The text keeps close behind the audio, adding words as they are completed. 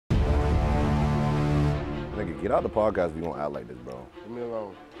Get out the podcast if you gonna act like this, bro. Leave me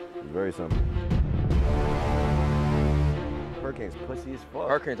alone. It's very simple. Hurricane's pussy as fuck.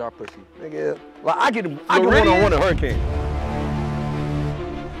 Hurricanes are pussy. Nigga, like I can one-on-one a hurricane.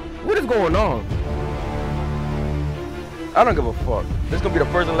 What is going on? I don't give a fuck. This is gonna be the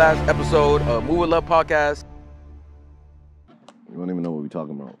first and last episode of Move With Love podcast. You don't even know what we're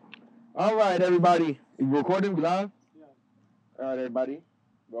talking about. All right, everybody. You recording? We live? Yeah. All right, everybody.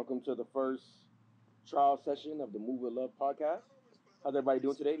 Welcome to the first trial session of the Move With Love podcast. How's everybody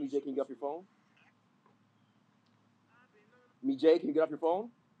doing today? Me, Jay, can you get off your phone? Me, Jay, can you get off your phone?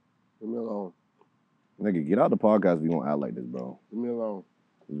 Leave me alone. Nigga, get out the podcast if you gonna act like this, bro. Leave me alone.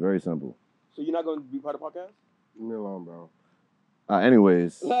 It's very simple. So you're not gonna be part of the podcast? Leave me alone, bro.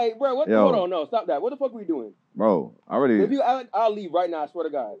 Anyways. Like, bro, what? Hold on, no, stop that. What the fuck are we doing? Bro, I already. If you, I'll leave right now. I swear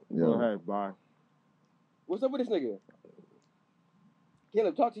to God. Go ahead, bye. What's up with this nigga?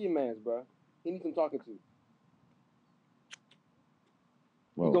 Caleb, talk to your mans, bro. He needs some talking to.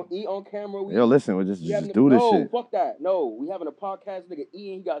 We gonna eat on camera. Yo, listen, we just do this shit. No, fuck that. No, we having a podcast. Nigga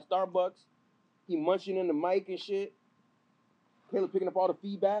eating. He got Starbucks. He munching in the mic and shit. Caleb picking up all the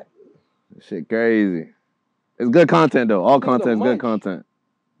feedback. Shit crazy. It's good content though. All content is good content.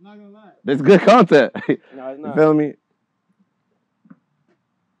 I'm not gonna lie. It's good content. No, it's not. You feel me?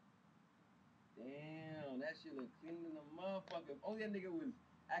 Damn, that shit look clean in the motherfucker. If only that nigga was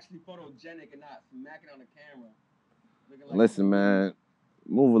actually photogenic and not smacking on the camera. Like Listen, man.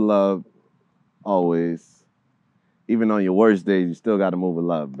 Move with love. Always. Even on your worst days, you still gotta move with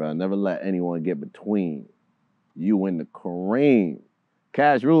love, bro. Never let anyone get between you and the cream.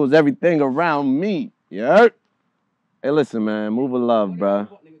 Cash rules everything around me. You heard? Hey, listen, man. Move with love, bro.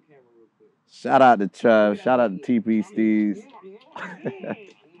 Shout out to Trev. Shout out to TP Steez.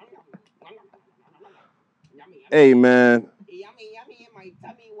 Hey, man.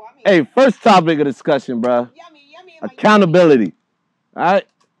 Hey, first topic of discussion, bro. Accountability. All right?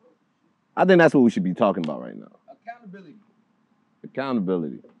 I think that's what we should be talking about right now.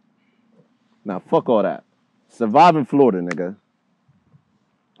 Accountability. Now, fuck all that. Survive in Florida, nigga.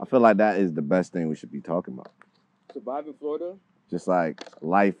 I feel like that is the best thing we should be talking about. Survive in Florida? Just like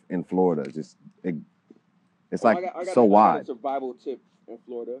life in Florida. It's I got so wide. I got a survival tip in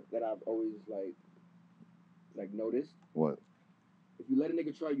Florida that I've always like noticed. What? If you let a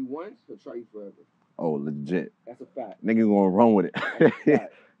nigga try you once, he'll try you forever. Oh, legit. That's a fact. Nigga gonna run with it. That's a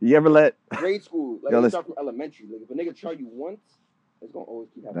fact. You ever let... Grade school. Like, you start from elementary. Like, if a nigga try you once, it's gonna always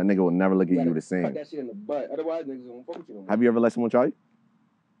keep happening. That nigga will never look at you the same. Cut that shit in the butt. Otherwise, niggas don't fuck with you no more. Have you ever let someone try you?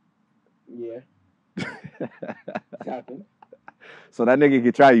 Yeah. It's happened. So that nigga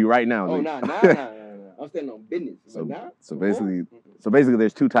can try you right now. Oh, nigga. nah. I'm standing on business. So basically,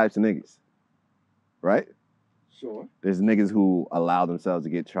 there's two types of niggas, right? Sure. There's niggas who allow themselves to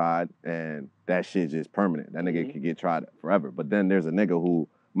get tried, and that shit just permanent. That nigga can get tried forever. But then there's a nigga who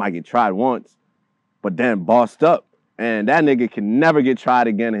might get tried once, but then bossed up, and that nigga can never get tried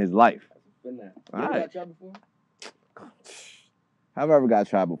again in his life. Been that. All You ever right. got tried before? Have I ever got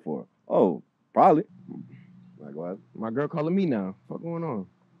tried before? Oh, probably. Like what? My girl calling me now. What's going on?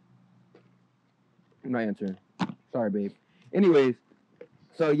 I'm not answering. Sorry, babe. Anyways,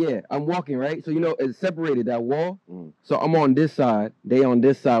 so yeah, I'm walking, right? So, you know, it's separated, that wall. So I'm on this side. They on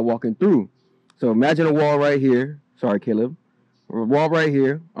this side walking through. So imagine a wall right here. Sorry, Caleb. A wall right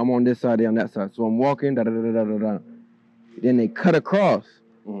here. I'm on this side, they on that side. So I'm walking, da-da-da-da-da-da. Then they cut across,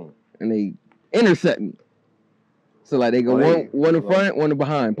 and they intercept me. So, like, they go one in front, one in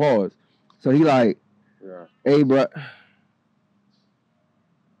behind. Pause. So he like, hey, bro.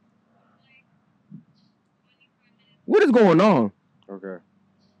 What is going on? Okay.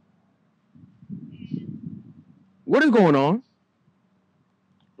 What is going on?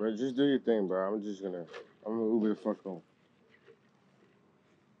 Bro, just do your thing, bro. I'm gonna Uber the fuck home.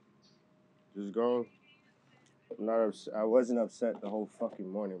 Just go. I'm not upset. I wasn't upset the whole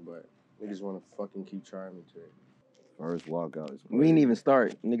fucking morning, but niggas wanna fucking keep trying me today. First walkout is We ain't even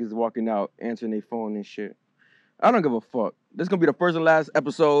start. Niggas walking out, answering their phone and shit. I don't give a fuck. This is gonna be the first and last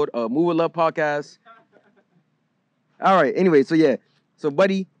episode of Move With Love podcast. All right. Anyway, so yeah. So,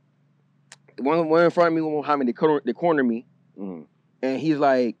 buddy, one in front of me, one behind me, they corner me. And he's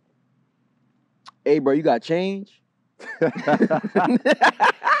like, hey, bro, you got change? Yo! That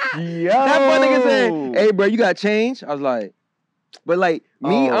one nigga said, hey, bro, you got change? I was like, but like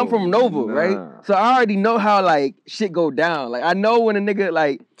me, I'm from Nova, right? So I already know how like shit go down. Like I know when a nigga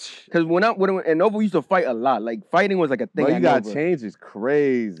like, cause when in Nova we used to fight a lot. Like fighting was like a thing. Bro, you got change is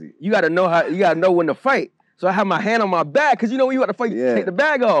crazy. You gotta know when to fight. So I have my hand on my back, cause you know when you got to fight, you take the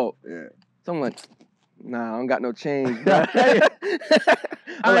bag off. Yeah. So I'm like, Nah, I don't got no change, bro.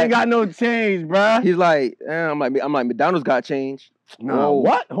 I ain't got no change, bruh. He's like, I'm like, McDonald's got change. Nah, Whoa.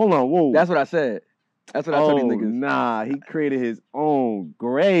 what? Hold on, whoa. That's what I said. That's what I told these niggas. Nah, he created his own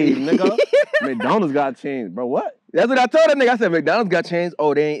grave, nigga. McDonald's got change, bro. What? That's what I told that nigga. I said, McDonald's got change.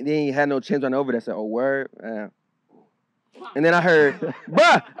 Oh, they ain't had no change on over there. I said, oh, word. And then I heard,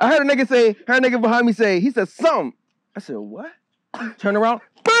 bruh, I heard a nigga behind me say, he said, something. I said, what? Turn around,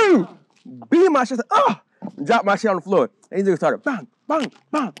 boom! Beat my shit. I said, oh! Drop my shit on the floor. And these niggas started, bang, bang,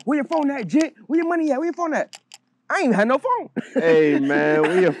 bang. Where your phone at, jit? Where your money at? Where your phone at? I ain't even had no phone. Hey, man,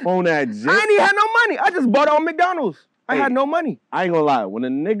 where your phone at, jit? I ain't even had no money. I just bought it on McDonald's. I had no money. I ain't gonna lie. When a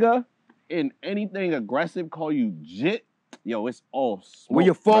nigga in anything aggressive call you jit, yo, it's all smoke. Where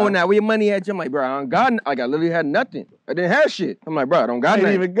your phone at? Where your money at? I'm like, bro, I don't got I literally had nothing. I didn't have shit. I'm like, bro, I don't got nothing. I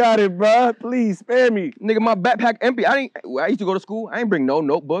ain't even got it, bro. Please spare me. Nigga, my backpack empty. I used to go to school. I ain't bring no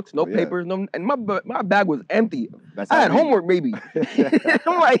notebooks, no papers, and my bag was empty. I had homework, maybe.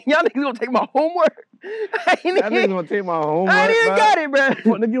 I'm like, y'all niggas gonna take my homework? That nigga gonna take my homework. I ain't even got it,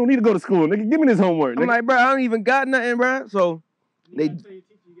 bro. Well, nigga, you don't need to go to school. Nigga, give me this homework. Nigga. I'm like, bro, I don't even got nothing, bro. So they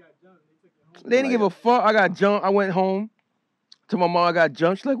didn't give a fuck. I got jumped. I went home to my mom. I got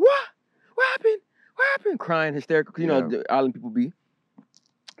jumped. She's like, what? What happened? What happened? Crying, hysterical. Cause you know the island people be.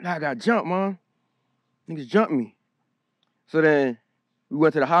 I got jumped, mom. Niggas jumped me. So then we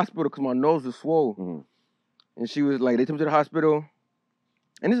went to the hospital because my nose was swole. Mm-hmm. And she was like, they took me to the hospital.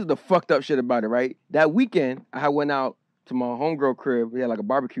 And this is the fucked up shit about it, right? That weekend, I went out to my homegirl crib. We had like a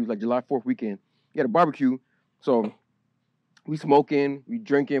barbecue, like July 4th weekend. We had a barbecue. So we smoking, we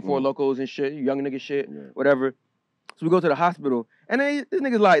drinking Four Locos and shit, young nigga shit, whatever. So we go to the hospital. And then this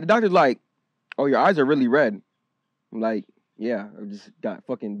nigga's like, the doctor's like, oh, your eyes are really red. I'm like, yeah, I just got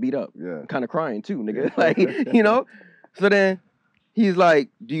fucking beat up. Yeah. I'm kind of crying too, nigga. Like, you know? So then he's like,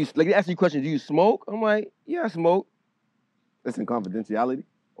 they ask you questions, do you smoke? I'm like, yeah, I smoke. That's in confidentiality?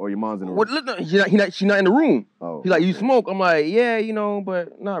 Or your mom's in the room? Well, she's not in the room. Oh. He's like, you smoke? I'm like, yeah, you know,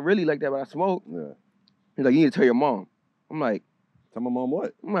 but not really like that, but I smoke. Yeah. He's like, you need to tell your mom. I'm like, tell my mom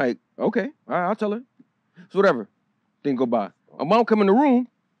what? I'm like, okay, all right, I'll tell her. So whatever. Didn't go by. My mom come in the room.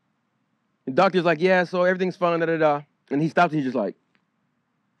 The doctor's like, yeah, so everything's fine, da-da-da. And he stops and he's just like,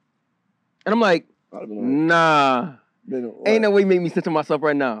 and I'm like, nah. Ain't no way you make me sit to myself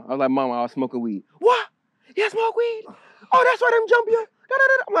right now. I was like, mom, I was smoking weed. What? Yeah, smoke weed? Oh, that's why them jump you.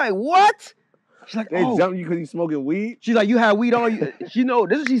 I'm like, what? She's like, they jump you because you smoking weed? She's like, you had weed on you. She know,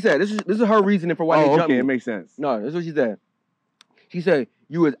 this is what she said. This is her reasoning for why they jumped me. It makes sense. No, this is what she said. She said,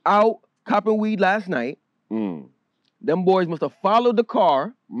 you was out copping weed last night. Them boys must have followed the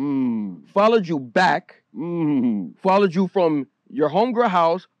car, followed you back, followed you from your homegirl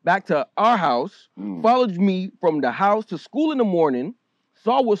house back to our house, followed me from the house to school in the morning,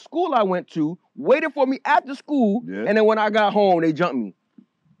 saw what school I went to, waited for me at the school, and then when I got home, they jumped me.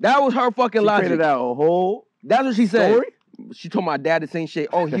 That was her fucking logic. She created out a whole That's what she said. story? She told my dad the same shit.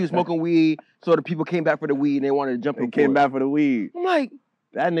 Oh, he was smoking weed, so the people came back for the weed and they wanted to jump him. Came back for the weed. I'm like,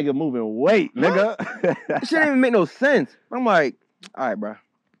 that nigga moving weight, nigga. Shit didn't even make no sense. I'm like, all right, bro.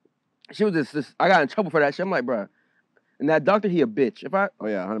 She was just I got in trouble for that shit. I'm like, bro. And that doctor, he a bitch. Oh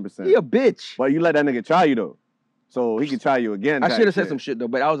yeah, 100%. He a bitch. But you let that nigga try you though, so he could try you again. I should have said some shit though,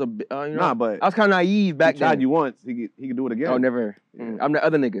 but I was but I was kind of naive back then. He tried you once, he could do it again. Oh, never. Yeah. I'm the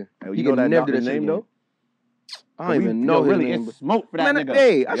other nigga. Hey, you know that doctor's name though? I don't even know his name. It's smoke for that nigga.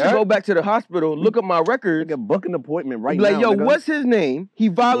 Hey, I should go back to the hospital, look up my records. Nigga, book an appointment right now. Like, yo, nigga. What's his name? He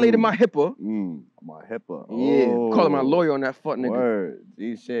violated my HIPAA. My HIPAA. Yeah, calling my lawyer on that fuck nigga. Word.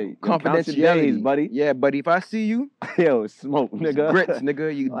 These shit. Confidentiality, buddy. Yeah, buddy. If I see you, yo, smoke, nigga. Grits,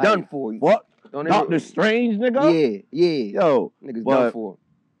 nigga. You like, done for. What? Doctor Strange, nigga? Yeah. Yo. Niggas done for.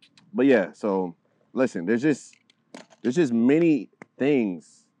 But yeah, so listen, there's just many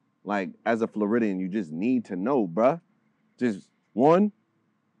things, like, as a Floridian, you just need to know, bruh. Just one,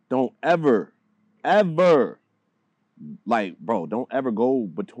 don't ever, like, bro, don't ever go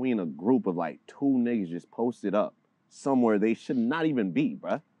between a group of like two niggas just posted up somewhere they should not even be,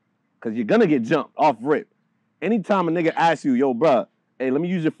 bruh. Cause you're gonna get jumped off rip. Anytime a nigga asks you, yo, bruh, hey, let me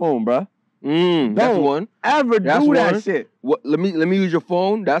use your phone, bruh. That's one. Ever do that shit. What? Let me use your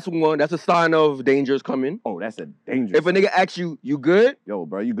phone. That's one. That's a sign of danger is coming. Oh, that's a danger. If a nigga asks you, you good? Yo,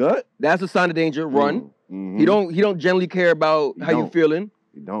 bro, you good? That's a sign of danger. Run. He don't generally care about how you feeling.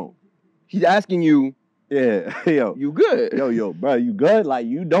 He don't. He's asking you. Yeah, yo, you good? Yo, bro, you good? Like,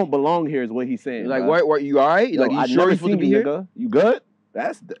 you don't belong here is what he's saying. Like, what? You all right? Yo, like, you sure you're supposed to be here? Nigga. You good?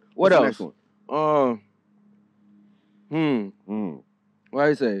 What else? The next one? What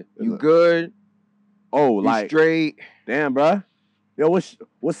I say? You good? Oh, you like straight? Damn, bro. Yo,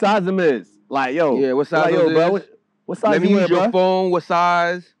 what size them is? Like, yo. Yeah, what size like, yo, those bro, is? what size Let me you wear, use your bro? phone. What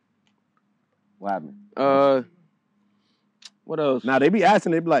size? What happened? What else? Now, they be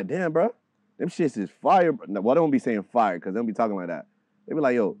asking, they be like, damn, bro. Them shits is fire. Well, they don't be saying fire because they don't be talking like that. They be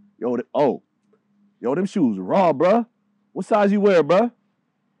like, yo, them shoes raw, bro. What size you wear, bro?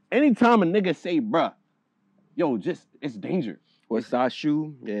 Anytime a nigga say, bro, yo, just, it's danger. What size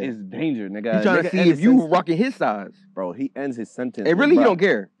shoe? Yeah. It's danger, nigga. He's trying nigga to see if you rocking his size. Bro, he ends his sentence. And really, he don't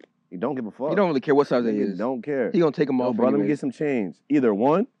care. He don't give a fuck. He don't really care what size it Nigga is. don't care. He gonna take them off. Bro, let me anyways. get some change. Either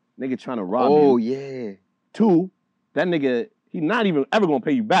one, nigga trying to rob you. Oh, yeah. 2, that nigga, he not even ever gonna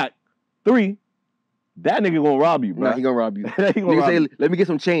pay you back. 3, that nigga gonna rob you, bro. Nah, he gonna rob you. He gonna Nigga rob say, you. let me get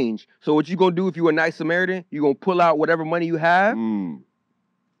some change. So what you gonna do if you a nice Samaritan? You gonna pull out whatever money you have,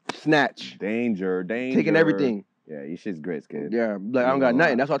 snatch. Danger. Taking everything. Yeah, you shit's grits, kid. Yeah, like I don't got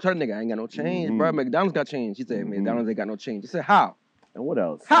nothing. That's why I told the nigga, I ain't got no change, bro. McDonald's got change. He said, McDonald's ain't got no change. He said, how? And what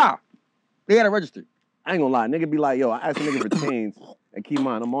else? How? They gotta register. I ain't gonna lie, nigga be like, yo, I asked a nigga for change, and keep in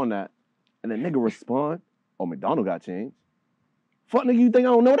mind, I'm on that. And the nigga respond, oh, McDonald got change. Fuck nigga, you think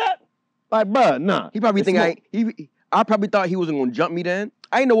I don't know that? Like, bruh, nah. He probably think I probably thought he wasn't gonna jump me then.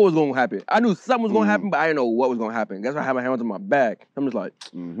 I didn't know what was gonna happen. I knew something was gonna happen, but I didn't know what was gonna happen. That's why I had my hands on my back. I'm just like,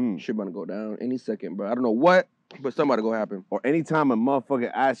 shit about to go down any second, bro. I don't know what, but something gonna happen. Or anytime a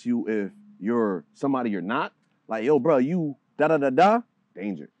motherfucker asks you if you're somebody you're not, like, yo, bro, you da-da-da-da,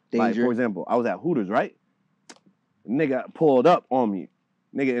 danger. Like, for example, I was at Hooters, right? Nigga pulled up on me.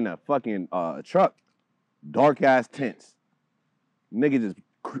 Nigga in a fucking truck. Dark-ass tents. Nigga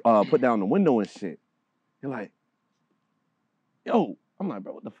just put down the window and shit. You're like, yo. I'm like,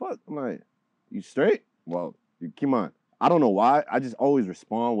 bro, what the fuck? I'm like, you straight? Well, you keep on. I don't know why. I just always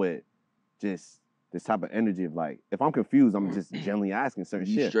respond with just this type of energy of like, if I'm confused, I'm just gently asking certain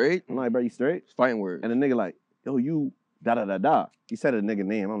shit. You straight? I'm like, bro, you straight? It's fighting words. And the nigga like, yo, you da-da-da-da. He said a nigga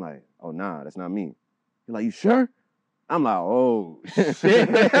name. I'm like, oh, nah, that's not me. He's like, you sure? I'm like, oh,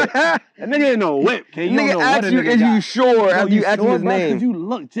 shit. That nigga didn't know whip. Can you nigga know ask what you, nigga is got? you sure Yo, after you ask him his bro? name? Because you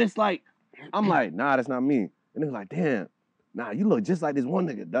look just like, I'm like, nah, that's not me. And nigga like, damn, nah, you look just like this one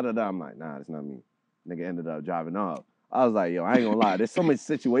nigga, da-da-da. I'm like, nah, that's not me. Nigga ended up driving off. I was like, yo, I ain't gonna lie. There's so much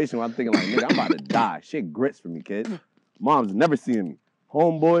situation where I'm thinking like, nigga, I'm about to die. Shit grits for me, kid. Mom's never seeing me.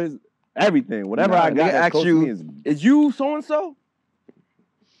 Homeboys, everything. Whatever I got that's close to me is you so-and-so?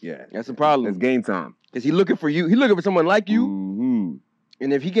 Yeah. That's a problem. It's game time. Is he looking for you? He looking for someone like you. Mm-hmm.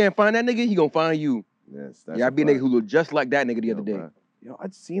 And if he can't find that nigga, he gonna find you. Yes, that's I be a nigga who looked just like that nigga the other day. Bro. Yo, I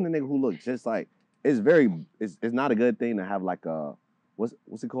just seen a nigga who looked just like, it's not a good thing to have like a, what's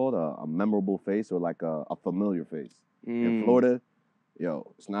it called? A memorable face or like a familiar face. In Florida,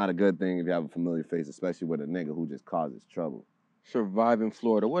 yo, it's not a good thing if you have a familiar face, especially with a nigga who just causes trouble. Survive in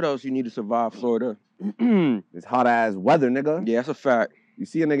Florida. What else you need to survive Florida? It's hot ass weather, nigga. Yeah, that's a fact. You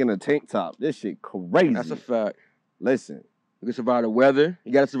see a nigga in a tank top, this shit crazy. That's a fact. Listen. You can survive the weather.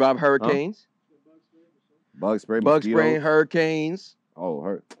 You gotta survive hurricanes. Bug spray, Bug mosquitoes. spraying, hurricanes.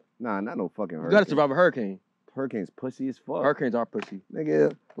 Oh, nah, not no fucking hurricane. You gotta survive a hurricane. Hurricanes pussy as fuck. Hurricanes are pussy.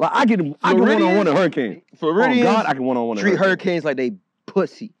 Nigga, like I can one-on-one a hurricane. Floridians, oh God, I can one-on-one a treat hurricane. hurricanes like they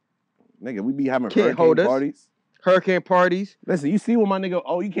pussy. Nigga, we be having Can't hurricane hold us. parties. Hurricane parties. Listen, you see what my nigga,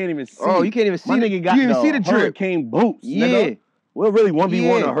 oh, you can't even see. Oh, you can't even see. My nigga got you even see the drip. hurricane boots, Yeah. nigga. We'll really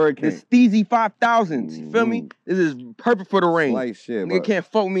 1v1 a hurricane. The Steezy 5000s. You feel me? This is perfect for the rain. Like shit, Nigga can't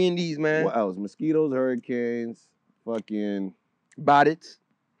fuck me in these, man. What else? Mosquitoes, hurricanes, fucking... Bonnets.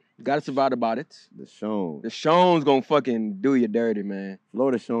 Gotta survive the bonnets. The Shones. The Shones gonna fucking do you dirty, man.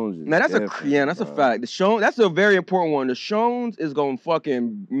 Florida Shones is Now that's different, a fact. The Shones, that's a very important one. The Shones is gonna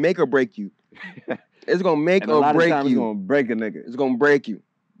fucking make or break you. It's gonna make and a or lot break of times you. It's gonna break a nigga. It's gonna break you.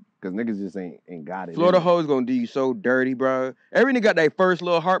 Cause niggas just ain't got it. Florida hoes gonna do you so dirty, bro. Every nigga got that first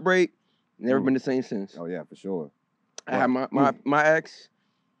little heartbreak. Never been the same since. Oh yeah, for sure. I had my ex.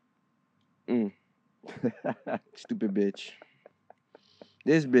 Stupid bitch.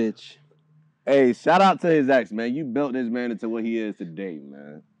 This bitch. Hey, shout out to his ex, man. You built this man into what he is today,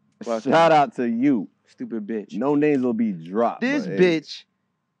 man. Fuck shout out to you. Stupid bitch. No names will be dropped. This but, bitch.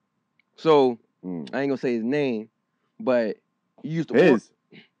 So I ain't hey. gonna say his name, but you used to His.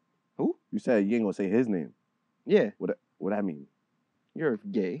 Who? You said you ain't gonna say his name. Yeah. What that mean? You're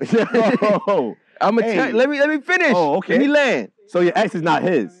gay. Oh, I'm gonna tell. Let me finish. Oh, okay. Let me land. So your ex is not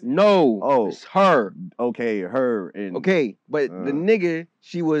his. No. Oh. It's her. Okay, her and Okay, but the nigga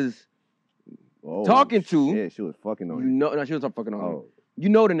she was talking to. Yeah, she was fucking on you. No, she was not fucking on him. Oh. You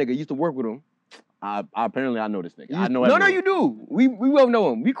know the nigga. You used to work with him. Apparently I know this nigga. I know. No, you do. We both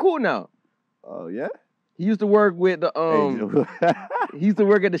know him. We cool now. Oh yeah. He used to work with the he used to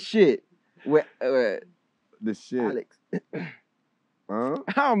work at the shit with the shit. Alex. Oh.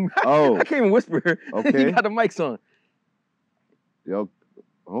 I can't even whisper. Okay. You got the mics on. Yo,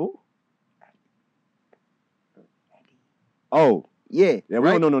 who? Oh. Yeah. Yeah, we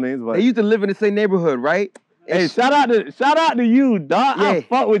don't know no names, but They used to live in the same neighborhood, right? hey, shout out to you, dog. Yeah. I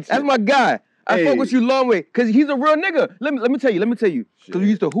fuck with you. That's my guy. I fuck with you long way, cause he's a real nigga. Let me tell you. Shit. Cause we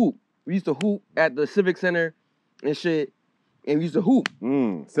used to hoop. We used to hoop at the Civic Center and shit, and we used to hoop.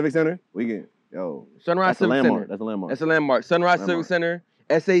 Civic Center. We get Sunrise that's Civic a landmark. Center. That's a landmark. That's a landmark. Sunrise Civic Center.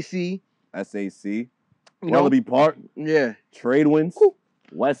 SAC. SAC. You know? Wellaby Park. Yeah. Trade Winds.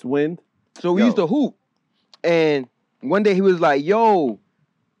 West Wind. So we used to hoop, and one day he was like, "Yo,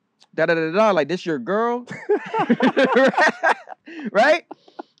 like this your girl?" Right?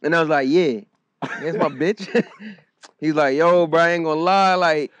 And I was like, "Yeah, that's my bitch." He's like, "Yo, bro, I ain't gonna lie,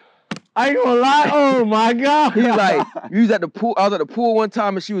 like." I ain't gonna lie. Oh my God. He's like, you was at the pool. I was at the pool one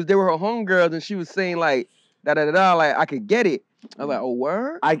time and she was there with her homegirls and she was saying like, like I could get it. I was like, oh,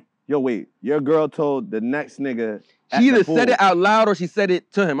 word? Yo, wait. Your girl told the next nigga. She either said it out loud or she said it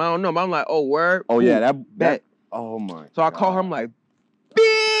to him. I don't know. But I'm like, oh, word? Oh, yeah, that bet. Oh my. So I call her. I'm like,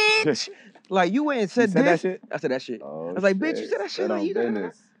 bitch. Like you ain't said that this. shit? I said that shit. Oh, I was like, bitch, you said that shit. Like, you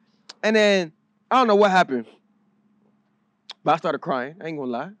business. And then I don't know what happened, but I started crying. I ain't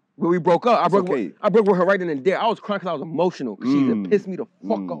gonna lie. When we broke up, I broke with her right then and there. I was crying because I was emotional. She either pissed me the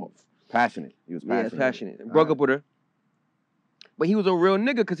fuck off. Passionate. He was passionate. Yeah, passionate. Broke up with her. But he was a real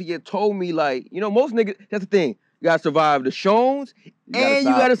nigga because he had told me, like, you know, most niggas, that's the thing. You gotta survive the Shones and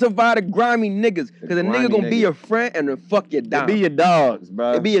you gotta survive the grimy niggas. Because a nigga gonna be your friend and then fuck your dime. They be your dogs,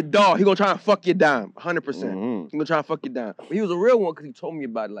 bro. They be your dog. He gonna try and fuck your dime. 100%. He gonna try and fuck your dime. But he was a real one because he told me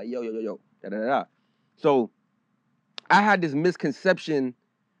about it. Like, yo. Da. So I had this misconception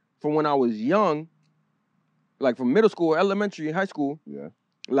from when I was young, like from middle school, elementary, and high school. Yeah.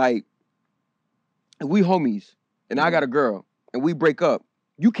 Like, if we homies and I got a girl and we break up,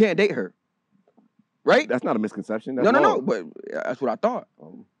 you can't date her. Right? That's not a misconception. That's no, but that's what I thought.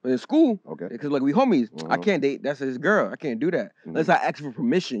 But in school, because like we homies, I can't date. That's his girl. I can't do that unless I ask for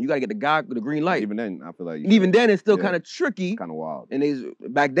permission. You gotta get the guy with the green light. Even then, I feel like. Even then, it's still kind of tricky. Kind of wild. And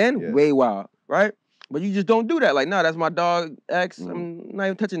back then, way wild, right? But you just don't do that. Like, nah, that's my dog X. I'm not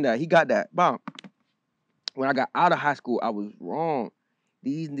even touching that. He got that. Bomb. When I got out of high school, I was wrong.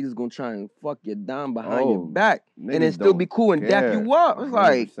 These niggas gonna try and fuck your dime behind your back, and then still be cool and dap you up. It's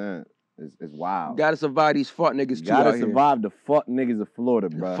like. It's wild. You gotta survive these fuck niggas too. Gotta survive the fuck niggas of Florida,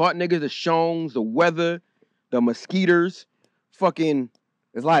 bro. The fuck niggas, the Shones, the weather, the mosquitoes, fucking.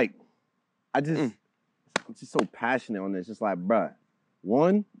 It's like, I'm just so passionate on this. It's like, bro,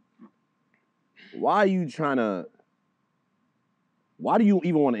 one, why do you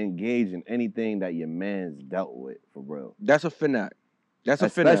even want to engage in anything that your man's dealt with for real? That's a fanatic.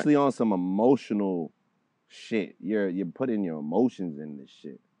 Especially on some emotional shit. You're putting your emotions in this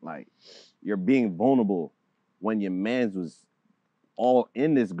shit. Like, you're being vulnerable when your man's was all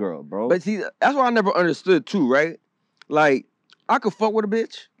in this girl, bro. But see, that's what I never understood too, right? Like, I could fuck with a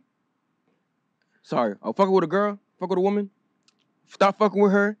bitch. Sorry, I'll fuck with a girl, fuck with a woman, stop fucking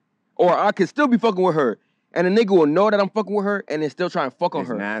with her, or I could still be fucking with her, and a nigga will know that I'm fucking with her, and then still try and fuck on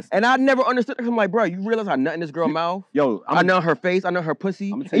her. Nasty. And I never understood. I'm like, bro, you realize I nut in this girl's mouth? Yo, I know her face, I know her pussy.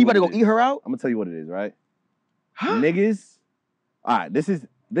 You about to go eat her out? I'm gonna tell you what it is, right? Huh? Niggas. All right, this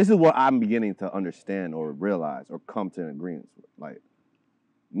is what I'm beginning to understand or realize or come to an agreement with. Like,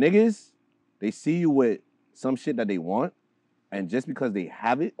 niggas, they see you with some shit that they want, and just because they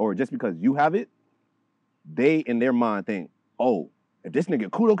have it, or just because you have it, they, in their mind, think, oh, if this nigga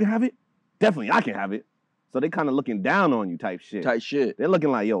Kudo can have it, definitely I can have it. So they kind of looking down on you type shit. They're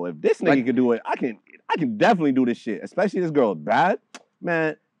looking like, yo, if this nigga can do it, I can definitely do this shit. Especially this girl bad.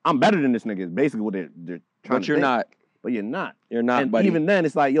 Man, I'm better than this nigga, is basically what they're trying to think. Not. But you're not. You're not, and buddy. Even then,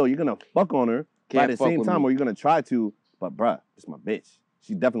 it's like, yo, you're going to fuck on her. But at the same time, me. or you're going to try to, but bruh, it's my bitch.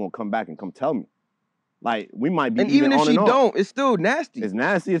 She definitely going to come back and come tell me. Like, we might be even if she on. don't, it's still nasty. It's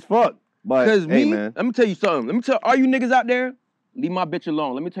nasty as fuck. But, hey, man. Let me tell you something. All you niggas out there, leave my bitch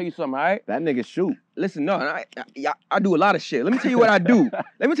alone. Let me tell you something, all right? That nigga shoot. Listen, no, I do a lot of shit. Let me tell you what I do.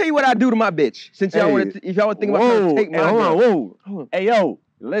 Let me tell you what I do to my bitch. Since y'all if y'all want to think about trying to take my girl. Hold on. Hey, yo,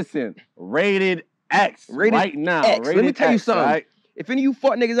 listen. Rated X right now. X. Let me tell you something. Right? If any of you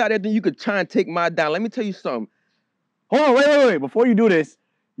fuck niggas out there, then you could try and take my down. Let me tell you something. Hold on, wait. Before you do this,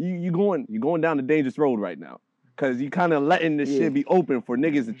 you going down the dangerous road right now. Cause you kind of letting this shit be open for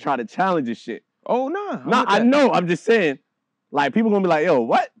niggas to try to challenge this shit. Oh, nah. Nah, I know. I'm just saying. Like, people gonna be like, yo,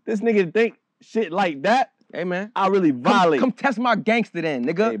 what? This nigga think shit like that? Hey, man. I really violate. Come test my gangster then,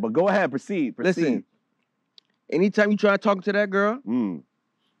 nigga. Hey, but go ahead, proceed. Listen, anytime you try to talk to that girl, know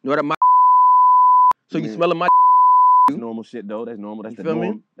that my so you smelling my That's normal shit though. That's normal. That's You the feel me?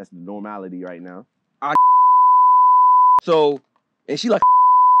 norm. That's the normality right now. So, and she like,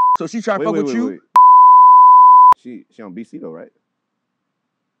 so she try to fuck with you. Wait. She on BC though, right?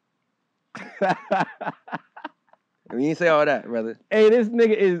 We ain't say all that, brother. Hey, this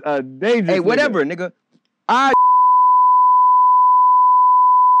nigga is a dangerous. Hey, whatever, nigga.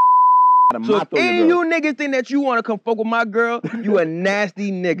 So if any of you niggas think that you want to come fuck with my girl, you a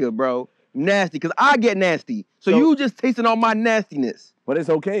nasty nigga, bro. Nasty, because I get nasty. So you just tasting all my nastiness. But it's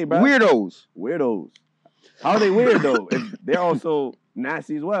okay, bro. Weirdos. How are they weird, though? If they're also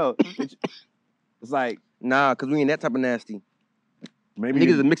nasty as well. It's like... Nah, because we ain't that type of nasty. Maybe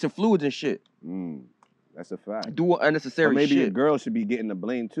niggas is mixing fluids and shit. That's a fact. Do unnecessary maybe shit. Maybe a girl should be getting the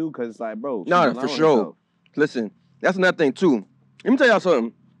blame, too, because it's like, bro... Nah, for sure. Herself. Listen, that's another thing, too. Let me tell y'all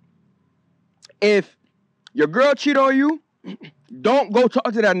something. If your girl cheat on you, don't go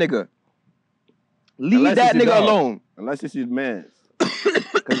talk to that nigga. Leave that nigga alone. Unless it's your man.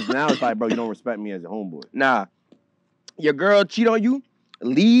 Because now it's like, bro, you don't respect me as a homeboy. Nah. Your girl cheat on you,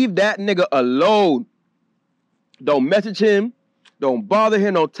 leave that nigga alone. Don't message him. Don't bother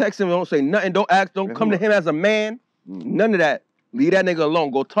him. Don't text him. Don't say nothing. Don't ask. Don't come to him as a man. None of that. Leave that nigga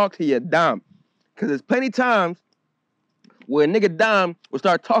alone. Go talk to your dime. Because there's plenty times where a nigga dime will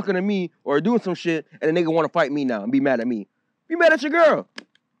start talking to me or doing some shit and the nigga want to fight me now and be mad at me. Be mad at your girl.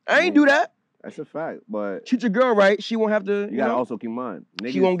 I ain't do that. That's a fact, but... Treat your girl right. She won't have to, you gotta also keep in mind.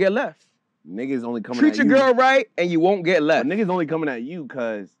 She won't get left. Niggas only coming at you. Treat your girl right and you won't get left. But niggas only coming at you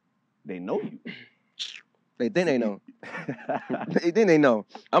because they know you. They think they know. They think they know.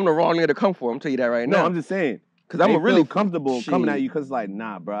 I'm the wrong nigga to come for. I'm telling you that right now. No, I'm just saying. Because I'm really comfortable coming at you because like,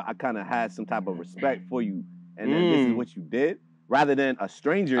 nah, bro, I kind of had some type of respect for you. And then this is what you did. Rather than a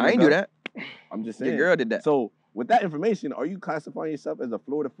stranger. I ain't do that. I'm just saying. Your girl did that. So with that information, are you classifying yourself as a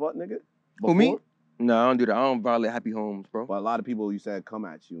Florida fuck nigga? Who, me? No, I don't do that. I don't violate happy homes, bro. But a lot of people, you said, come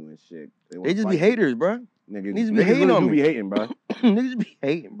at you and shit. They just be haters, bro. Niggas be hating really on me. Be hating, bro. Niggas be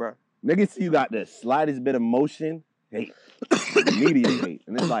hating, bro. Niggas see you got the slightest bit of motion, hate. Immediate hate.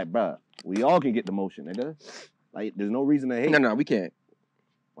 And it's like, bro, we all can get the motion, nigga. Like, there's no reason to hate. No, we can't.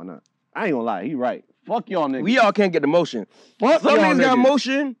 Why not? I ain't gonna lie, he right. Fuck y'all niggas. We all can't get the motion. Fuck some niggas got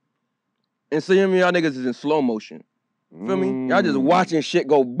motion, and some of y'all niggas is in slow motion. Feel me? Y'all just watching shit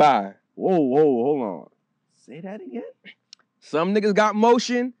go by. Whoa, hold on. Say that again? Some niggas got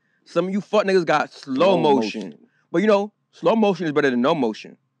motion. Some of you fuck niggas got slow motion. But you know, slow motion is better than no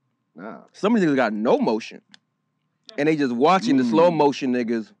motion. Nah. Some of these niggas got no motion. And they just watching the slow motion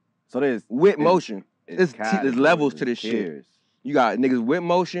niggas with motion. There's levels to this shit. You got niggas with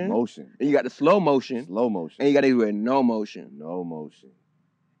motion. And you got the slow motion. And you got niggas with no motion.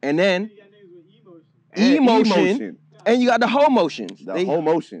 And then emotion. And you got the whole motions. Whole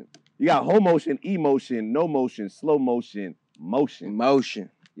motion. You got whole motion, emotion, no motion, slow motion,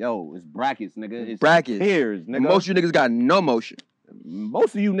 motion. Yo, it's brackets, nigga. It's brackets. Tears, nigga. Most of you niggas got no motion.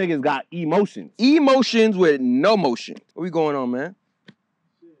 Most of you niggas got emotions. Emotions with no motion. What we going on, man?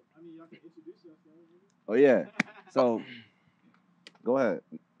 Shit, I mean, y'all can introduce yourselves. Oh, yeah. So, go ahead.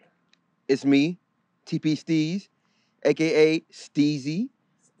 It's me, TP Steez, a.k.a. Steezy.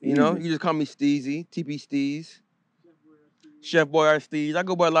 You know, you just call me Steezy, TP Steez. Chef Boyardee Steez. I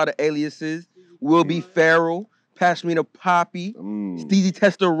go by a lot of aliases. Will Be Feral, Pass Me the Poppy, Steezy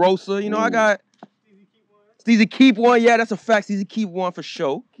Testarossa. You know, I got Steezy Keep One. Yeah, that's a fact. Steezy Keep One for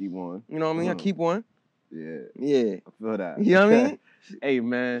sure. Keep one. You know what I mean? I keep one. Yeah. I feel that. You know what I mean? Hey,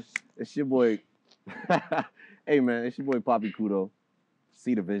 man. It's your boy. Hey, man. It's your boy Poppy Kudo.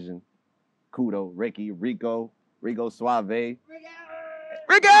 C Division. Kudo. Ricky. Rico Suave. Ricky!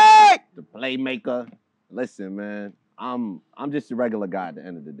 The Playmaker. Listen, man. I'm just a regular guy at the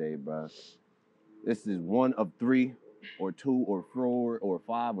end of the day, bro. This is one of 3 or 2 or 4 or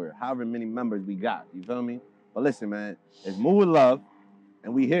 5 or however many members we got. You feel me? But listen, man, it's Move With Love,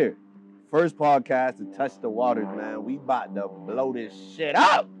 and we here. First podcast to touch the waters, man. We about to blow this shit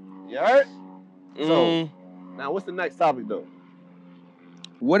up. You heard? So, now what's the next topic, though?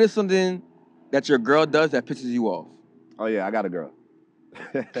 What is something that your girl does that pisses you off? Oh, yeah, I got a girl.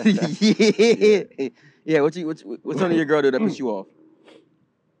 Yeah, what's something your girl do that pisses you off?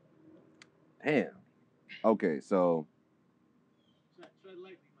 Damn. Okay, so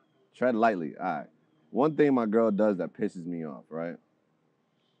tread lightly. All right. One thing my girl does that pisses me off, right?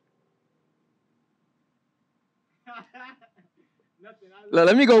 Look,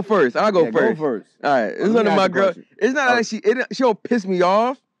 let me go first. I'll go first. Go first. All right. It's one of my girl. It's not like she don't piss me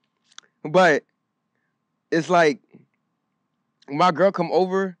off, but it's like my girl come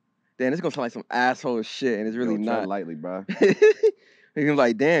over. Then it's gonna sound like some asshole shit, and it's really not. Tread lightly, bro. And he was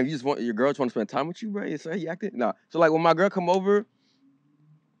like, damn, you just want your girl to want to spend time with you, bro? So you acting? Nah. So like when my girl come over,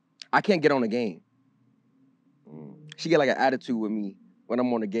 I can't get on the game. She get like an attitude with me when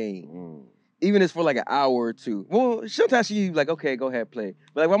I'm on the game. Even if it's for like an hour or two. Well, sometimes she like, okay, go ahead, play.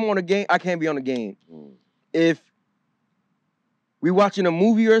 But like when I'm on the game, I can't be on the game. If we watching a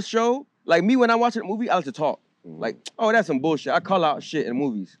movie or a show, like me when I'm watching a movie, I like to talk. Like, oh, that's some bullshit. I call out shit in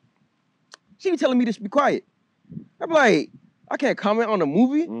movies. She be telling me to be quiet. I'm like, I can't comment on a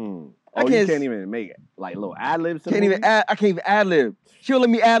movie. Oh, you can't even make like little ad libs. I can't even ad lib. She'll let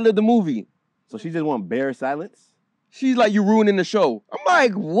me ad lib the movie. So she just want bare silence. She's like, you ruining the show. I'm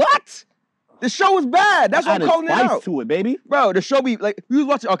like, what? The show is bad. That's why I'm calling it out. To it, baby. Bro, the show be like, we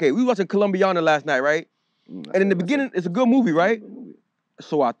was watching Colombiana last night, right? And in the beginning, it's a good movie, right?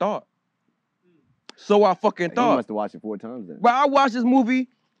 So I thought. So I fucking thought. You must have watched it 4 times then. But I watched this movie,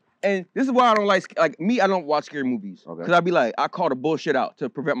 and this is why I don't like me, I don't watch scary movies. Okay. Because I be like, I call the bullshit out to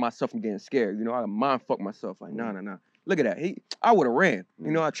prevent myself from getting scared. You know, I mind fuck myself. Like, nah. Look at that. I would have ran.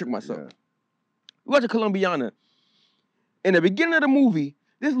 You know, I tricked myself. Yeah. We watch a Colombiana. In the beginning of the movie,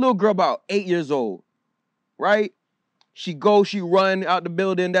 this little girl about 8 years old, right? She run out the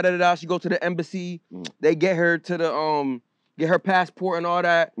building, She go to the embassy. They get her to the get her passport and all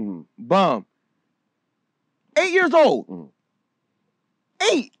that. Bomb. 8 years old.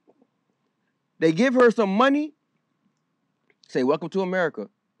 8. They give her some money. Say, welcome to America.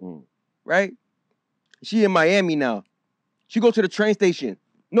 Right? She in Miami now. She go to the train station.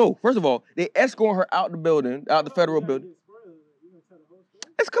 No, first of all, they escort her out the building, out the federal building.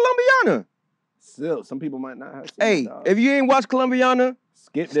 It's Colombiana. Still, some people might not have seen Hey, it, if you ain't watched Colombiana,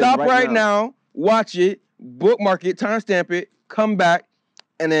 stop right now, watch it, bookmark it, timestamp it, come back,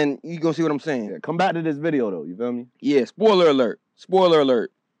 and then you go see what I'm saying. Yeah, come back to this video though, you feel me? Yeah, spoiler alert. Spoiler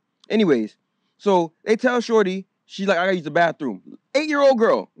alert. Anyways, so they tell Shorty, she's like, I gotta use the bathroom. 8-year-old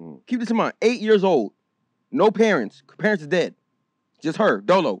girl. Keep this in mind. 8 years old. No parents. Parents are dead. Just her.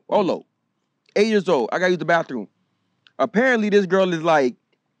 Olo. 8 years old. I gotta use the bathroom. Apparently, this girl is like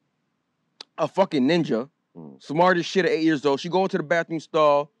a fucking ninja. Smart as shit at 8 years old. She go into the bathroom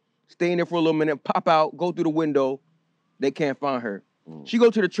stall, stay in there for a little minute, pop out, go through the window. They can't find her. She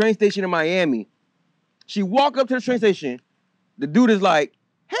go to the train station in Miami. She walk up to the train station. The dude is like,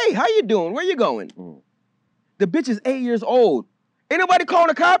 hey, how you doing? Where you going? The bitch is 8 years old. Ain't nobody calling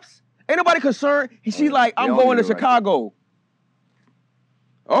the cops? Ain't nobody concerned? She's like, I'm going to Chicago.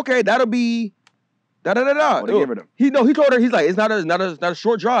 Okay, that'll be Oh, they gave her them. He told her, he's like, it's not a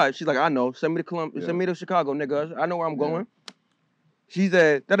short drive. She's like, I know. Send me to send me to Chicago, nigga. I know where I'm going. She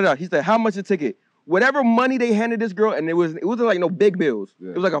said, He said, how much a ticket? Whatever money they handed this girl, and it wasn't like no big bills.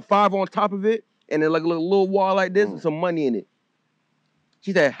 It was like a 5 on top of it, and then like a little wall like this with some money in it.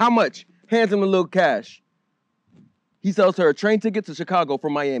 She said, how much? Hands him a little cash. He sells her a train ticket to Chicago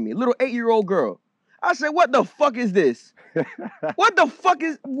from Miami. Little 8-year-old girl. I said, what the fuck is this? What the fuck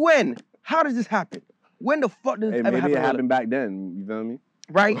is, when? How does this happen? When the fuck does this ever happen? Maybe it happened back then, you feel me?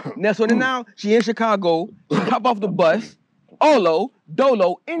 Right? Now, so then now, she in Chicago, she hop off the bus,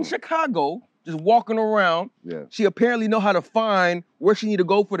 Dolo, in Chicago, just walking around. Yeah. She apparently know how to find where she need to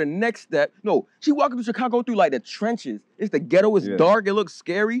go for the next step. No, she walking through Chicago through like the trenches. It's the ghetto, it's dark, it looks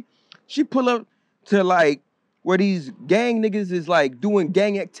scary. She pull up to like where these gang niggas is like doing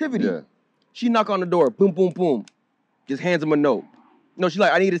gang activity. Yeah. She knock on the door, boom, boom, boom. Just hands him a note. No, she's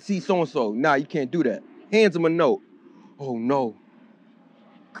like, I need to see so-and-so. Nah, you can't do that. Hands him a note. Oh no.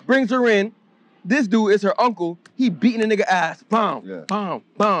 Brings her in. This dude is her uncle. He beating the nigga ass. Bam, bam,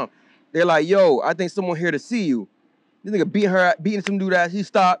 bam. They're like, yo, I think someone here to see you. This nigga beating some dude ass. He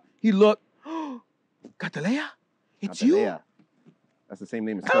stopped. He looked. Catalea? It's you? That's the same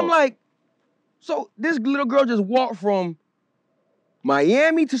name as And I'm like, so this little girl just walked from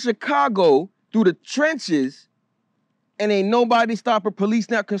Miami to Chicago through the trenches, and ain't nobody stop her. Police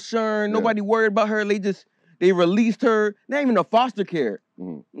not concerned. Nobody worried about her. They released her. Not even a foster care.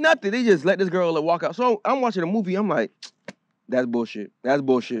 Nothing. They just let this girl walk out. So I'm watching a movie. I'm like, that's bullshit. That's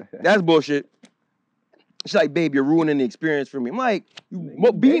bullshit. That's bullshit. She's like, babe, you're ruining the experience for me. I'm like,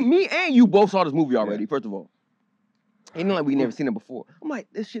 me and you both saw this movie already, first of all. Ain't like we never seen it before. I'm like,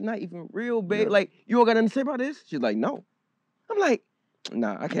 this shit not even real, babe. Like, you all got nothing to say about this? She's like, no. I'm like,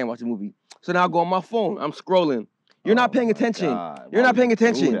 nah, I can't watch the movie. So now I go on my phone. I'm scrolling. You're not paying attention. You're not paying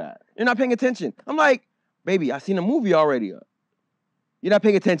attention. You're not paying attention. I'm like, baby, I seen a movie already. You're not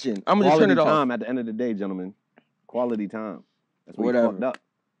paying attention. I'm gonna just turn it off. Quality time at the end of the day, gentlemen. Quality time. That's what you fucked up.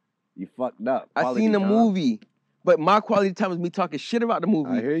 You fucked up. I seen the movie, but my quality time is me talking shit about the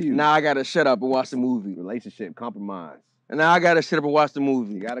movie. I hear you. Now I gotta shut up and watch the movie. Relationship compromise. And now I gotta sit up and watch the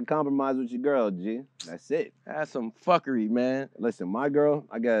movie. You gotta compromise with your girl, G. That's it. That's some fuckery, man. Listen, my girl,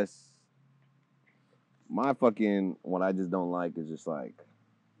 I guess my fucking what I just don't like is just like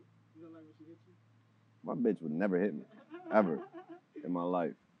You don't like when she hits you? my bitch would never hit me ever in my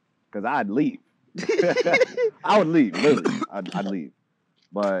life because I'd leave. I would leave, literally. I'd leave.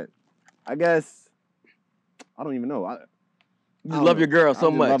 But I guess I don't even know. I You just love your girl so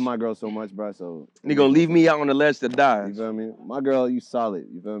much. I love my girl so much, bro. So You gonna leave me out on the ledge to die. You feel me? My girl, you solid.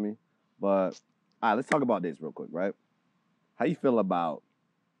 You feel me? But all right, let's talk about this real quick, right? How you feel about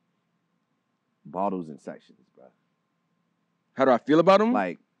bottles and sections, bro? How do I feel about them?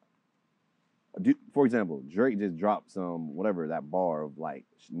 Like, for example, Drake just dropped some whatever that bar of like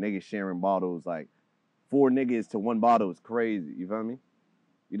niggas sharing bottles, like 4 niggas to 1 bottle is crazy. You feel me?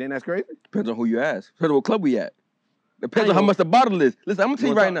 You think that's crazy? Depends on who you ask. Depends on what club we at. Depends on how much the bottle is. Listen, I'm gonna tell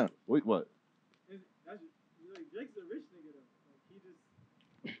you right now. Wait, what? Drake's a rich nigga though. Like,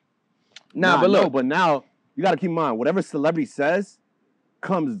 he just. Nah, but look. No, but now you gotta keep in mind whatever celebrity says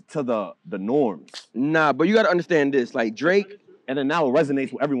comes to the norms. Nah, but you gotta understand this. Like Drake, and then now it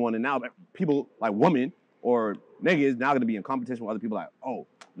resonates with everyone, and now people like women or niggas now gonna be in competition with other people. Like, oh,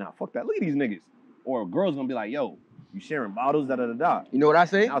 nah, fuck that. Look at these niggas. Or girls gonna be like, yo, you sharing bottles, da da da da. You know what I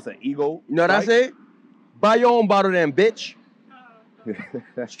say? Now it's an ego. You know what I say? Buy your own bottle, then, bitch.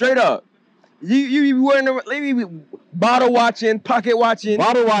 Straight up. You be wearing the bottle watching, pocket watching.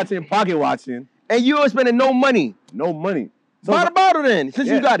 Bottle watching, pocket watching. And you ain't spending no money. No money. So buy the bottle then, since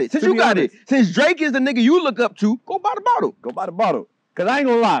you got it. Since you got it. Since Drake is the nigga you look up to, go buy the bottle. Go buy the bottle. Because I ain't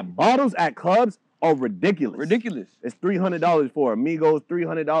gonna lie, bottles at clubs are ridiculous. Ridiculous. It's $300 for Amigos,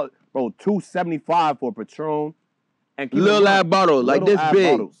 $300. Bro, $275 for Patron. And little ass bottle, like this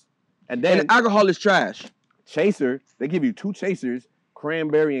big. Bottles. And then the alcohol is trash. Chaser, they give you 2 chasers,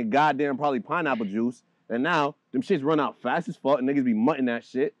 cranberry and goddamn probably pineapple juice. And now, them shits run out fast as fuck. Niggas be mutting that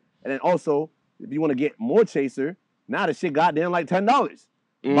shit. And then also, if you want to get more chaser, now the shit goddamn like $10.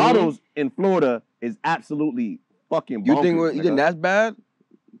 Mm-hmm. Bottles in Florida is absolutely fucking bonkers. You think that's bad?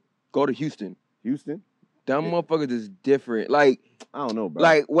 Go to Houston. Houston? Them motherfuckers is different. Like, I don't know, bro.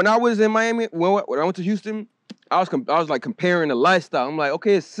 Like, when I was in Miami, when I went to Houston, I was like comparing the lifestyle. I'm like,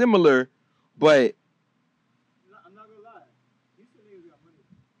 okay, it's similar, but I'm not gonna lie. Houston niggas got money.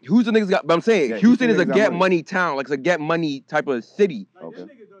 Houston niggas got, but I'm saying, Houston is a get money town. Like, it's a get money type of city. Like, them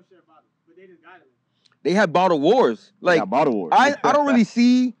niggas don't share bottles, but they just got it. They have bottle wars. Like, bottle wars. I don't really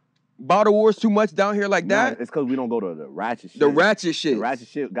see bottle wars too much down here like that. It's because we don't go to the ratchet shit. The ratchet shit. The ratchet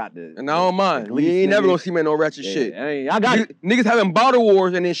shit got the... And I don't mind. You ain't never gonna see me in no ratchet shit. I got it. Niggas having bottle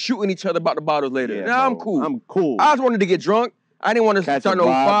wars and then shooting each other about the bottles later. Yeah, nah, I'm cool. I'm cool. I just wanted to get drunk. I didn't want to start no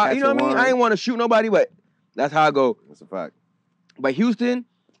fire. You know what I mean? I didn't want to shoot nobody, but that's how I go. That's a fact. But Houston,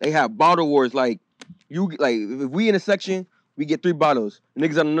 they have bottle wars. Like, if we in a section, we get 3 bottles.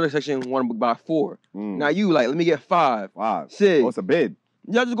 Niggas in another section want to buy 4. Now you let me get 5. 6. Oh, it's a bid.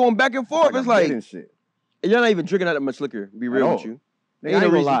 Y'all just going back and forth. It's like, and shit. Y'all not even drinking that much liquor. Be real with you. Ain't no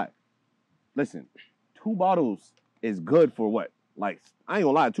reason. Lie. Listen, 2 bottles is good for what? Like, I ain't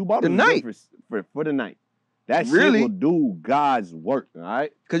gonna lie, 2 bottles is good for the night. That shit will do God's work, all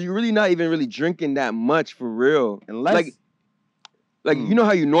right? Because you're really not even really drinking that much for real. Unless... you know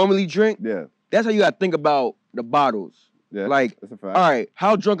how you normally drink? Yeah. That's how you gotta think about the bottles. Yeah, like, that's a fact. All right,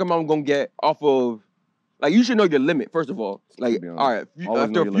 how drunk am I gonna get off of... Like, you should know your limit, first of all. Like, all right,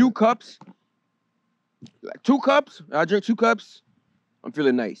 after a few cups, like 2 cups, I drink 2 cups, I'm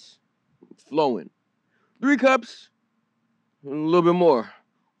feeling nice. It's flowing. 3 cups, a little bit more.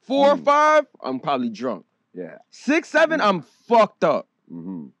 4 or 5, I'm probably drunk. Yeah. 6, 7, I'm fucked up.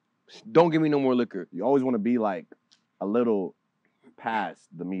 Mm-hmm. Don't give me no more liquor. You always want to be like a little past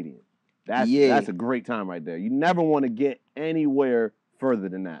the median. That's a great time right there. You never want to get anywhere further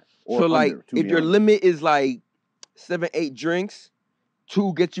than that. So like, if your limit is like 7, 8 drinks,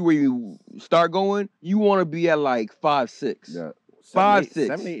 2 get you where you start going, you want to be at like 5, 6. Yeah. 5, 6.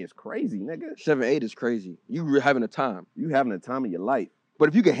 7, 8 is crazy, nigga. 7, 8 is crazy. You having a time. You having a time of your life. But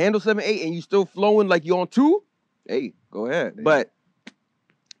if you can handle 7, 8 and you still flowing like you on 2, hey, go ahead. Yeah. But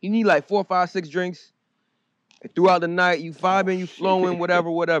you need like 4, 5, 6 drinks. And throughout the night, you vibing, you flowing,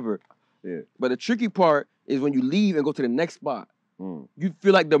 whatever. Yeah. But the tricky part is when you leave and go to the next spot. You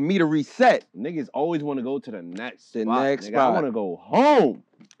feel like the meter reset. Niggas always want to go to the next spot. Spot. I want to go home.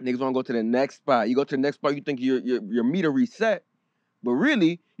 Niggas want to go to the next spot. You go to the next spot, you think your meter reset. But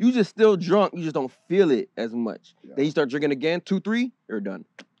really, you just still drunk. You just don't feel it as much. Yeah. Then you start drinking again, 2, 3, you're done.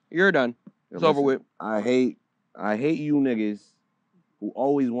 You're done. It's over with. I hate you niggas who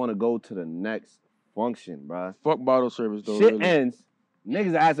always want to go to the next function, bruh. Fuck bottle service, though. Shit really ends.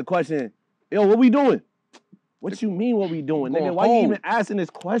 Niggas ask a question, yo, what we doing? What you mean what we doing, Going nigga? Why you home. even asking this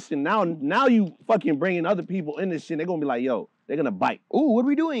question? Now you fucking bringing other people in this shit. They're gonna be like, yo, they're gonna bite. Ooh, what are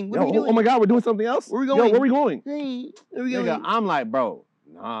we doing? What Yo, are we doing? oh my God, we're doing something else? Where we Yo, going? where we going? Hey, where we Nigga, going? I'm like, bro,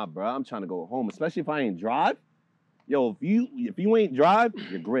 nah, bro, I'm trying to go home, especially if I ain't drive. Yo, if you ain't drive,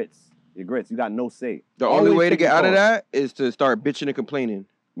 you're grits. You're grits. You got no say. The only Always way to take get the out of car. that is to start bitching and complaining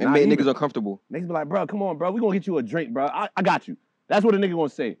and Not make even. niggas uncomfortable. Niggas be like, bro, come on, bro. We gonna get you a drink, bro. I got you. That's what a nigga gonna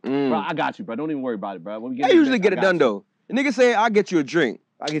say. Bro, I got you, bro. Don't even worry about it, bro. When we get I in the usually drink, get I it got done you. though. The nigga say, I'll get you a drink.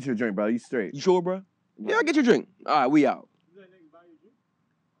 I get you a drink, bro. You straight. You sure, bro? Yeah, I'll get you a drink. All right, we out. You let niggas buy you a drink?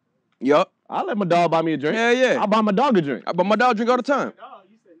 Yup. I'll let my dog buy me a drink. Yeah. I'll buy my dog a drink. I buy my dog drink all the time. Dog,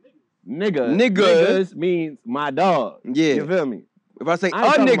 you said niggas. Niggas means my dog. Yeah. You feel me? If I say I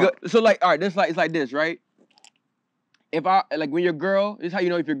ain't a talking nigga, about- so like, all right, it's like this, right? If I like when your girl, this is how you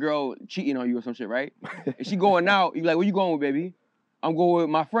know if your girl cheating on you or some shit, right? If she going out, you be like, where you going with, baby? I'm going with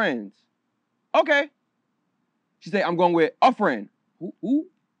my friends. Okay. She say, I'm going with a friend. Who,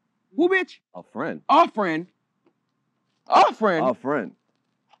 bitch? A friend. A friend. A friend. A friend.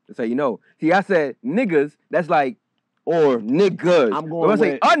 That's how you know. See, I said niggas, that's like, or niggas. I'm going But if I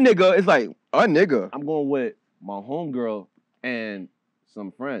say with- a nigga, it's like, a nigga. I'm going with my homegirl and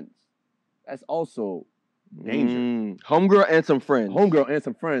some friends. That's also danger. Homegirl and some friends. Homegirl and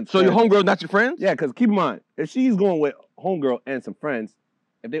some friends. So your and- homegirl's not your friends? Yeah, because keep in mind, if she's going with homegirl and some friends,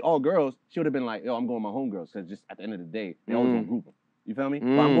 if they all girls, she would have been like, yo, I'm going with my homegirls. Because just at the end of the day, they always gonna group them. You feel me? But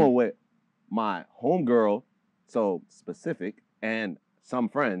I'm going with my homegirl, so specific, and some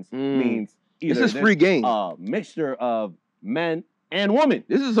friends means either This is free game. a mixture of men and women.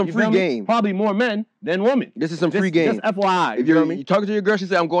 This is some You free feel me? game. Probably more men than women. This is some Just- free game. Just FYI. If you feel you're me? talking to your girl, she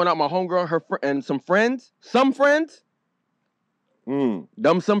say, I'm going out with my homegirl, and some friends. Some friends. Some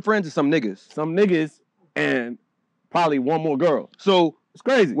friends and some niggas. Some niggas and probably one more girl. So It's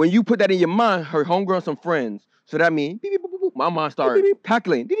crazy. when you put that in your mind, her homegirl and some friends. So that means beep, beep, boop, boop, boop. My mind started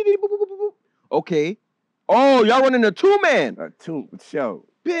calculating. Beep, beep, beep, boop, boop, boop, boop. Okay. Oh, y'all running a 2-man.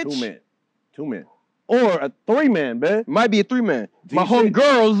 Bitch. Two men. Or a 3-man, man. Might be a 3-man. My Decent.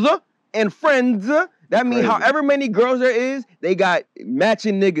 homegirls and friends. That means Crazy. however many girls there is, they got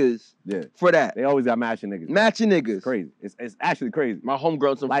matching niggas Yeah. for that. They always got matching niggas. Matching niggas. It's crazy. It's actually crazy. My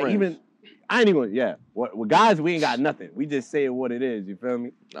homegirls and some Like friends. even I ain't even with guys we ain't got nothing. We just say what it is. You feel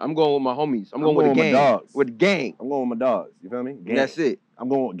me? I'm going with my homies. I'm going with the my gang. dogs. With the gang. I'm going with my dogs. You feel me? Gang. That's it. I'm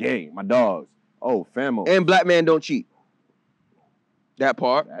going with gang. My dogs. Oh, famo. And black man don't cheat. That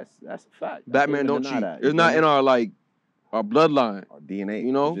part. That's a fact. Black I man can't don't deny cheat. that, you It's not feel in me? our bloodline. Our DNA.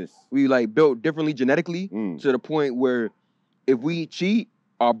 You know? It's just, We like built differently genetically to the point where if we cheat,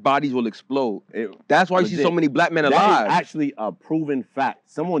 our bodies will explode. That's why you see so legit. many black men That alive. is actually a proven fact.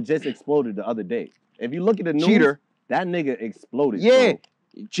 Someone just exploded the other day. If you look at the news, Cheater. that nigga exploded. Yeah.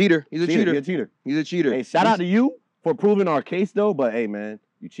 bro. Cheater. He's a cheater. He's a cheater. He's a cheater. Hey, shout out to you for proving our case though. But hey, man,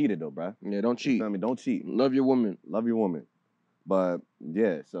 you cheated though, bro. Yeah, don't You cheat. feel me? Don't cheat. Love your woman. Love your woman. But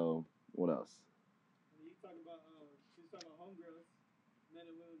yeah, so what else? You talking about she's talking about homegirls, men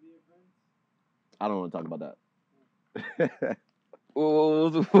and women being friends. I don't want to talk about that. What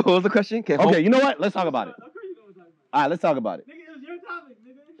was the question? Okay, you know what? Let's talk about it. Of course you know what I'm talking about. All right, let's talk about it. Nigga, it was your topic,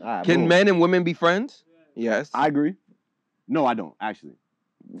 nigga. All right, Can boom. men and women be friends? Yeah. Yes. I agree. No, I don't actually.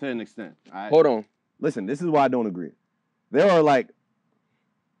 To an extent. All right? Hold on. Listen, this is why I don't agree. There are like,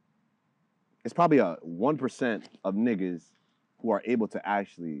 it's probably a 1% of niggas who are able to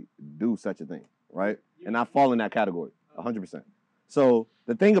actually do such a thing, right? And I fall in that category, 100%. So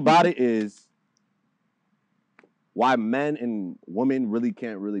the thing about it is, why men and women really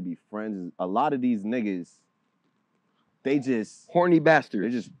can't really be friends is a lot of these niggas, Horny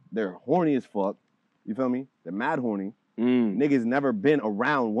bastards. they're horny as fuck. You feel me? They're mad horny. Mm. Niggas never been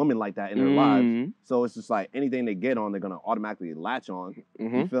around women like that in their lives. So it's just like anything they get on, they're gonna automatically latch on.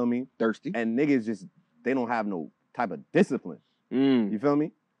 You feel me? Thirsty. And niggas just, they don't have no type of discipline. Mm. You feel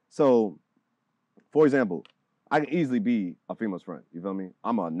me? So, for example, I can easily be a female's friend. You feel me?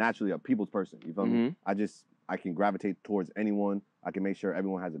 I'm naturally a people's person. You feel me? I can gravitate towards anyone. I can make sure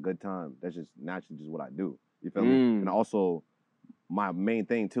everyone has a good time. That's just naturally just what I do. You feel me? And also, my main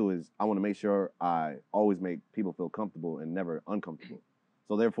thing too is I want to make sure I always make people feel comfortable and never uncomfortable.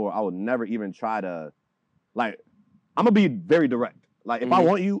 So therefore, I would never even try to, like, I'm gonna be very direct. Like, if I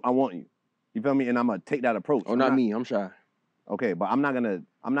want you, I want you. You feel me? And I'm gonna take that approach. Oh, not me. I'm shy. Okay, but I'm not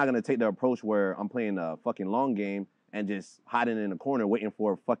gonna take the approach where I'm playing a fucking long game and just hiding in a corner waiting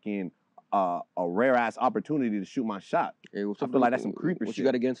for a fucking a rare ass opportunity to shoot my shot. Hey, I feel like that's some creepy What shit. you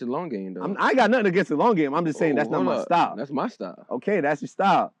got against the long game, though? I ain't got nothing against the long game. I'm just saying Oh, that's not hold my up. style. That's my style. Okay, that's your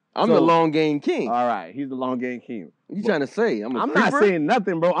style. I'm So- the long game king. All right, he's the long game king. You trying to say I'm a I'm creeper? not saying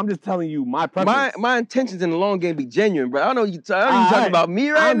nothing, bro. I'm just telling you my preference. My intentions in the long game be genuine, bro. I know you. I know you All talking right. about me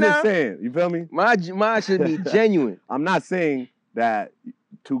right I'm now. just saying. You feel me? Mine should be genuine. I'm not saying that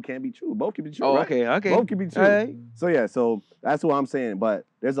two can't be true. Both can be true. Oh, right? okay. Both can be true. All right. So yeah, so that's what I'm saying. But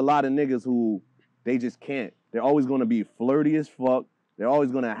there's a lot of niggas who they just can't. They're always gonna be flirty as fuck. They're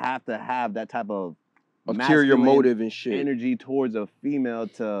always gonna have to have that type of Ulterior masculine motive and shit. energy towards a female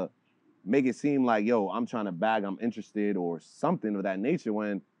to make it seem like, yo, I'm trying to bag, I'm interested, or something of that nature.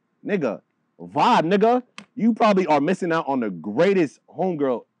 When, nigga, vibe, nigga, you probably are missing out on the greatest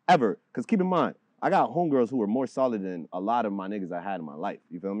homegirl ever. Cause keep in mind, I got homegirls who are more solid than a lot of my niggas I had in my life.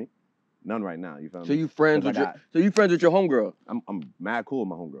 You feel me? None right now. You feel me? So you friends 'Cause with your homegirl? I'm mad cool with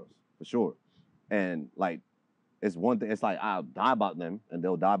my homegirls for sure. And like, it's one thing. It's like I'll die about them and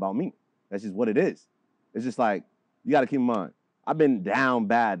they'll die about me. That's just what it is. It's just like you got to keep in mind. I've been down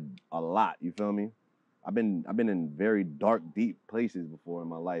bad a lot. You feel me? I've been in very dark, deep places before in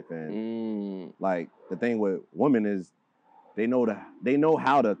my life, and like the thing with women is they know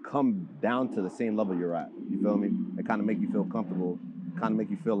how to come down to the same level you're at. You feel me? They kind of make you feel comfortable, kind of make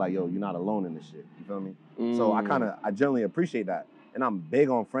you feel like, yo, you're not alone in this shit. You feel me? So I generally appreciate that, and I'm big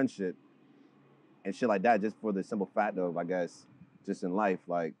on friendship and shit like that, just for the simple fact of, I guess, just in life,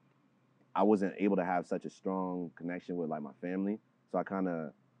 like I wasn't able to have such a strong connection with like my family, so I kind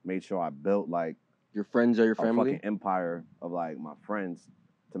of made sure I built like your friends are your family. A fucking empire of like my friends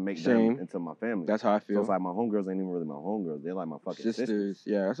to make Same. them into my family. That's how I feel. So it's like my homegirls ain't even really my homegirls. They're like my fucking sisters.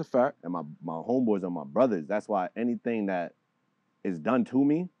 Yeah, that's a fact. And my homeboys are my brothers. That's why anything that is done to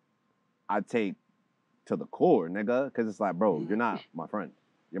me, I take to the core, nigga. Because it's like, bro, you're not my friend.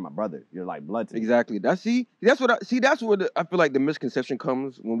 You're my brother. You're like blood to me. Exactly. That's where I feel like the misconception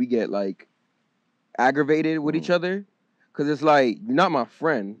comes when we get like aggravated with each other. Cause it's like, you're not my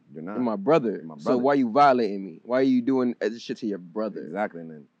friend. You're not. You're my brother. You're my So brother. why you violating me? Why are you doing this shit to your brother? Exactly.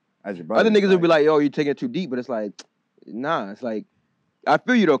 And then as your brother, Other niggas it's will be like, yo, you're taking it too deep. But it's like, nah. It's like, I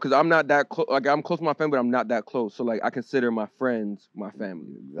feel you though, because I'm not that close. Like, I'm close to my family, but I'm not that close. So like, I consider my friends my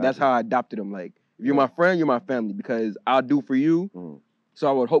family. Exactly. That's how I adopted them. Like, if you're my friend, you're my family, because I'll do for you. So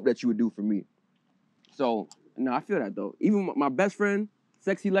I would hope that you would do for me. So, no, I feel that though. Even my best friend,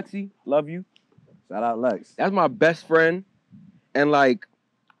 Sexy Lexi, love you. Shout out Lex. That's my best friend. And like,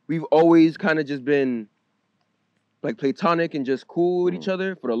 we've always kind of just been like platonic and just cool with each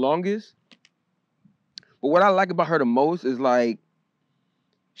other for the longest. But what I like about her the most is like,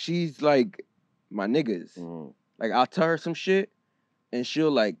 she's like my niggas. Like, I'll tell her some shit and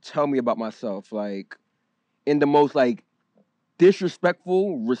she'll like tell me about myself, like in the most like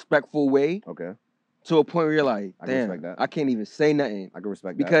disrespectful, respectful way. Okay. To a point where you're like, I can damn, respect that. I can't even say nothing. I can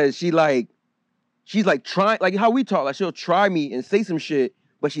respect that. Because she's like trying, like how we talk, like she'll try me and say some shit,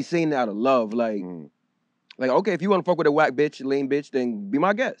 but she's saying it out of love. Like, okay, if you want to fuck with a whack bitch, lame bitch, then be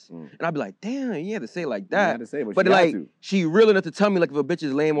my guest. And I'd be like, damn, you had to say it like that. You had to say it, but she like, had to. she real enough to tell me like if a bitch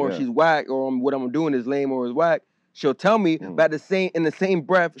is lame or she's whack or what I'm doing is lame or is whack. She'll tell me, but in the same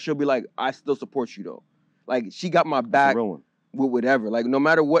breath, she'll be like, I still support you though. Like, she got my back with whatever. Like, no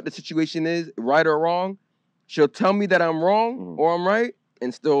matter what the situation is, right or wrong, she'll tell me that I'm wrong or I'm right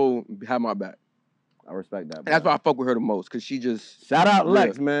and still have my back. I respect that. That's why I fuck with her the most, because she just... Shout out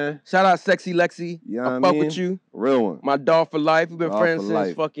Lex, man. Shout out Sexy Lexi. You know I what fuck with you. Real one. My dog for life. We've been Dog friends for since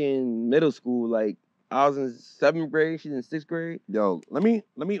life. fucking middle school. Like, I was in 7th grade. She's in 6th grade. Yo, let me,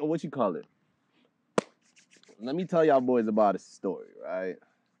 what you call it? Let me tell y'all boys about a story, right?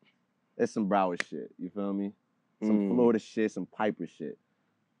 It's some Broward shit, you feel me? Some Florida shit, some Piper shit.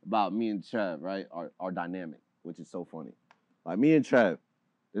 About me and Trev, right? Our dynamic, which is so funny. Like, me and Trev,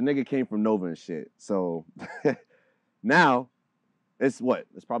 the nigga came from Nova and shit. So, now, it's what?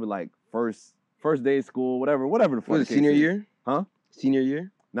 It's probably like first day of school, whatever the fuck. Was it senior year? Huh? Senior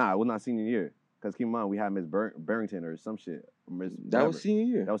year? Nah, it was not senior year. Because keep in mind, we had Miss Barrington or some shit. That was senior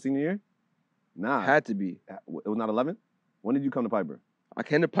year. That was senior year? Nah. Had to be. It was not 11th? When did you come to Piper? I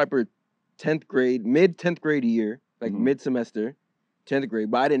came to Piper 10th grade, mid-10th grade year, like mid-semester, 10th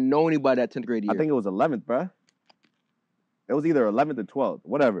grade. But I didn't know anybody that 10th grade year. I think it was 11th, bruh. It was either 11th or 12th,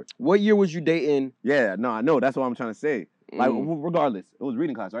 whatever. What year was you dating? Yeah, no, I know. That's what I'm trying to say. Like, regardless, it was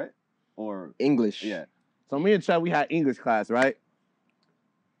reading class, right? Or English. Yeah. So me and Chad, we had English class, right?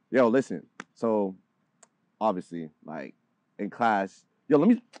 Yo, listen. So, obviously, like, in class, yo, let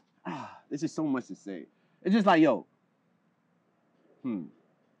me, there's just so much to say. It's just like, yo,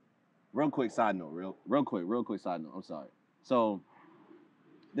 real quick side note, real quick side note, I'm sorry. So,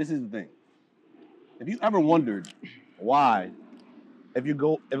 this is the thing. If you ever wondered why, if you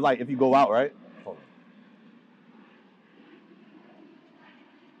go out, right? Hold on.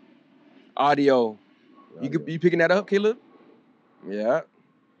 Audio. Audio. You picking that up, Caleb? Yeah.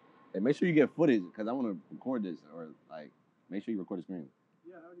 Hey, make sure you get footage because I want to record this or like make sure you record the screen.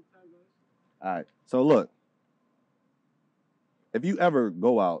 Yeah, I already tagged those. All right. So look, if you ever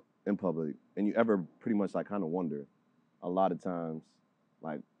go out in public and you ever pretty much like kind of wonder, a lot of times,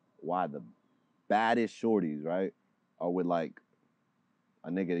 like why the baddest shorties, right, are with like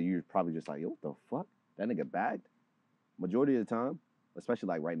a nigga that you're probably just like, yo, what the fuck? That nigga bagged? Majority of the time, especially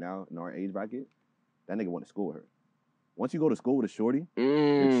like right now in our age bracket, that nigga went to school with her. Once you go to school with a shorty,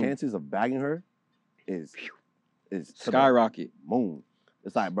 your chances of bagging her is to skyrocket. the moon.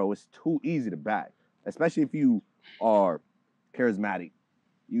 It's like, bro, it's too easy to bag, especially if you are charismatic,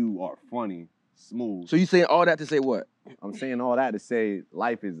 you are funny, smooth. So you saying all that to say what? I'm saying all that to say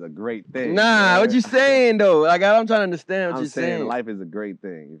life is a great thing. Nah, what you saying though? Like I'm trying to understand what I'm you're saying. life is a great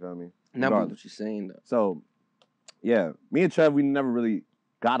thing. You feel me? Not what you're saying though. So, yeah, me and Trev, we never really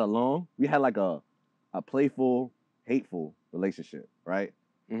got along. We had like a playful, hateful relationship, right?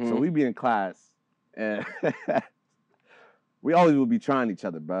 Mm-hmm. So we'd be in class and we always would be trying each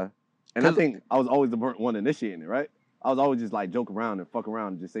other, bro. And I think I was always the one initiating it, right? I was always just like joke around and fuck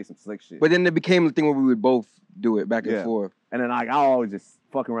around and just say some slick shit. But then it became the thing where we would both do it back and forth. And then like I always just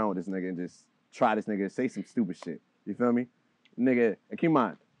fuck around with this nigga and just try this nigga and say some stupid shit. You feel me? Nigga, and keep in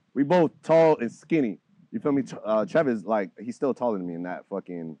mind, we both tall and skinny. You feel me? Trevor's like, he's still taller than me in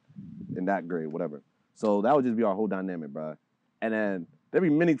that grade, whatever. So that would just be our whole dynamic, bro. And then there'd be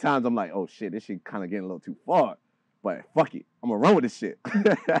many times I'm like, oh shit, this shit kind of getting a little too far. But fuck it, I'm gonna run with this shit.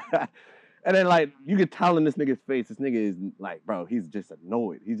 And then like, you could tell in this nigga's face, this nigga is like, bro, he's just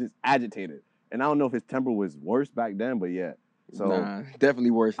annoyed. He's just agitated. And I don't know if his temper was worse back then, but yeah. So nah, definitely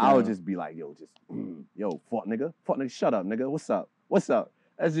worse now. I would just be like, yo, fuck nigga, shut up, nigga, what's up?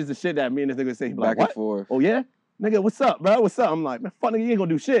 That's just the shit that me and this nigga say. He be back like, what? And forth. Oh yeah? Nigga, what's up, bro? What's up? I'm like, man, fuck nigga, you ain't gonna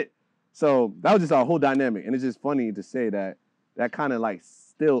do shit. So that was just our whole dynamic. And it's just funny to say that kind of like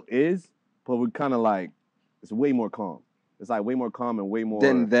still is, but we kind of like, it's way more calm. It's like way more calm and way more.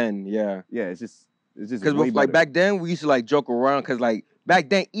 Then, yeah. Yeah, it's just because like back then we used to like joke around because like back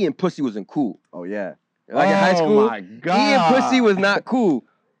then eating pussy wasn't cool. Oh yeah. Like in high school, my God. eating pussy was not cool,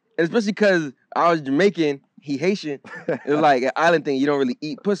 and especially because I was Jamaican, he Haitian. It was like an island thing. You don't really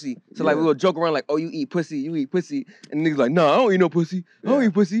eat pussy, so like we would joke around like, "Oh, you eat pussy," and niggas like, "No, I don't eat no pussy. I don't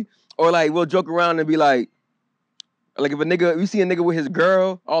eat pussy." Or like we'll joke around and be like if we see a nigga with his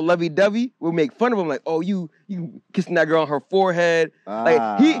girl all lovey-dovey, we'll make fun of him like, "Oh, you kissing that girl on her forehead."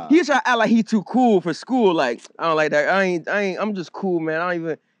 Like he try to act like he too cool for school. Like I don't like that. I ain't. I'm just cool, man. I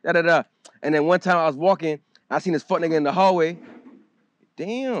don't even da. And then one time I was walking, I seen this fuck nigga in the hallway.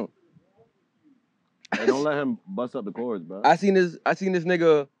 Damn. Hey, don't let him bust up the chords, bro. I seen this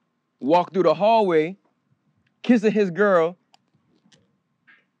nigga walk through the hallway, kissing his girl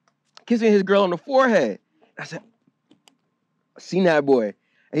on the forehead. I said, I seen that boy.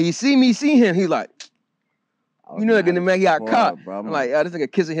 And he see me, see him. He's like, you know, the man he got caught. Bro. I'm like, oh, this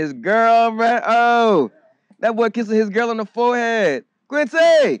nigga kissing his girl, man. Oh, that boy kissing his girl on the forehead.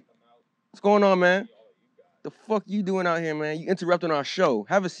 Quincy, what's going on, man? The fuck you doing out here, man? You interrupting our show.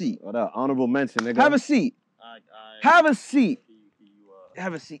 Have a seat. What up? Honorable mention, nigga. Have a seat. Have a seat.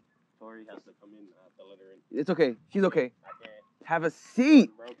 Have a seat. Tori has to come in to let her in. It's okay. She's okay. Have a seat.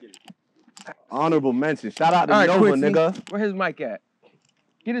 Honorable mention. Shout out to right, Nova, Quincy, nigga. Where his mic at?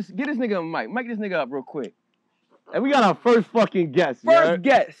 Get this nigga a mic. Mic this nigga up real quick. And we got our first fucking guest. First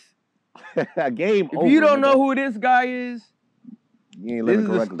guest. Game over. If you don't know who this guy is, you ain't this living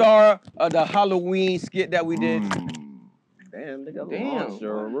is correctly. the star of the Halloween skit that we did. Damn, nigga.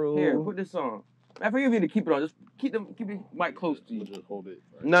 Damn. Here, put this on. I forgive you to keep it on. Just keep the mic close to you. Just hold it.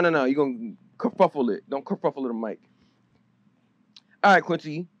 Right? No. You're gonna kerfuffle it. Don't kerfuffle the mic. All right,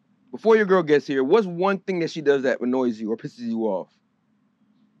 Quincy. Before your girl gets here, what's one thing that she does that annoys you or pisses you off?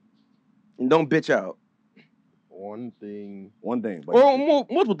 And don't bitch out. One thing. But or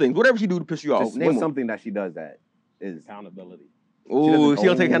multiple things. Whatever she do to piss you off. What's something that she does that is Accountability. Ooh, she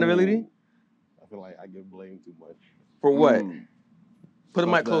don't take accountability? I feel like I give blame too much. For what? Put the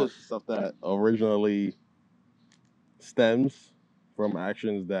mic close. Stuff that originally stems from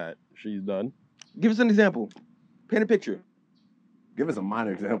actions that she's done. Give us an example. Paint a picture. Give us a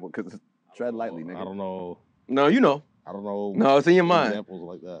minor example, because tread lightly, nigga. I don't know. No, you know. I don't know. No, it's in your mind. Examples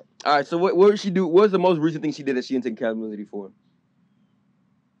like that. All right, so what did she do? What was the most recent thing she did that she didn't take accountability for?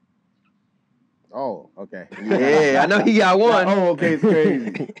 Oh, okay. Yeah, I know he got one. Oh, okay, it's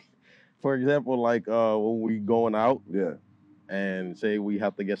crazy. For example, like when we going out, Yeah. and say we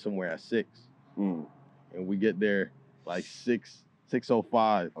have to get somewhere at 6, and we get there like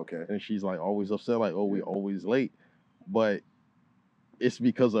 6:05. Okay. And she's like always upset, like, oh, we always late. But it's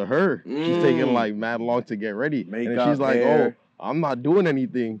because of her. She's taking like mad long to get ready. Makeup, and she's like, hair. oh, I'm not doing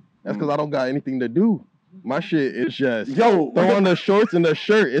anything. That's because I don't got anything to do. My shit is just Yo, throw on the shorts and the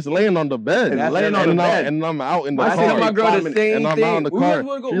shirt. It's laying on the bed. It's laying on the bed. And I'm out in the I car. tell my girl the same and I'm thing. out in the We car.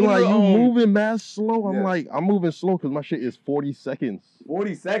 was She's like, you moving mad slow. I'm Yeah. like, I'm moving slow because my shit is 40 seconds.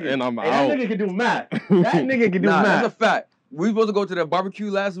 40 seconds. And I'm Hey, out. That nigga can do math. That nigga can do Nah, math. that's a fact. We supposed to go to the barbecue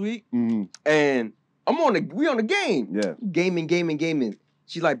last week, Mhm. and we on the game. Yeah. Gaming.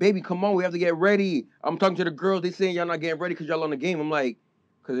 She's like, baby, come on, we have to get ready. I'm talking to the girls. They saying y'all not getting ready because y'all on the game. I'm like,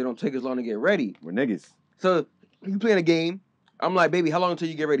 because it don't take us long to get ready. We're niggas. So you playing a game. I'm like, baby, how long until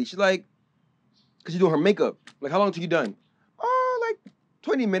you get ready? She's like, because she's doing her makeup. Like, how long until you done? Oh, like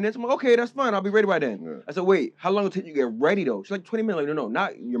 20 minutes. I'm like, okay, that's fine. I'll be ready by then. Yeah. I said, wait, how long until you get ready though? She's like, 20 minutes. Like, no,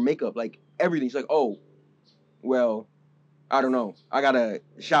 not your makeup, like everything. She's like, oh, well, I don't know. I gotta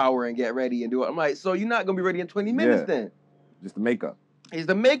shower and get ready and do it. I'm like, so you're not gonna be ready in 20 minutes then? Just the makeup. Is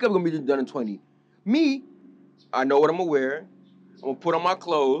the makeup gonna be done in 20? Me, I know what I'm gonna wear. I'm gonna put on my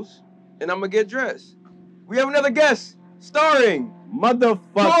clothes and I'm gonna get dressed. We have another guest starring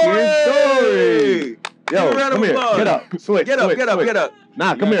Motherfucking Tori. Yo, Give a round of come here. applause. Get up. Switch. Get up.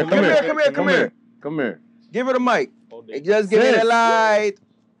 Nah, come here. Come here. Come here. Give her the mic. And just give it Sis. a light.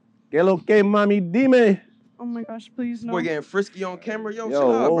 Que lo que, mami, dime. Oh my gosh, please no. Boy getting frisky on camera. Yo, Yo, shut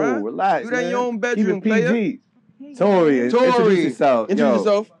up, whoa, bro. relax, Do that in man. your own bedroom, Keep it player. PG. Hey, Tori, guys. introduce yourself. Introduce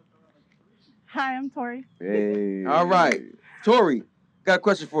yourself. Hi, I'm Tori. Hey. All right. Tori, got a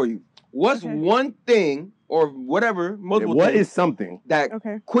question for you. What's Okay. one thing or whatever, multiple What things is something? that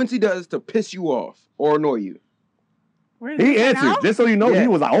Okay. Quincy does to piss you off or annoy you? Where is He it right answered. now? Just so you know, Yeah. he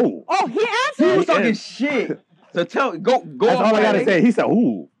was like, oh. Oh, he He answered? was talking Yeah. shit. So go That's off all I by gotta it. say. He said,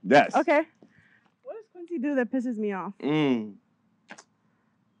 ooh. Yes. Okay. What does Quincy do that pisses me off?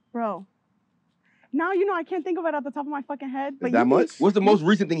 Bro. Now, I can't think of it at the top of my fucking head. But Is that you much? What's the most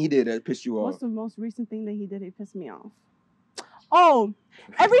recent thing he did that pissed you What's off? the most recent thing that he did that pissed me off? Oh,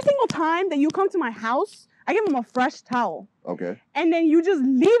 every single time that you come to my house, I give him a fresh towel. Okay. And then you just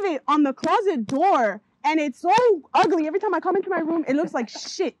leave it on the closet door. And it's so ugly. Every time I come into my room, it looks like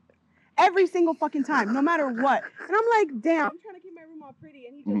shit. Every single fucking time, no matter what. And I'm like, damn, I'm trying to keep my room all pretty.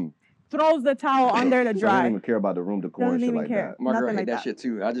 And he just throws the towel on there to So I dry. don't even care about the room decor and Doesn't shit even like care. that. My girl Nothing hate like that that. shit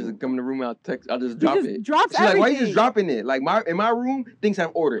too. I just come in the room, I just He drop just it. drops She's like, why you everything. just dropping it? Like in my room, things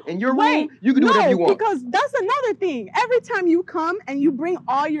have order. In your Wait, room, you can do whatever you want. because that's another thing. Every time you come and you bring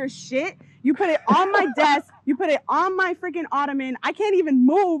all your shit, you put it on my desk, you put it on my freaking ottoman. I can't even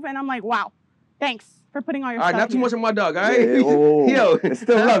move, and I'm like, wow, thanks for putting all your All right, stuff not too here. much on my dog, all Yeah, right? yeah, whoa, whoa, whoa. Yo. It's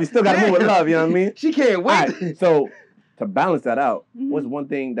still love. You still gotta move with love, you know what I mean? She can't All wait. right, so to balance that out, Mhm. what's one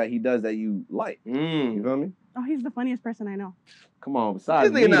thing that he does that you like? You feel me? Oh, he's the funniest person I know. Come on, besides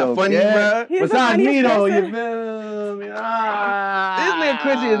This nigga me, not though, funny, kid. bro. He's the Besides me, funniest though, you person. feel me? This nigga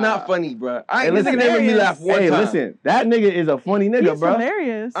Quincy is not funny, bro. Hey, This listen, nigga never made me laugh one Hey, time. listen, that nigga is a funny nigga, He's bro.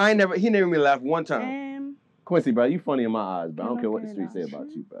 hilarious. He never made me laugh one time. Quincy, bro, you funny in my eyes, bro. I don't care what the Okay, streets say now.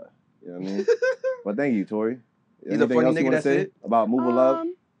 about you, bro. You know what I mean? But thank you, Tori. He's a Anything funny else you nigga, want to that's say it. about Move with Love?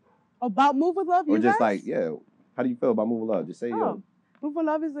 About Move with Love, Or you just guys? like, yeah, how do you feel about Move with Love? Just say, yo. Move with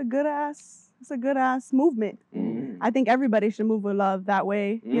Love is a good ass movement. Mm. I think everybody should move with love that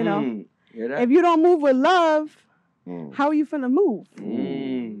way, you know. Hear that? If you don't move with love, Mm. how are you finna move?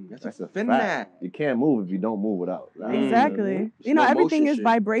 That's a a fact. finna. You can't move if you don't move without. love. Exactly. Slow You know, everything motion is shit.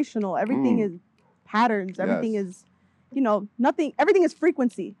 vibrational. Everything is patterns. Everything Yes. is, nothing. Everything is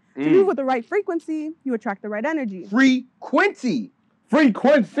frequency. To move with the right frequency, you attract the right energy. Frequency.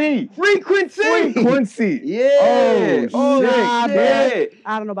 Frequency. Frequency. Frequency. Yeah. Oh, shit.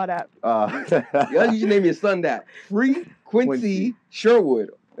 I don't know about that. Yo, you should name your son that. Frequency Sherwood.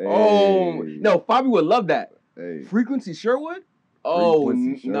 Oh, Hey. no, Fabi would love that. Hey, Frequency Sherwood? Oh,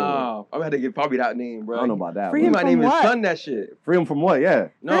 Frequency nah. I'm gonna have to give Fabi that name, bro. I don't know about that. Free He him might from name his what? son that shit. Free him from what? Yeah.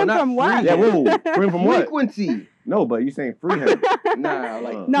 No, Free him not from what? free. Yeah, whoa. Free him from what? Frequency. No, but you saying free him. Nah,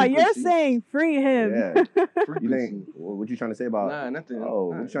 like No, you're frequency. saying free him. Yeah. You Frequency. think, what you trying to say about? Nah, nothing. Oh,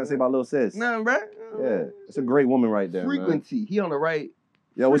 what you trying to say about Lil Sis? Nah, bro. Yeah, it's a great woman right there, man. Frequency. He on the right.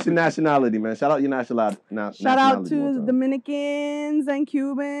 Yo, what's your nationality, man? Shout out your nationality. Shout out nationality to one the time. Dominicans and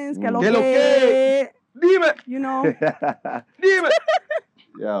Cubans. Que lo Que lo que. Dime. You know, Dime.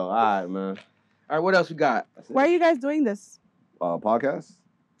 Yo, all right, man. All right, what else we got? why are you guys doing this? Podcast?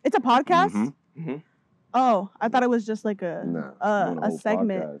 It's a podcast? Mhm. Mm-hmm. Oh, I thought it was just like a Nah, doing a whole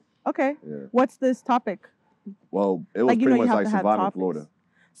segment. podcast. Okay. Yeah. What's this topic? Well, it was Like, you pretty know, you much have like to have surviving topics. Florida.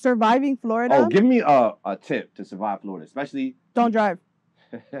 Surviving Florida? Oh, give me a tip to survive Florida, especially Don't drive.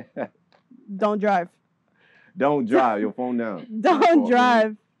 Don't drive. don't drive your phone down. Don't fault,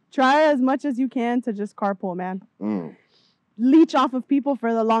 drive. Try as much as you can to just carpool, man. Mm. leech off of people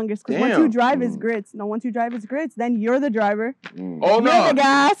for the longest. Because once you Damn. drive, it's grits. No, once you drive, it's grits. Then you're the driver. Oh You're no, the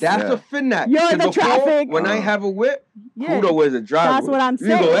gas. that's Yeah. a finesse. You're 'Cause the before, traffic. When I have a whip, Yeah. Kudo is a driver. That's what I'm You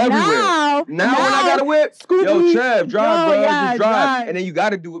saying. go everywhere. Now when I got a whip, scoop yo, me. Trev, drive, Yo, bro, yeah, just drive. drive. And then you got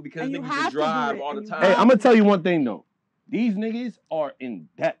to do it because And you niggas have just to do drive it, all the and you time. Hey, have I'm gonna tell you one thing though. These niggas are in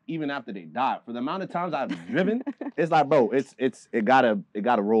debt even after they die. For the amount of times I've driven, it's like, bro, it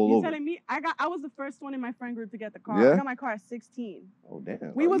gotta roll You over. telling me I was the first one in my friend group to get the car. Yeah? I got my car at 16. Oh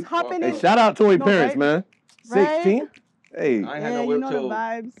damn. We was you hopping fucked in. Hey, shout out to your No, parents, right? man. Right? 16. Hey, I ain't had Yeah, no you whip know the till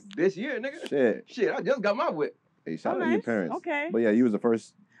vibes. this year, nigga. shit. Shit, I just got my whip. Hey, shout Oh, out to your nice. parents. Okay. But yeah, you was the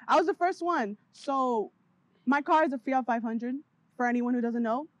first. I was the first one. So my car is a Fiat 500. For anyone who doesn't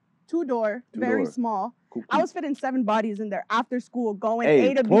know, 2-door, very Two-door. small. Cool, I cool. was fitting 7 bodies in there after school, going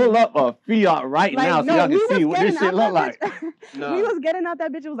Hey, A to B. pull up a Fiat right Like, now so no, y'all we can see was what this getting shit out look that like. bitch. Nah. We was getting out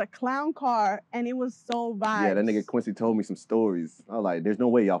that bitch. It was a clown car, and it was so vibes. Yeah, that nigga Quincy told me some stories. I was like, there's no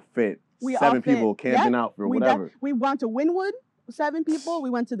way y'all fit. We all 7 fit. people camping out for whatever. We went to Wynwood, 7 people. We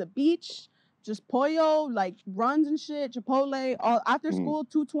went to the beach, just pollo, like runs and shit, Chipotle. All after school,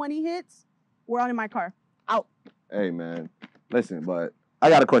 220 hits. We're out in my car. Out. Hey man, listen, but I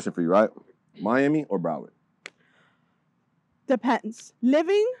got a question for you, right? Miami or Broward? Depends.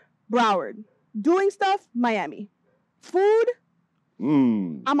 Living, Broward. Doing stuff, Miami. Food,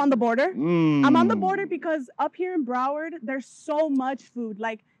 Mmm. I'm on the border. Mmm. I'm on the border because up here in Broward, there's so much food.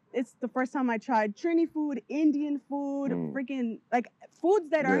 Like, it's the first time I tried Trini food, Indian food, freaking, like, foods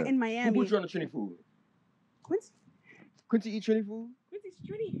that aren't in Who Miami. put you on the Trini food? Quincy? Quincy eat Trini food? Quincy's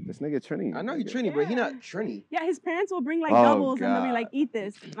Trini. This nigga Trini. I know he Trini, but he not Trini. Yeah, his parents will bring, like, Oh, doubles, and they'll be God. like, eat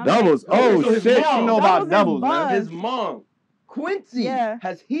this. And I'm Doubles. like, Oh So his shit, mom- you know about Doubles is doubles, man. buzz. His mom, Quincy, Yeah.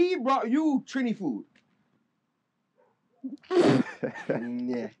 has he brought you Trini food?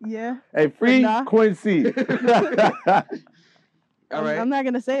 Yeah. Yeah. Hey, free Nah. Quincy. All right. I'm not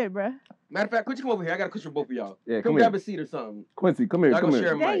going to say it, bruh. Matter of fact, Quincy, come over here. I got a question for both of y'all. Yeah, Come come grab here. a seat or something. Quincy, come here, Y'all come gonna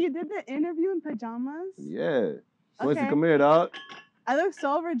here. share Dang, mic. you did the interview in pajamas? Yeah. Quincy, Okay. come here, dog. I look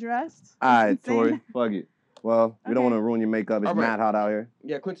so overdressed. All right, Insane. Tori, fuck it. Well, we don't Okay. want to ruin your makeup. It's All right. mad hot out here.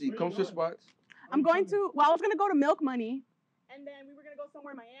 Yeah, Quincy, come switch spots. I'm going to, well, I was going to go to Milk Money, and then we were going to go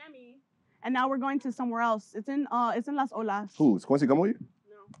somewhere in Miami, and now we're going to somewhere else. It's in Las Olas. Who's Quincy come with you?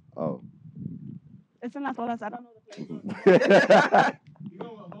 No, Oh. it's in Las Olas. I don't know the place. You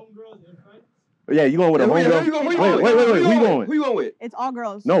going with homegirls and friends? Yeah, you going with a Who you homegirl? going with? Wait, who you going with? Who you going with? It's all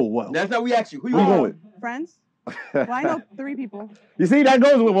girls. No, what? That's not we asked you. Who you Who you going going with? Friends? Well, I know 3 people. You see, that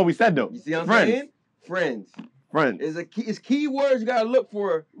goes with what we said, though. You see what I'm Friends. saying? Friends. Friends. It's key words you gotta look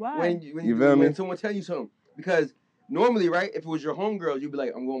for Why? when You feel me? someone tell you something. Because normally, right, if it was your homegirls, you'd be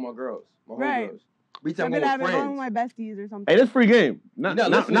like, I'm going with my girls. My Right. homegirls. We tell I'd them be like, with I'm going with friends. my besties or something. Hey, this free game. Not You're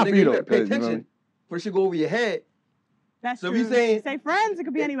for listening, nigga, you, though. gotta pay 'cause, you know what I mean? attention for shit go over your head. That's So if true. you saying- Say friends, it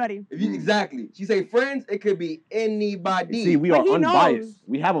could be anybody. If you exactly, she say friends, it could be anybody. See, we But are he unbiased. knows.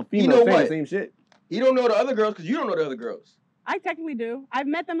 We have a know female saying the what? same shit. He don't know the other girls because you don't know the other girls. I technically do. I've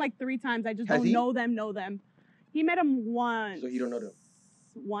met them like 3 times. I just Has don't he? know them. He met them once. So he don't know them.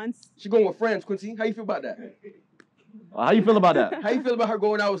 Once. She going with friends, Quincy. How you feel about that? How you feel about that? How you feel about her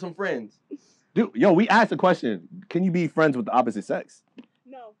going out with some friends? Dude, yo, we asked a question. Can you be friends with the opposite sex?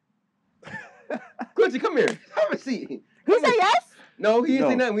 No. Quincy, come here. Have a seat. Who Come said here. yes? No, he didn't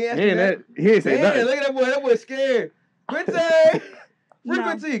say No. nothing. We asked He you ain't that. that. He ain't say Damn, nothing. look at that boy. That boy's scared. Quincy! No.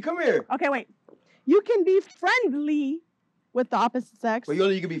 Frequency, come here. Okay, wait. You can be friendly with the opposite sex, But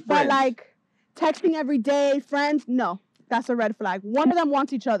you can be but friends. like texting every day, friends, no. That's a red flag. One of them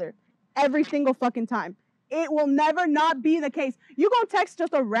wants each other every single fucking time. It will never not be the case. You gonna text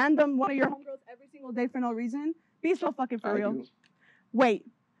just a random one of your homegirls every single day for no reason? Be so fucking for I real. do. Wait,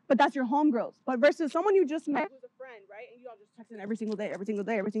 but that's your homegirls. But versus someone you just met who's a friend, right? And you all just texting every single day. That's what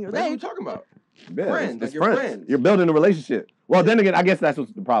we're day. talking about. Yeah, Friends, it's like you're friends. friends. You're building a relationship. Well, then again, I guess that's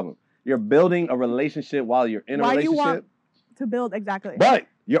what's the problem. You're building a relationship while you're in a Why do you relationship, want to build exactly? but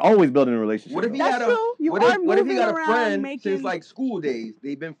you're always building a relationship. What if he though. That's had a, true. You what are if, what if he moving got a around friend making- since like school days?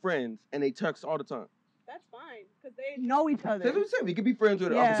 They've been friends and they text all the time. That's fine because they know each other. That's what I'm saying. We could be friends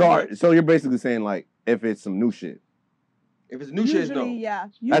with Yeah. opposite sex. So you're basically saying like if it's some new shit. If it's new shit, no. Usually, yeah.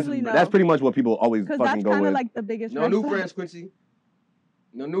 That's Usually, no. that's pretty much what people always Because fucking that's go kind with. of like the biggest. No red new flag. friends, Quincy.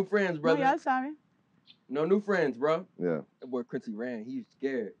 No new friends, No, brother. yeah, sorry. No new friends, bro. Yeah. That boy Quincy ran. He's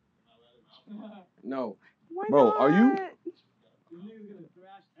scared. No. Why Bro, not? are you- These niggas gonna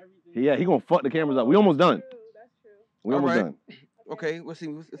thrash everything. Yeah, he gonna fuck the cameras up. We almost done. That's true. We All almost right. done. Okay, let's see.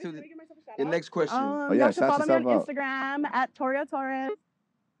 Let's see Let what me give myself a shout the out. next question. Oh, You yeah, have to shout follow me on yourself out. Instagram at Toria Torres.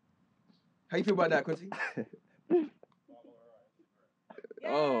 How you feel about that, Quincy?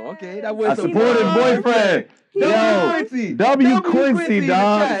 Oh, okay. That A was supportive boyfriend. He Yo, knows. Quincy. W Quincy, Quincy in the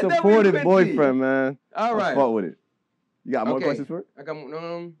dog. chat. W Supportive Quincy. boyfriend, man. All I right. fuck with it. You got more Okay. questions for it? I got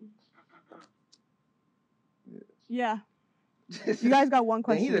Yeah. You guys got one Dang,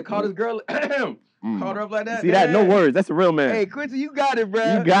 question. he just called his girl. Called her up like that. See that? No Damn. words. That's a real man. Hey, Quincy, you got it,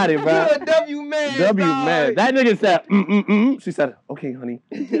 bro. You got it, bro. You're a W man. W dog. man. That nigga said, She said, okay, honey.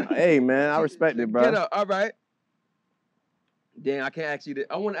 Hey, man, I respect it, bro. Get up. All right. Damn, I can't ask you this.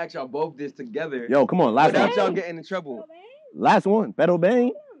 I want to ask y'all both this together. Yo, come on, last without one. y'all getting in trouble. Last one. Beto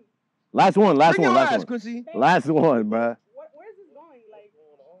Bang. Last one, last Bring one, your last ass, one. Quincy. Last one, bro. Where's this going? Like,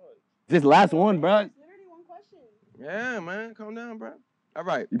 Just last one, bro. it's literally one question. Yeah, man. Calm down, bro. All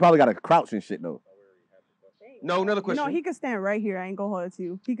right. You probably got to crouch and shit, though. No, another question. No, he could stand right here. I ain't gonna hold it to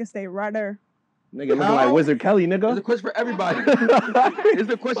you. He could stay right there. Nigga looking How? like Wizard Kelly, There's a nigga. question for everybody. There's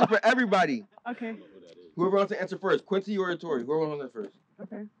a question for everybody. Okay. Whoever wants to answer first, Quincy or Tori, whoever wants to answer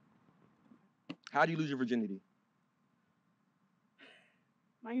first. Okay. How do you lose your virginity?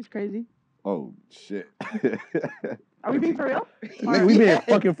 Mine's crazy. Oh, shit. Are we being for real? Nigga, we being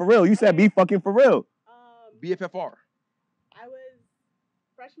fucking for real. You said be fucking for real. BFFR. I was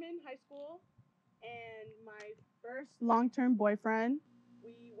freshman high school, and my first long-term boyfriend,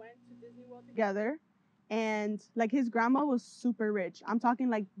 we went to Disney World together, and like his grandma was super rich. I'm talking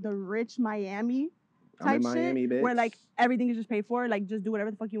like the rich Miami I'm in type Miami, shit, bitch. where like everything is just paid for, like just do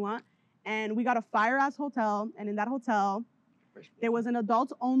whatever the fuck you want. And we got a fire-ass hotel, and in that hotel, there was an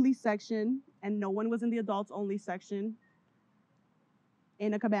adults-only section, and no one was in the adults-only section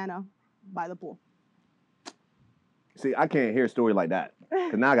in a cabana by the pool. See, I can't hear a story like that.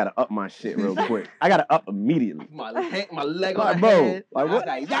 Cause now I gotta up my shit real quick. I gotta up immediately. My leg Like, on bro, head. like, what?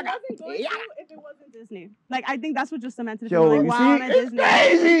 I wasn't going to if it wasn't Disney. Like, I think that's what just cemented it. Yo, Like, you wow, see? I'm at It's Disney.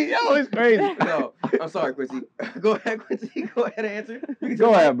 crazy. Yo, it's crazy. No, I'm sorry, Quincy. Go ahead, Quincy. Go ahead and answer.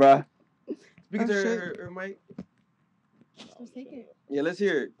 Go ahead, bro. Speaking to Oh, shit. her mic. Just take it. Yeah, let's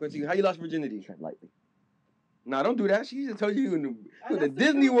hear it. Quincy, how you lost virginity? Tread lightly. Nah, don't do that. She just told you in the That's the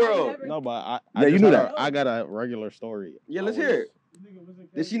Disney truth. I World. never- No, but I Yeah, you just knew had that. I got a regular story. Yeah, let's I hear it. was-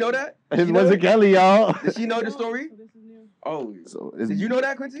 Did she know that? Did It's she know Wizard it? Kelly, y'all. Did she know the No, story? so this is new. Oh, So it's, did you know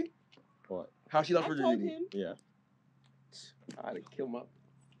that, Quincy? What? How she I lost told virginity? him. Yeah. I'd have killed my.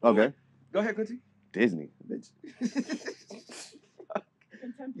 Okay. Go ahead, Quincy. Disney, bitch.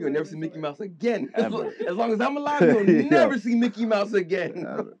 You'll never see Mickey Mouse again. Ever. As long as I'm alive, you'll Yeah. never see Mickey Mouse again.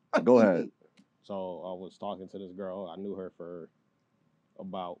 Go ahead. So I was talking to this girl. I knew her for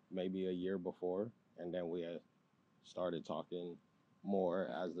about maybe a year before, and then we had started talking more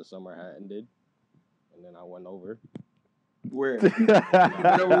as the summer had ended, and then I went over Where?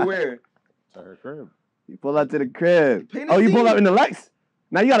 Went over where? to her crib. You pull up to the crib. Paint the Oh, you pull scene. up in the Lex?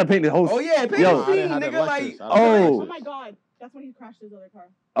 Now you gotta paint the whole. Oh yeah, paint Yo. the I scene, didn't have nigga. that Like, Lexus. I didn't Oh. have Oh that my Lexus. god, that's when he crashed his other car.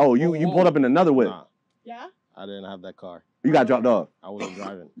 Oh, you pulled up in another whip. Nah, Yeah? I didn't have that car. You got dropped off. I wasn't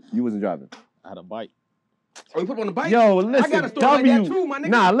driving. You wasn't driving. I had a bike. oh, you put him on the bike? Yo, I listen, got a story like that W. too, my nigga.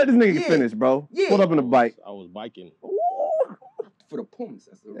 Nah, let this nigga Yeah. finish, bro. Yeah. Pulled up on the bike. I was biking, For the pumps.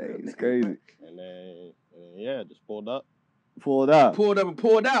 That's the Hey, real it's nigga. crazy. and then yeah, just pulled up. Pulled up. Pulled up and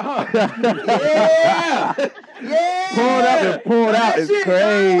pulled out, huh? Pulled Yeah! Yeah! up and pulled That out. It's shit,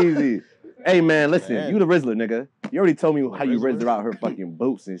 crazy. Hey man, listen, Man. you the Rizzler, nigga. You already told me how you Rizzler? rizzed out her fucking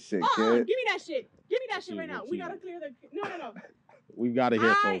boots and shit, Give kid. me that shit. Give me that shit right Cheating, now. We cheating. gotta clear the. No. We've got it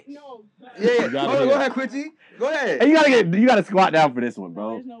here, folks. No. Yeah, You gotta Hold on, hear go it. ahead, Quincy. Go ahead. Hey, you gotta squat down for this one,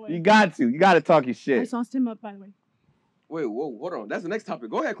 bro. there's no way. You got to. You gotta talk your I shit. sauced him up, by the way. Wait, whoa, hold on. That's the next topic.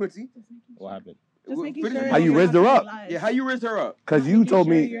 Go ahead, Quincy. What happened? Just making Finish sure. it. How you you're rizzed not her up? telling lies. Yeah, how you raised her up? Cause you Making told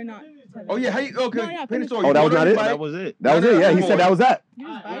sure me You're not. telling Oh, yeah, how you, okay, No, yeah, finish finish. story. Oh, that You was rode not on it? the That bike? was it. that was it. Yeah, he said that was that. You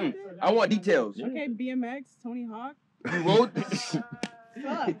just Mm. vibed it? I want details. Okay, BMX, Tony Hawk. You rode,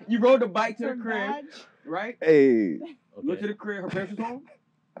 Fuck. you rode the bike to the Her crib, badge. right? Hey. You went to Okay. the crib. Her parents was home?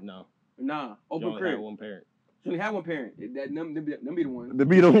 No, Nah, she open only crib. had one parent. She only had one parent. Them be the ones. The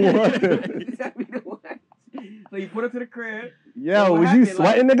beat on one. That be the one. So you put her to the crib. Yo, what was you happened,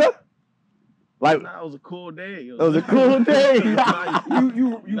 sweating, nigga? Like, Nah, it was a cool day. it was a cool day. You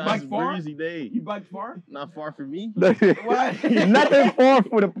Nah, bike it's a far? breezy day. You bike far? Not far from me. What? Nothing far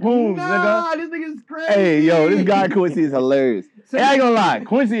for the poons, nigga. Nah, this nigga's crazy. Hey, yo, this guy Quincy is hilarious. So, Hey, I ain't gonna lie,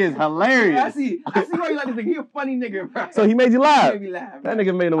 Quincy is I hilarious. see why you like this nigga. He a funny nigga, bro. So he made you He laugh. made me laugh. That bro.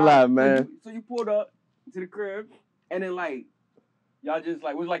 nigga made him All laugh, right, man. So you pulled up to the crib, and then like y'all just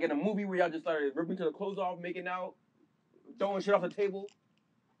like it was like in a movie where y'all just started ripping to the clothes off, making out, throwing shit off the table,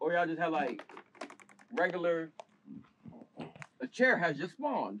 or y'all just had like regular. A chair has just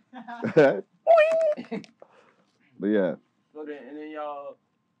spawned. But yeah, So then and then y'all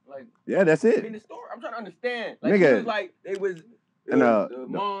like yeah, that's in it. the store. I'm trying to understand. Like Nigga. she was like it And the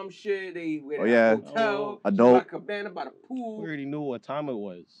mom shit. They went Oh, to yeah. the hotel. Adult. Cabana by the pool. We already knew what time it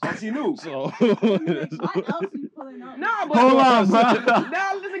was. Oh, she knew. So. Like, what else are you pulling up? Nah, but Hold on, bro.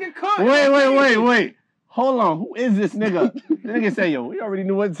 now this nigga cut. Wait. Hold on. Who is this nigga? The nigga say, yo, we already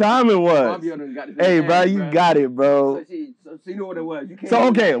knew what time it was. Hey, bro, you got it, bro. So she knew what it was. You can't So,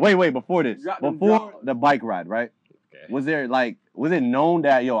 okay, wait, before this. Drop them Before jaws. the bike ride, right? Okay. Was it known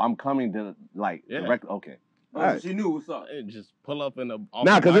that, yo, I'm coming to, like, Yeah. direct? Okay. Oh, All right. she knew what's up. And just pull up in the.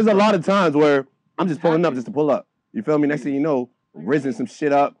 Nah, because there's a lot of times where I'm just pulling up just to pull up. You feel me? Next thing you know, risen some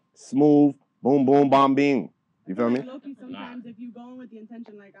shit up, smooth, boom, boom, bomb, bing. You feel me? Low-key, sometimes if you go in with the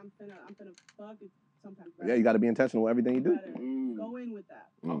intention like I'm finna fuck, it's sometimes better. Yeah, you got to be intentional with everything you do. Better. Go in with that.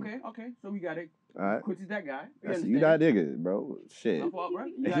 Okay. So we got it. All right. Quincy's that guy. You got to dig it, bro. Shit. My fault, bro.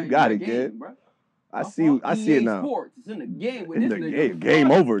 You got it, game, kid. Bro. I see it now. Sports. It's in the game with In this the nigga.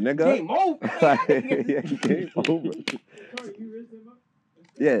 game over, nigga. Game over. Yeah, game over. Sorry, you raised him up?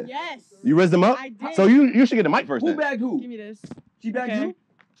 Yeah. Yes. You raised them up? I did. So you should get the mic first Who then. bagged who? Give me this. She bagged Okay. you?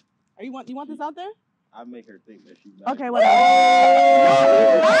 You want this out there? I make her think that she's. Okay, Oh, whatever.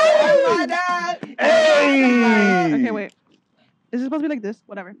 my God. Hey! Okay, wait. Is it supposed to be like this?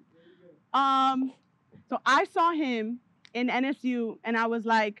 Whatever. So I saw him in NSU, and I was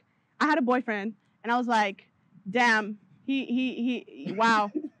like, I had a boyfriend, and I was like, damn, he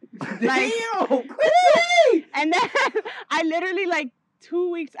wow. Like, Damn. and then I literally like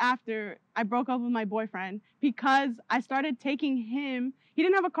 2 weeks after I broke up with my boyfriend because I started taking him. He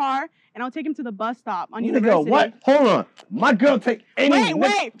didn't have a car, and I'll take him to the bus stop on University. Nigga, what? Hold on. My girl take any.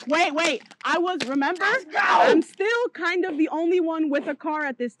 Wait. Remember? I'm still kind of the only one with a car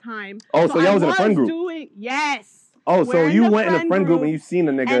at this time. Oh, so y'all was in a friend group. Yes. Oh, so We're in you the went in a friend group and you seen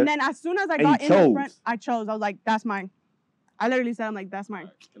the nigga. And then as soon as I and got you in the chose. friend, I chose. I was like, that's mine. I literally said, I'm like, that's mine.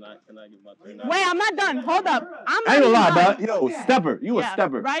 Can I get my turn? Wait, I'm not done. Hold up. I'm I ain't gonna lie, not done. bro. Yo, stepper. You a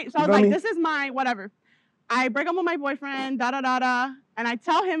stepper. Right? So I You was feel like, me? this is mine, whatever. I break up with my boyfriend, and I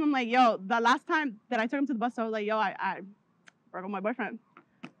tell him, I'm like, yo, the last time that I took him to the bus, I was like, yo, I broke up with my boyfriend.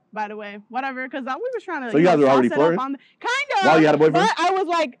 By the way, whatever, because we was trying to. So you guys were already flirting? Kind of. While you had a boyfriend? But I was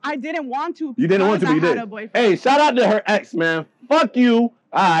like, I didn't want to. You didn't want to, but you because I did. had a boyfriend. Hey, shout out to her ex, man. Fuck you. All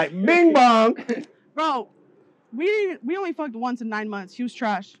right, bing bong. Bro, we only fucked once in 9 months. She was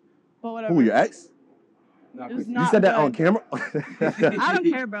trash. But whatever. Who, your ex? It was You not said that good. on camera? I don't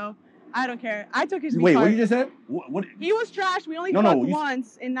care, bro. I don't care. I took his Wait, V what card. you just said? What? He was trash. We only No, fucked you-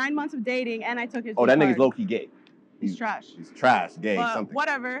 once in 9 months of dating, and I took his Oh, V that card. nigga's low-key gay. He's trash. He's trash, gay, But something.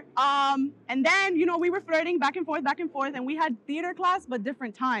 whatever. And then, we were flirting back and forth, and we had theater class, but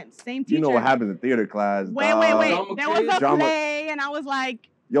different times. Same teacher. You know what happens in theater class, Wait. dog. There was a Drama. play, and I was like,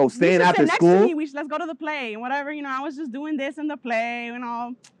 Yo, you staying should after sit next to school? me. Let's go to the play and whatever. I was just doing this in the play,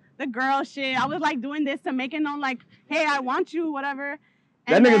 the girl shit. I was like doing this to make it known, like, hey, I want you, whatever.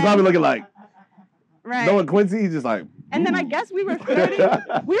 That And nigga's then- probably looking like, right. knowing Quincy, he's just like, And then I ooh. guess we were flirting.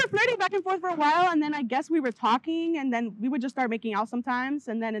 We were flirting back and forth for a while, and then I guess we were talking, and then we would just start making out sometimes,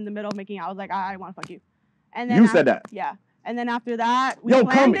 and then in the middle of making out, I was like, I want to fuck you. And then You said that? Yeah. And then after that, we Yo,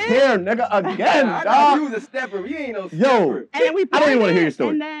 come planned it. here, nigga, again, I thought dog. you was a stepper. You ain't no stepper. Yo, And then we I don't even planned want to hear it, your story.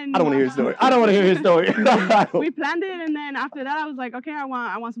 and then I don't want to hear his story. I don't want to hear his story. we planned it, and then after that, I was like, okay, I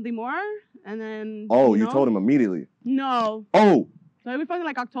want something more, and then. Oh, you told him immediately. No. Oh, So we fucking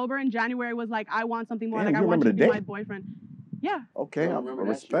like October and January was like, I want something more. Damn, like I you want remember you to the be date? my boyfriend. Yeah. okay, I Remember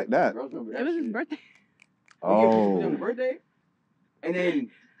respect shit. that. Girls remember It was his shit. birthday. On the Oh, birthday? And then,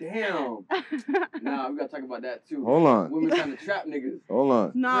 damn. Nah, we gotta talk about that too. hold on, Women trying to trap niggas. hold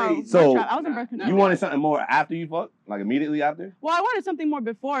on. No. Crazy. So, I was in birth control. You wanted something more after you fucked? Like immediately after? Well, I wanted something more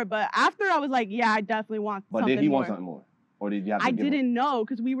before, but after I was like, yeah, I definitely want But something did he more. want something more? Or did you have to I give him? didn't know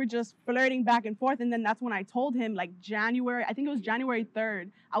because we were just flirting back and forth, and then that's when I told him like January. I think it was January 3rd.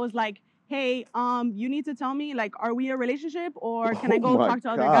 I was like, hey, you need to tell me like, are we a relationship or can I Oh go my talk to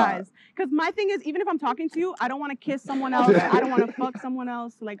other God. guys? Because my thing is, even if I'm talking to you, I don't want to kiss someone else. I don't want to fuck someone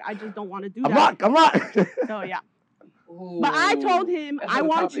else. Like, I just don't want to do that. I'm not. So yeah. But I told him That's I on the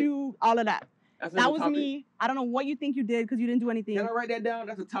want topic. you, all of that. That's That another was topic. me. I don't know what you think you did because you didn't do anything. Can I write that down?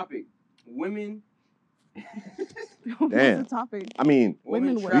 That's a topic. Women. What's Damn. the topic? I mean,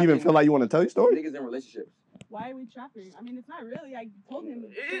 Women do you even trapping feel like you want to tell your story? niggas in relationships. Why are we trapping? I mean, it's not really. I told him.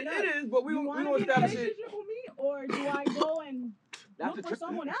 It straight up, is, but we you don't want to be in a establish it. relationship with me, or do I go and That's look a for tra-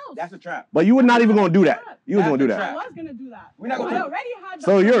 someone else? That's a trap. But you were not even going to do that. You was That's going to do a that. I was gonna do that. We're not I gonna do- already had the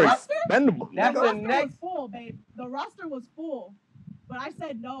So you're roster. expendable. That's the the roster next. was full, babe. The roster was full, but I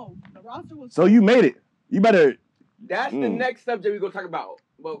said no. The roster was. So full. you made it. You better. That's the Mm. next subject we're gonna talk about.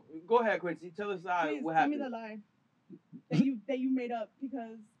 But go ahead, Quincy. Tell us Please what tell me happened. the lie that you made up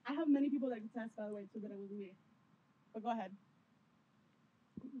because I have many people that can test by the way too that it was me. But go ahead.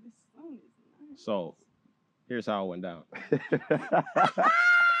 So here's how it went down.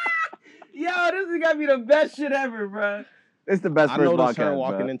 Yo, this is gonna be the best shit ever, bro. It's the best I first noticed her podcast,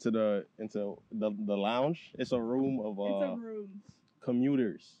 walking bruh. into the lounge. It's a room of It's a room.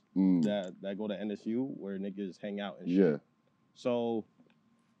 commuters Mm, that go to NSU where niggas hang out and shit. yeah. So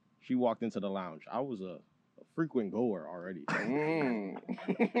she walked into the lounge. I was a frequent goer already.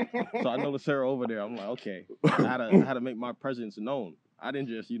 So I noticed her over there. I'm like, okay, I had to make my presence known. I didn't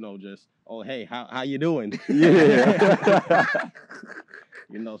just, oh hey, how you doing? Yeah.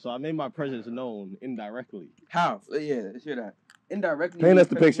 So I made my presence known indirectly. How? Yeah, let's hear that. Indirectly. Paint us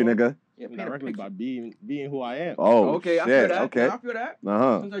the picture, nigga. Yeah, paint a Indirectly picture. by being who I am. Oh, Okay, I shit. feel that. Okay. I feel that.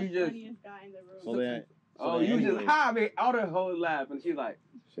 Uh-huh. Sometimes you just. Funniest guy in the room. So then, Oh, then you anyways, just hi, man. All the whole laugh, and she's like,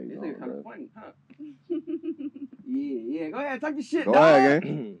 Shit, "This no, nigga kind bruh. of funny, huh?" Yeah. Go ahead, talk your shit, Go dog. ahead,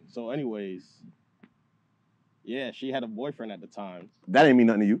 gang. so anyways, yeah, she had a boyfriend at the time. That ain't mean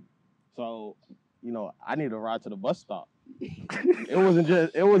nothing to you. So, I needed a ride to the bus stop. It wasn't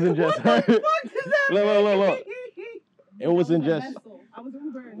just her. Look. It wasn't just I was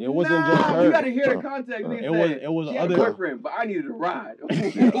Uber. it wasn't just Nah, her. you gotta hear the context. Nigga It was said, she had a other boyfriend, but I needed a ride.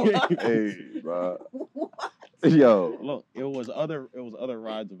 Hey, bro. Yo. look, it was other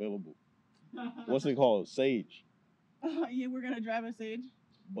rides available. What's it called? Sage. Yeah, we're gonna drive a Sage.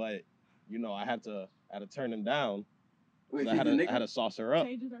 But I had to turn them down. Wait, I she's had a to nigga? sauce her up.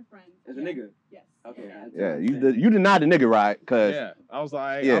 Sage is our friend. As a nigga? Yes. Okay. Yeah, you denied the nigga ride, cause Yeah, I was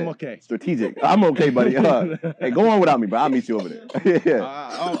like, Yeah. I'm okay. strategic. I'm okay, buddy. Hey, go on without me, bro. I'll meet you over there. Yeah.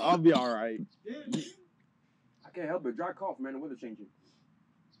 I'll be all right. I can't help it. Dry cough, man. The weather changing.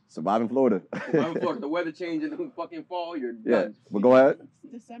 Surviving Florida. The weather changing. The fucking fall. You're Yeah, done. but go ahead.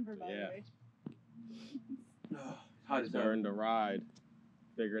 It's December, by Yeah. the way. Hot as hell. During the ride,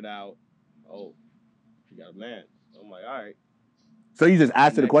 figured out, oh, she got a man. I'm like, all right. So you just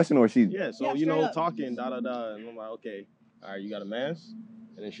asked her the question, or she? Yeah, so, Yeah, straight up. talking, da-da-da. And I'm like, okay, all right, you got a man?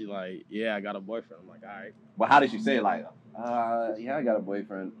 And then she's like, yeah, I got a boyfriend. I'm like, all right. Well, how did she say it? Like, yeah, I got a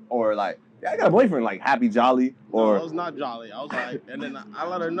boyfriend, or like, yeah, I got a boyfriend, like happy, jolly, No, or I was not jolly. I was like, and then I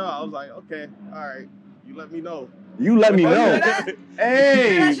let her know. I was like, okay, all right, you let me know. you let me Oh, you know. heard that?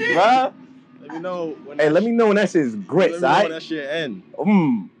 Hey, that shit? bruh. Let me know when Hey, let me know when that shit's let grits, me know when alright? that shit end.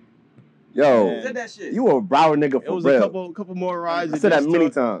 Yo, Man. Said that shit. you a Broward nigga It for was real. a couple more rides. I It said that just many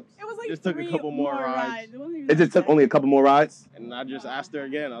took, times. It was like Just took a 3 couple more rides. rides. It wasn't even It just that took bad. only a couple more rides. And I just asked her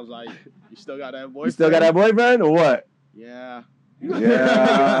again. I was like, you still got that boyfriend? You still got that boyfriend, or what? Yeah.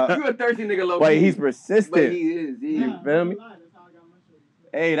 Yeah. You a thirsty nigga, low Wait, key. he's But persistent. he is. He You is. feel me? That's how I got my shit.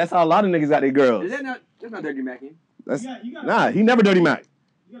 Hey, that's how a lot of niggas got their girls. Is that not? That's not dirty Mackie. That's You gotta nah. always He never check dirty in. Mac.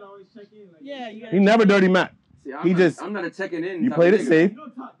 You gotta always check in. Like, Yeah, you gotta He never dirty Mac. See, I'm not a checking in. You type played of it nigga. safe. You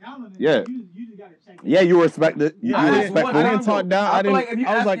don't talk down on it. Yeah. You just gotta check in. Yeah, you respect it. Yeah, you I were didn't- respectful. I didn't talk down. I I feel didn't. like if you I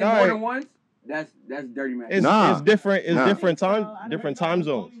was ask like, him all more right. than once, that's dirty Mackie. It's Nah. different. It's Nah. different time. So, I don't Different know. time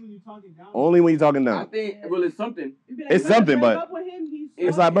zones. Only when you talking down. Only when you talking I down. think well, it's something. You'd be like, It's you gotta something, break but up with him, he's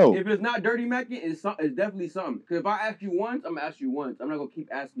It's like, bro. If it's not dirty Mackie, it's definitely something. Because if I ask you once, I'm gonna ask you once. I'm not gonna keep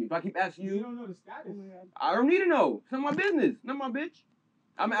asking you. If I keep asking You you, don't know the status. I don't need to know. It's not my business. Not my bitch.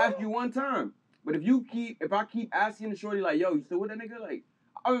 I'm gonna ask you one time. But if I keep asking the shorty like, yo, you still with that nigga? Like,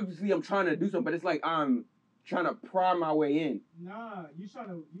 obviously I'm trying to do something, but it's like I'm trying to pry my way in. Nah, you trying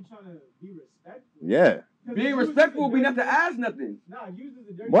to be respectful. Yeah. 'Cause Being you use respectful the would be not to dirty- ask nothing. Nah, use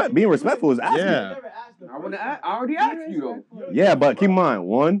the dirty. What? Being respectful is asking. Yeah. You never asked the I first wanna time. I already asked you though. Yeah, but keep in mind,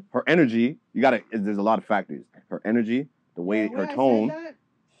 one, her energy. There's a lot of factors. Her energy, the way, The her I said tone, that,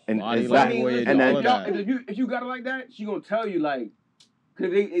 and Body it's that. language, and then- all of that. If you got it like that, she gonna tell you like, cause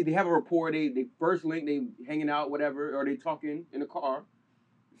they have a rapport. They first link, they hanging out, whatever, or they talking in the car.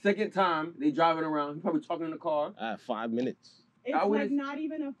 Second time they driving around, he probably talking in the car. I have 5 minutes. it's I like would've- not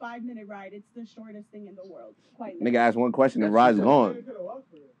even a 5-minute ride. It's the shortest thing in the world. Quite Nigga asked one question and That's ride's what's gone. You could've walked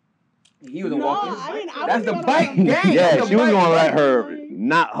for it. He was No, walking. I mean, I That's was the gonna bike go- gang. Yeah, That's she the was bike gonna let gang. her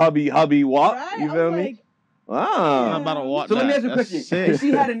not hubby walk. Right? You I feel was me? like, I'm Ah. not about to walk So let me that. ask you a That's question. sick. If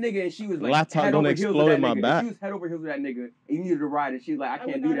she had a nigga and she was like Laptop head gonna over heels explode with in that my nigga, back. and she was head over heels with that nigga, and you needed a ride, and she's like, I I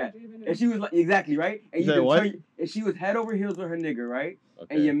can't would do not that. have driven And she was like, exactly right. And You said can what? tell you, and she was head over heels with her nigga, right?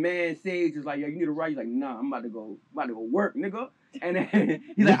 Okay. And your man Sage was like, yo, you need a ride. He's like, nah, I'm about to go work, nigga. And then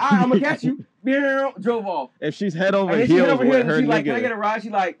he's like, all right, I'm gonna catch you. Drove off. If she's head over And then she head heels over with heels her and she's like, can I get nigga, a ride?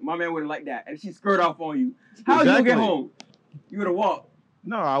 She's like, my man wouldn't like that. And she skirt off on you. How you gonna get Exactly. home? You would have walked.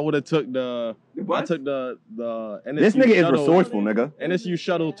 no, I would have took the. The I bus? took the NSU This nigga is shuttle, resourceful, nigga. NSU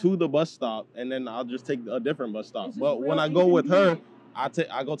shuttle to the bus stop, and then I'll just take a different bus stop. It's just But when real I go with her,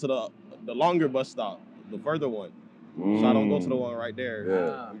 inconvenient. I go to the longer bus stop, the further one. So I don't go to the one right there.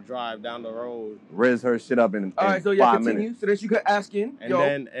 Yeah. We drive down the road. Riz her shit up in All right, so yeah, 5 continue. minutes. So that you could ask in.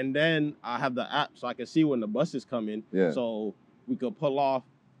 And then I have the app so I can see when the bus is coming. Yeah. So we could pull off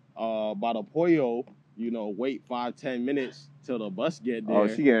by the Pollo, wait 5-10 minutes till the bus get there. Oh,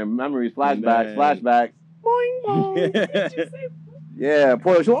 she getting memories, And flashbacks, then- flashbacks. Boing, boing. Did you say? Yeah,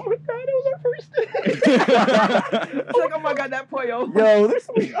 Pollo. Oh my God, that was our first day. She's like, oh my God, that pollo. Yo, there's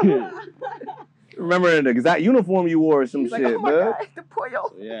some. Remember the exact uniform you wore or some She's shit, like, oh my man. God, the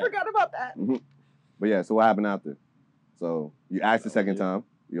pollo. Yeah. I forgot about that. But yeah, so what happened after? So you asked the second time.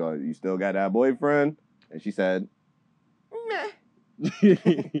 You still got that boyfriend? And she said, Meh.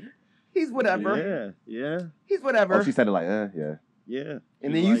 He's whatever. Yeah. He's whatever. oh, she said it like, yeah. Yeah.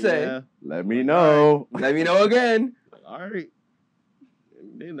 And She's then you like, say- yeah. Let me know. Let me know again. All right.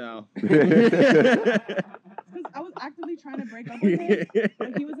 They now. I was actively trying to break up with him,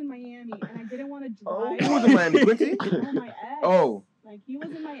 but he was in Miami, and I didn't want to drive. Who was in Miami? Quincy? Oh, my ex. Oh, Like, he was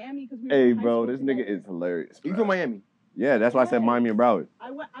in Miami because we were Hey, in high bro, school this nigga together. is hilarious. you bro. from Miami? Yeah, that's why I said Miami and Broward.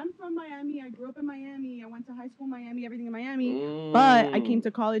 I'm from Miami. I grew up in Miami. I went to high school in Miami, everything in Miami. But I came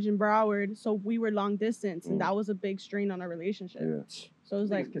to college in Broward, so we were long distance, and that was a big strain on our relationship. Yeah. So it was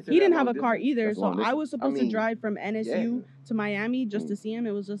Niggas like, consider he didn't that have a long car distance. either, That's so long I was distance. supposed I to mean, drive from NSU to Miami just to see him.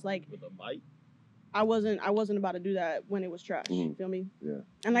 It was just like, With a bike. I wasn't about to do that when it was trash. Mhm. Feel me? Yeah.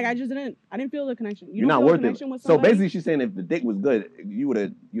 And like, I didn't feel the connection. You You're don't not feel a worth connection it. with So somebody? basically, she's saying if the dick was good, you would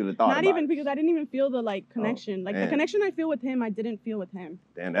have thought Not about even it. because I didn't even feel the like connection. Like the man. connection I feel with him, I didn't feel with him.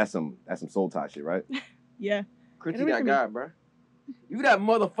 Damn, that's some soul tie shit, right? Yeah. Quincy It that was guy, bro. You that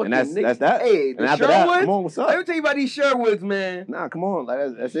motherfucking And that's nigga. that. Hey, And the after that, Sherwoods? come on, what's Let up? me tell you about these Sherwoods, man. Nah, come on,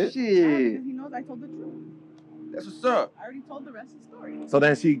 like that's it. Yeah, Shit. because he knows I told the truth. That's what's up. I already told the rest of the story. So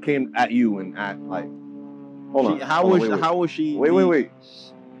then she came at you and at like, hold on. How hold on, was wait, wait. how was she? Wait.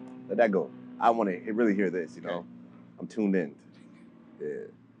 Let that go. I want to really hear this. You know, I'm tuned in. Yeah.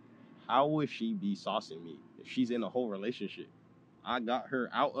 How would she be saucing me if she's in a whole relationship? I got her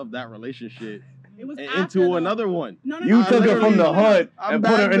out of that relationship It was and after into the- another one. No, no, You no. took her from the hood I'm and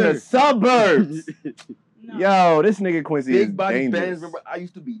put her back in there. the suburbs. No. Yo, this nigga Quincy is Big body dangerous. bands. Remember, I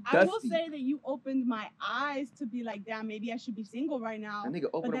used to be I will dusty. say that you opened my eyes to be like, damn, maybe I should be single right now. That nigga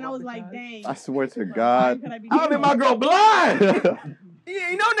But opened then up I was my like, eyes. dang. I swear to like, God. why could I be I made my single? girl blind. Yeah,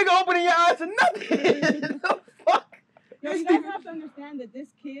 you know, nigga opening your eyes to nothing. Fuck. Yo, you guys have to understand that this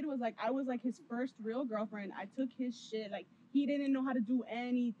kid was like, I was like his first real girlfriend. I took his shit. Like, he didn't know how to do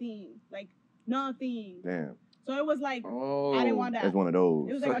anything. Like, nothing. Damn, So it was like, Oh. I didn't want that. that's one of those.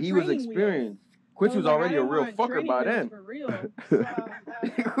 It was So like a he was training wheels. experienced. Quincy So was it like, already I a didn't real want fucker training by wheels then. For real.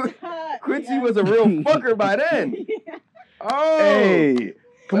 Quincy Yeah. was a real fucker by then. Yeah. Oh. Hey,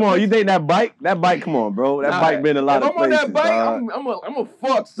 come on, you think that bike? That bike, come on, bro. That Nah, bike been a lot if of I'm on places. that bike, dog. I'm a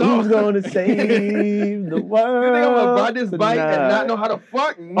fuck so. Who's gonna save the world? You think I'm gonna ride this bike and not tonight? know how to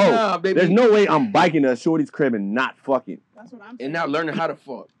fuck? Nah, baby. There's no way I'm biking to Shorty's crib and not fucking. That's what I'm saying. And now learning how to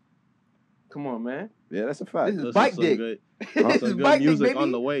fuck. Come on, man. Yeah, that's a fact. This is Listen, bike some dick. good, This some is good bike dick, music baby.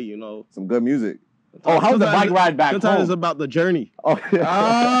 on the way, you know. Some good music. Oh, how's the Sometimes bike ride back Sometimes home? it's about the journey. Oh,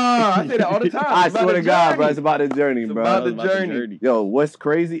 Ah, I say that all the time. I It's about swear the to God, bro, journey. it's about the journey, It's bro. about It's the journey. Yo, what's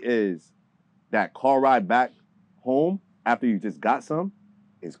crazy is that car ride back home after you just got some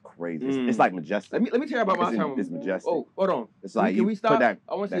is crazy. Mm. It's like majestic. Let me tell you about my time. It's majestic. Oh, hold on. It's like Can you we stop? put that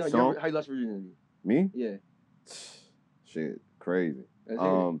I want to that see song. how you lost virginity. Me? Yeah. Shit, crazy. That's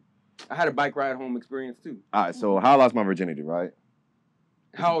it. I had a bike ride home experience too. All right, so how I lost my virginity, right?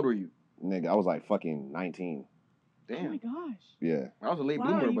 How old were you? Nigga, I was like fucking 19. Oh my Damn. gosh. Yeah. I was a late Wow,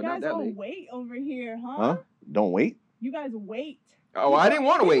 bloomer, you but not guys that all late. wait over here, huh? Huh? Don't wait. You guys wait. Oh, I didn't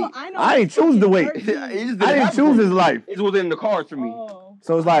want to wait. People I know I ain't choose to wait. It just fucking didn't I didn't happen choose for his me. life. It was in the cards for me. Oh.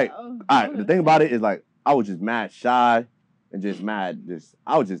 So it's like, Oh, all right, the good. thing about it is like, I was just mad shy and just mad.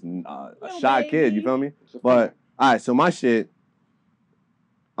 I was just a Little shy kid, you baby. feel me? So But all right, so my shit,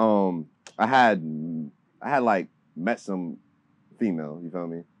 I had like met some female, you feel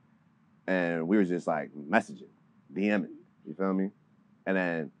me? And we were just like messaging, DMing, you feel me? And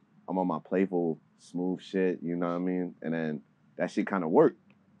then I'm on my playful, smooth shit, you know what I mean? And then that shit kind of worked.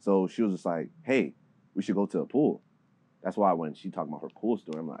 So she was just like, hey, we should go to a pool. That's why when she talked about her pool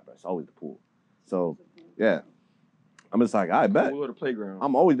story, I'm like, it's always the pool. So yeah, I'm just like, I bet. We'll go to the playground.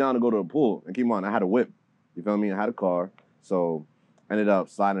 I'm always down to go to the pool. And keep in mind, I had a whip. You feel me? I had a car. So I ended up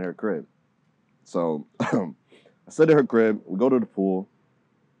sliding in her crib. So I slid to her crib. We go to the pool.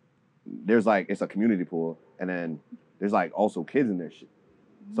 There's like, it's a community pool. And then there's like also kids in there shit.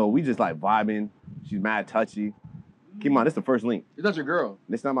 So we just like vibing. She's mad touchy. Keep in mind, this is the first link. It's not your girl.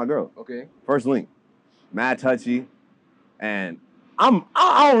 This not my girl. Okay. First link. Mad touchy. And I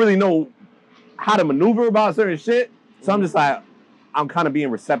don't really know how to maneuver about certain shit. So I'm just like, I'm kind of being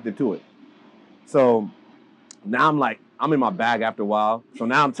receptive to it. So now I'm like, I'm in my bag after a while. So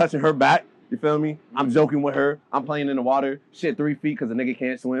now I'm touching her back. You feel me? I'm joking with her. I'm playing in the water. Shit, 3 feet because the nigga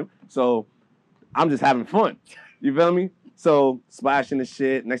can't swim. So I'm just having fun. You feel me? So splashing the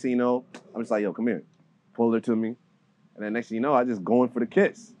shit. Next thing you know, I'm just like, yo, come here. Pull her to me. And then next thing you know, I just going for the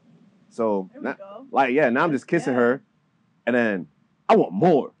kiss. So now, now I'm just kissing her. And then I want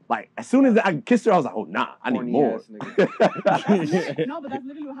more. Like, as soon as I kissed her, I was like, oh, nah, I need more. No, but that's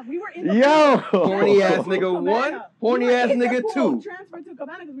literally what happened. We were in the Yo! Horny ass nigga 1, horny ass nigga 2. Transferred to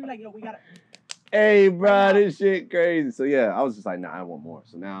Cabana because we were like, yo, we gotta. Hey, bro, this shit crazy. So, yeah, I was just like, nah, I want more.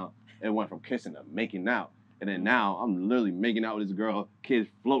 So now it went from kissing to making out. And then now I'm literally making out with this girl, kids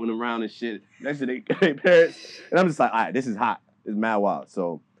floating around and shit next to their parents. And I'm just like, all right, this is hot. This is mad wild.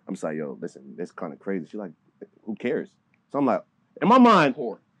 So I'm just like, yo, listen, this kind of crazy. She's like, who cares? So I'm like, in my mind,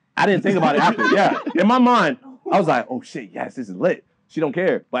 I didn't think about it after. Yeah, in my mind, I was like, oh shit, yes, this is lit. She don't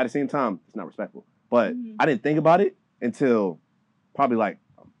care. But at the same time, it's not respectful. But I didn't think about it until probably like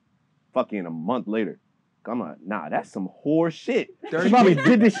fucking a month later. I'm like, nah, that's some whore shit. She probably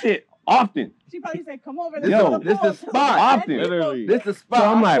did this shit often. She probably said, come over. Yo, this the spot. Often. Literally. This the spot. So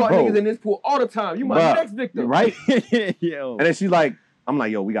I'm like, bro, niggas in this pool all the time. You my next victim. Right? Yo. And then she's like, I'm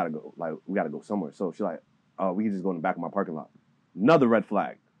like, yo, we gotta go. Like, we gotta go somewhere. So she's like, we can just go in the back of my parking lot. Another red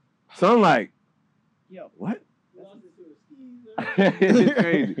flag. So I'm like, yo, what? It's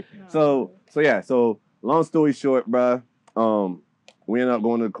crazy. So long story short, bruh, we ended up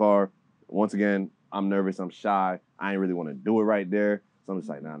going to the car. Once again, I'm nervous, I'm shy. I ain't really want to do it right there. So I'm just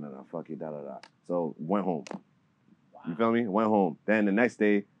like, nah, fuck it, da. So went home. You feel me? Went home. Then the next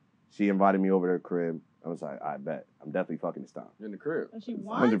day, she invited me over to her crib. I was like, I bet. I'm definitely fucking this time. In the crib. She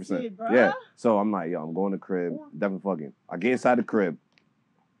wants 100%. it, bro. Yeah. So I'm like, yo, I'm going to the crib. Definitely fucking. I get inside the crib.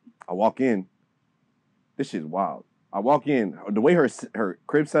 I walk in. This shit's wild. I walk in. The way her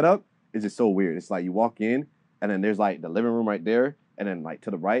crib set up is just so weird. It's like you walk in, and then there's like the living room right there, and then like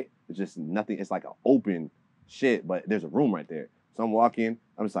to the right, it's just nothing. It's like an open shit, but there's a room right there. So I'm walking.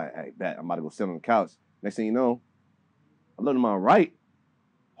 I'm just like, hey, bet I'm about to go sit on the couch. Next thing you know, I look to my right.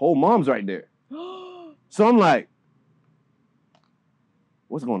 Whole mom's right there. So I'm like,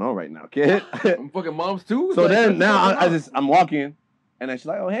 what's going on right now, kid? I'm fucking moms too. So then now I'm walking, and then she's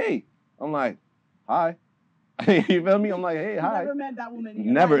like, oh hey. I'm like, hi. You feel me? I'm like, hey, hi. Never met that woman. In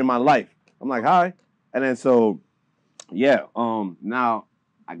your Never life. in my life. I'm like, hi. And then so, yeah. Now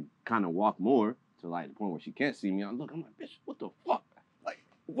I kind of walk more to like the point where she can't see me. I'm like, bitch, what the fuck? Like,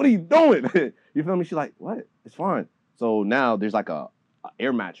 what are you doing? You feel me? She's like, what? It's fine. So now there's like a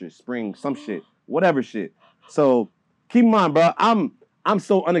air mattress, spring, some shit, whatever shit. So keep in mind, bro, I'm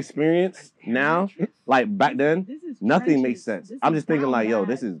so unexperienced now. Like back then, nothing makes sense. I'm just thinking like, yo,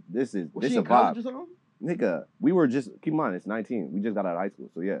 this is a vibe. Nigga, we were just, keep in mind, it's 19. We just got out of high school,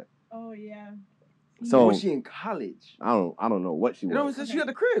 so yeah. Oh yeah. So was she in college? I don't know what she was. You know, she at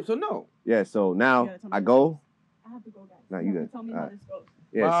the crib, so no. Yeah, so now I go. I have to go, guys. Nah, you good. Tell me how this goes.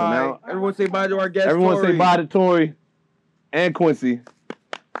 Yeah, bye. so now Everyone say bye to our guest. Everyone Tori. say bye to Tori and Quincy.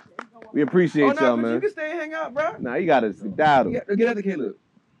 We appreciate y'all, man. You can stay and hang out, bro. Nah, you gotta skedaddle. Get out the Caleb.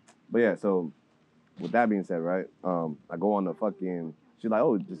 But yeah, so with that being said, right? I go on the fucking. She's like,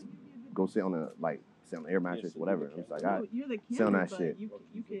 oh, just go sit on the air mattress, whatever. I'm just like, all right, sit on that shit. You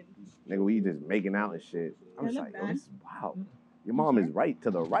can. Nigga, we just making out and shit. I'm just like, yo, this is wow. Your mom is right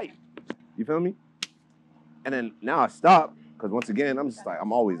to the right. You feel me? And then now I stop, because once again, I'm just like,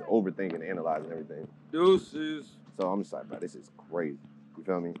 I'm always overthinking, analyzing everything. Deuces. So I'm just like, bro, this is crazy. You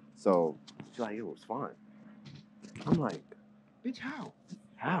feel me? So she's like, it was fine. I'm like, bitch, how?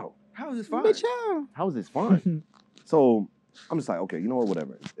 How? How is this fine? Bitch, how? How is this fine? So I'm just like, okay, you know what,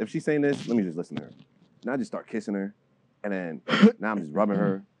 whatever. If she's saying this, let me just listen to her. And I just start kissing her. And then now I'm just rubbing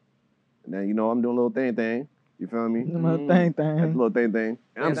her. And then, I'm doing a little thing. You feel me? Little thing. That's a little thing.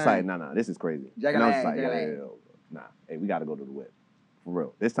 And I'm just like, nah, this is crazy. And I'm just like, yo, nah, hey, we got to go to the whip. For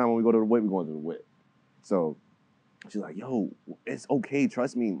real. This time when we go to the whip, we're going to the whip. So she's like, yo, it's okay.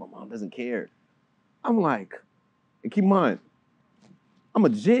 Trust me. My mom doesn't care. I'm like, and keep in mind, I'm a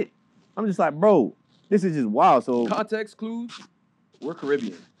jit. I'm just like, bro, this is just wild. So context clues, we're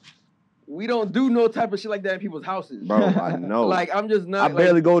Caribbean. We don't do no type of shit like that in people's houses. Bro, I know. Like, I'm just not. I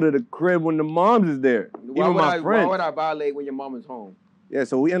barely go to the crib when the mom's is there. Even my friends. Why would I violate when your mom is home? Yeah,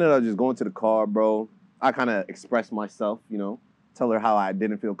 so we ended up just going to the car, bro. I kind of expressed myself, tell her how I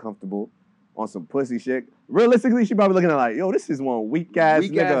didn't feel comfortable on some pussy shit. Realistically, she probably looking at like, yo, this is one weak ass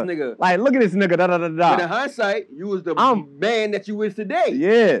nigga. Like, look at this nigga, da. But in hindsight, you was the man that you is today.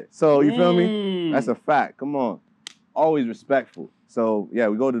 Yeah, so you feel me? That's a fact. Come on. Always respectful. So, yeah,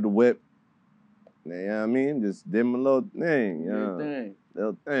 we go to the whip. You know what I mean? Just did my little thing, Your yeah. thing.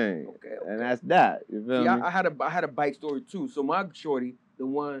 Little thing. Okay. And that's that. You feel See, me? I had a bike story too. So my shorty, the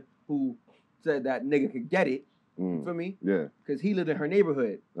one who said that nigga could get it, you feel me? Yeah. Because he lived in her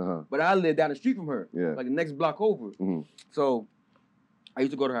neighborhood. Uh-huh. But I lived down the street from her. Yeah. Like the next block over. Mhm. So I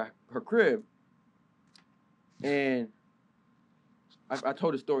used to go to her crib. And I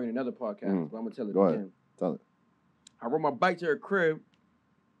told the story in another podcast, but I'm gonna tell it Go again. ahead. Tell it. I rode my bike to her crib,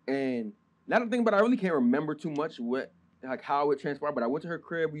 and now the thing, but I really can't remember too much like how it transpired. But I went to her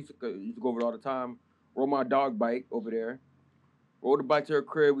crib. We used to go over it all the time. Rode my dog bike over there. Rode the bike to her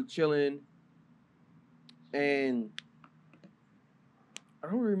crib. We chilling, and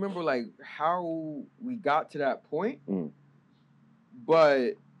I don't remember like how we got to that point,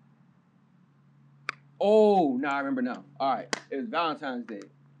 but I remember now. All right, it was Valentine's Day.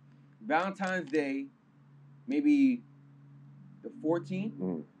 Valentine's Day, maybe the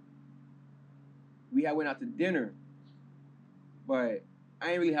 14th. We had went out to dinner, but I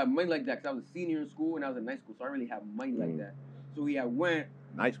didn't really have money like that because I was a senior in school and I was in night school, so I didn't really have money like that. So we had went.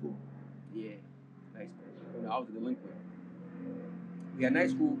 Night school. Yeah, night school. You know, I was a delinquent. We had night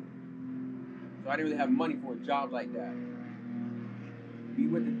school, so I didn't really have money for a job like that. We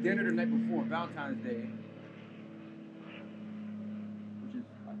went to dinner the night before Valentine's Day, which is,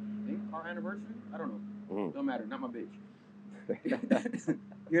 I think, our anniversary? I don't know. Don't matter. Not my bitch. You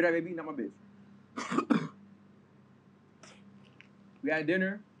hear that, baby? Not my bitch. We had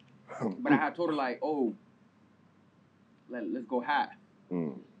dinner, but I had told her, like, oh, let's go half.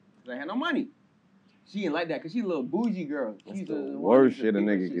 Because I had no money. She didn't like that because she's a little bougie girl. She's the worst shit a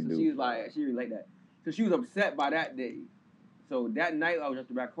nigga can do. She was like, she really like that. So she was upset by that day. So that night I was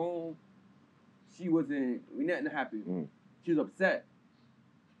just back home. We nothing happened. She was upset.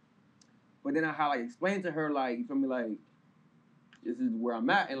 But then I had like explained to her, like, you feel me, like, this is where I'm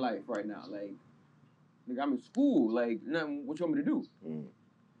at in life right now. Like, nigga, I'm in school. Like, nothing, what you want me to do?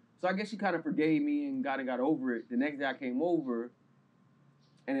 So I guess she kind of forgave me and got over it. The next day I came over,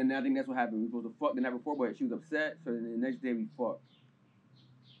 and then I think that's what happened. We were supposed to fuck the night before, but she was upset. So then the next day we fucked.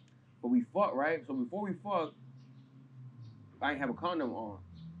 But we fucked, right? So before we fucked, I didn't have a condom on.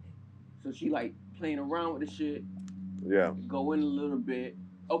 So she like playing around with the shit. Yeah. Go in a little bit.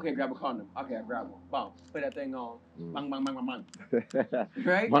 Okay, grab a condom. Okay, I grab one. Bam. Put that thing on. Bang, bang, bang, bang, bang.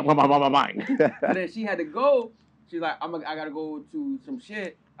 Right? Bang, bang, bang, bang, bang. So then she had to go. She's like, I gotta go to some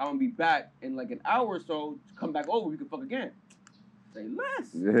shit. I'm gonna be back in like an hour or so. Come back over. We can fuck again. Say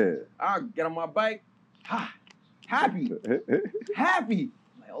less. Yeah. I get on my bike. Happy. Happy.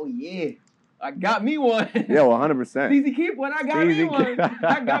 Like, oh yeah. I got me one. Yeah, 100%. Easy keep one. I got me one.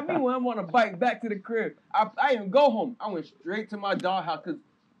 I got me one. I'm on a bike back to the crib. I didn't go home. I went straight to my dog house because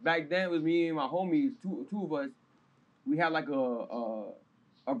back then it was me and my homies, two of us. We had like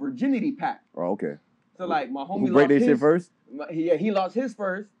a virginity pact. Oh, okay. So like my homie Who break lost their shit first? He lost his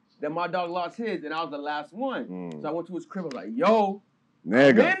first. Then my dog lost his, and I was the last one. So I went to his crib. I was like, yo,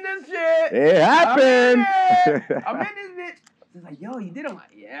 nigga, I'm in this shit. It happened. I'm in this bitch. He's like, yo, you did it? I'm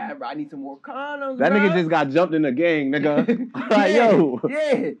like, yeah, bro, I need some more condoms, that bro. nigga just got jumped in the gang, nigga. Like, yo.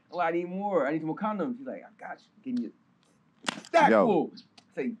 Yeah. Well, I need more. I need some more condoms. He's like, I got you. Give me a stack full.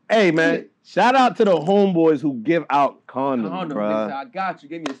 Say, hey, man, shout out to the homeboys who give out condoms, bro. I got you.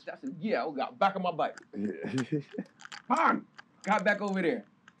 Give me a stack. I said, yeah, I got back on my bike. Bang. Got back over there.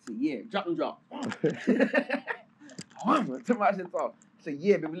 I said, yeah, drop and drop. Turn my shit off. I said,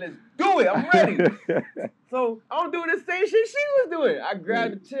 yeah, baby, let's do it. I'm ready. So I'm doing the same shit she was doing. I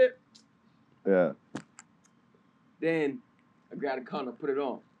grabbed the tip. Yeah. Then I grabbed a condom, put it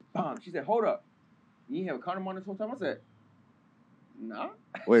on. Bam. She said, hold up. You didn't have a condom on this whole time? I said, nah.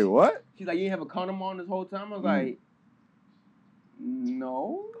 Wait, what? She's like, you didn't have a condom on this whole time? I was like,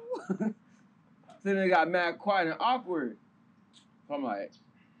 no. So then it got mad quiet and awkward. So I'm like,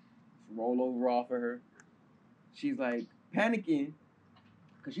 roll over off of her. She's like panicking.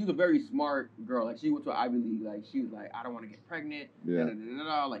 Because she was a very smart girl. Like, she went to an Ivy League. Like, she was like, I don't want to get pregnant. Yeah.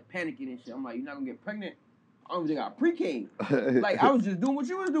 Like, panicking and shit. I'm like, you're not going to get pregnant? I don't even think I pre-came. Like, I was just doing what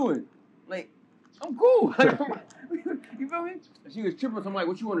you was doing. Like, I'm cool. You feel me? And she was tripping. So I'm like,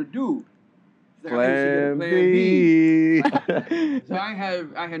 what you want to do? She's like, Plan B. So I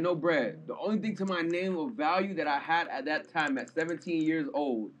had no bread. The only thing to my name of value that I had at that time at 17 years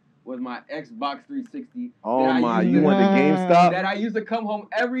old was my Xbox 360. Oh my, you went to GameStop? That I used to come home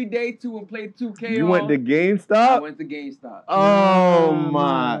every day to and play 2K You went to I GameStop? went to GameStop. Oh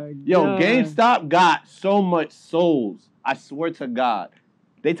my. Yo, GameStop got so much souls. I swear to God.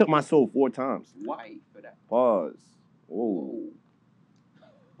 They took my soul 4 times. Why for that? Pause. Whoa.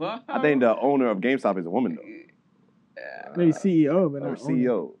 I think the owner of GameStop is a woman though. Maybe CEO, but Or not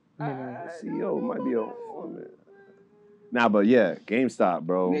CEO. CEO might be a woman. Nah, but yeah, GameStop,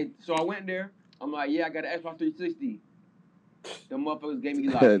 bro. So I went there. I'm like, yeah, I got an Xbox 360. The motherfuckers gave me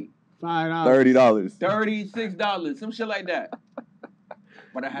like $30. $36, some shit like that.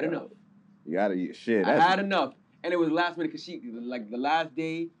 But I had enough. You gotta eat shit. I had enough. And it was last minute because like the last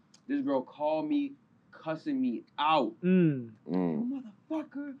day, this girl called me, cussing me out.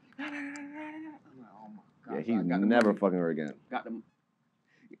 Motherfucker. I'm like, oh my God. Yeah, he's never fucking her again. Got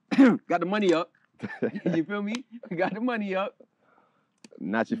the money up. You feel me? Got the money up.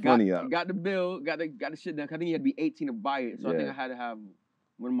 Not your funny up. Got the bill. Got the shit done. I think you had to be 18 to buy it. So I think I had to have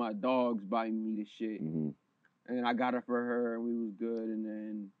one of my dogs buy me the shit. Mm-hmm. And then I got it for her, and we was good. And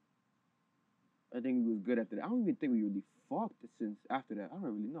then I think we was good after that. I don't even think we really fucked since after that. I don't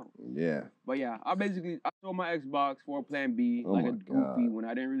really know. Yeah. But yeah, I sold my Xbox for Plan B like a goofy when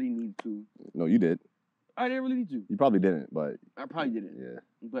I didn't really need to. No, you did. I didn't really need to. You probably didn't, but I probably didn't. Yeah.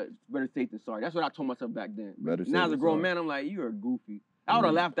 But better safe than sorry. That's what I told myself back then. Better safe now as a than grown sorry. man, I'm like, you're a goofy. I would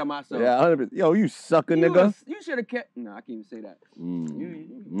have laughed at myself. Yeah, 100%. Yo, you sucker, nigga. You should have kept. No, I can't even say that. I can't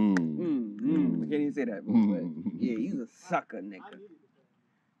even say that. But yeah, you a sucker, nigga.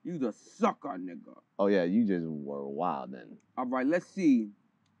 You a sucker, nigga. Oh yeah, you just were wild then. All right, let's see.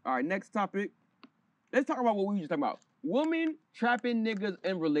 All right, next topic. Let's talk about what we were just talking about. Women trapping niggas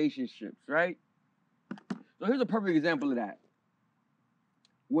in relationships, right? So here's a perfect example of that.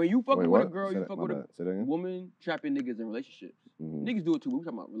 When you fucking with a girl, you fuck with a woman trapping niggas in relationships. Mm-hmm. Niggas do it too, but we're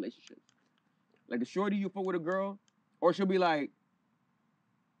talking about relationships. Like the shorty, you fuck with a girl, or she'll be like,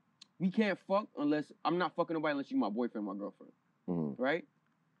 we can't fuck unless, I'm not fucking nobody unless you my boyfriend or my girlfriend, right?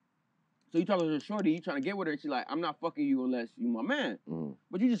 So you talking to a shorty, you trying to get with her, and she's like, I'm not fucking you unless you my man.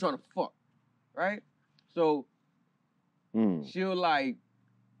 But you just trying to fuck, right? So she'll like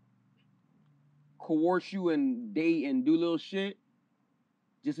coerce you and date and do little shit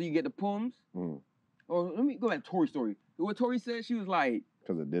just so you get the poems. Or let me go back to Tori's story. What Tori said, she was like,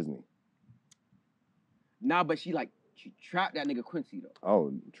 because of Disney. Nah, but she trapped that nigga Quincy though.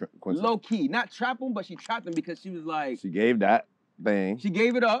 Oh, Quincy. Low key, not trap him, but she trapped him because she was like, she gave that thing. She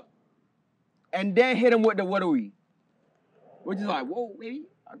gave it up, and then hit him with the what are we? Which is like, whoa, baby,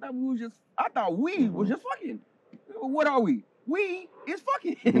 I thought we was just fucking. What are we? We is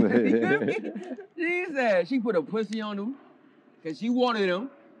fucking. You feel me? She said she put a pussy on him because she wanted him.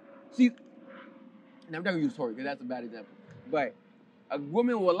 And I'm not gonna use Tori because that's a bad example. But a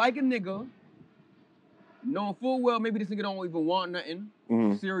woman will like a nigga, knowing full well maybe this nigga don't even want nothing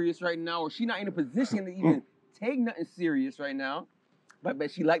serious right now, or she not in a position to even take nothing serious right now. But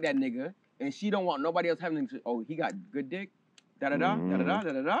she like that nigga, and she don't want nobody else having to, oh, he got good dick, da-da-da, da-da-da,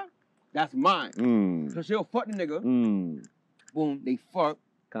 da-da-da. That's mine. So she'll fuck the nigga. Boom, they fuck.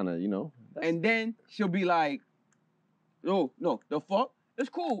 Kind of, you know. And then she'll be like, oh, no, the fuck? It's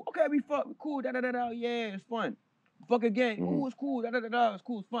cool. Okay, we fuck. Cool. Da da da da. Yeah, it's fun. Fuck again. Oh, it's cool. Da da da da. It's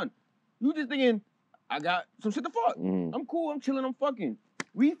cool. It's fun. You just thinking, I got some shit to fuck. I'm cool. I'm chilling. I'm fucking.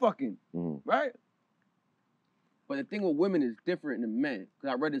 We fucking. Right? But the thing with women is different than men.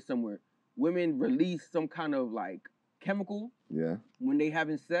 Because I read it somewhere. Women release some kind of like chemical. Yeah. When they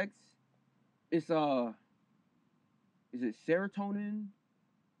having sex. It's is it serotonin?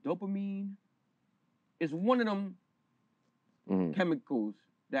 Dopamine? It's one of them chemicals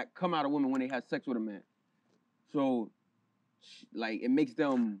that come out of women when they have sex with a man. So, like, it makes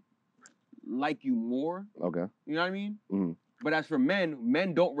them like you more. Okay. You know what I mean? But as for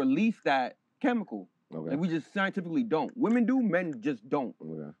men don't release that chemical. Okay. Like, we just scientifically don't. Women do, men just don't.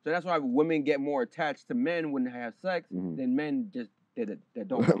 Okay. So that's why women get more attached to men when they have sex than men just that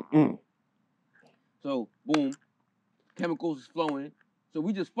don't. So, boom, chemicals is flowing. So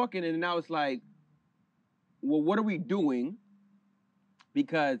we just fucking, and now it's like, well, what are we doing?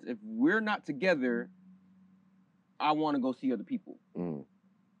 Because if we're not together, I want to go see other people.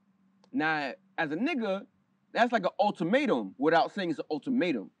 Now, as a nigga, that's like an ultimatum without saying it's an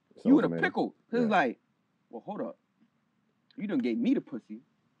ultimatum. You in a pickle. Cause it's like, well, hold up. You done gave me the pussy.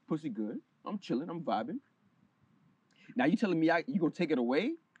 Pussy good. I'm chilling. I'm vibing. Now you telling me you gonna take it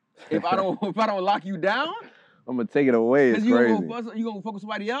away? If I don't lock you down? I'm gonna take it away. It's crazy. You gonna fuck with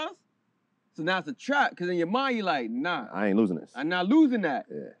somebody else? So now it's a trap, because in your mind, you're like, nah. I ain't losing this. I'm not losing that.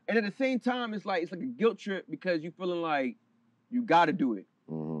 Yeah. And at the same time, it's like a guilt trip because you're feeling like you got to do it.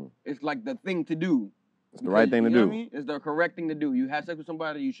 It's like the thing to do. It's the right thing to do. You know what I mean? It's the correct thing to do. You have sex with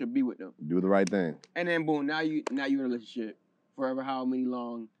somebody, you should be with them. Do the right thing. And then boom, now you're in a relationship forever, how many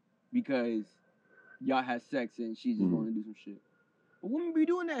long, because y'all had sex and she just want to do some shit. But women be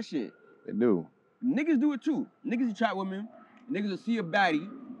doing that shit. They do. Niggas do it too. Niggas will trap women. Niggas will see a baddie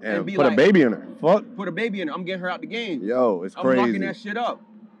and be put like, a baby in her. Fuck. Put a baby in her. I'm getting her out the game. Yo, it's crazy. I'm locking that shit up.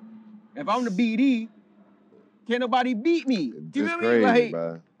 If I'm the BD, can't nobody beat me. You It's feel me? crazy, Like,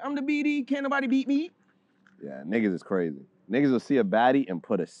 bro. I'm the BD, can't nobody beat me. Yeah, niggas is crazy. Niggas will see a baddie and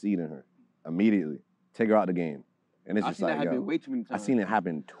put a seat in her immediately. Take her out the game. And it's I just seen like, that happen yo. way too many I times. seen it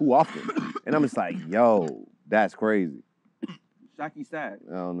happen too often. And I'm just like, yo, that's crazy. Shaki sad.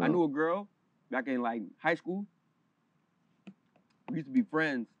 I don't know. I knew a girl back in like high school. We used to be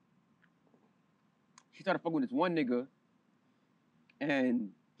friends. She started fucking with this one nigga and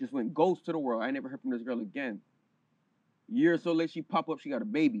just went ghost to the world. I never heard from this girl again. A year or so later, she pop up, she got a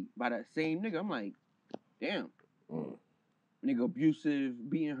baby by that same nigga. I'm like, damn. Nigga abusive,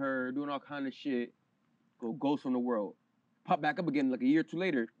 beating her, doing all kind of shit. Go ghost from the world. Pop back up again like a year or two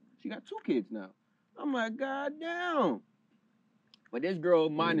later. She got 2 kids now. I'm like, god damn. But this girl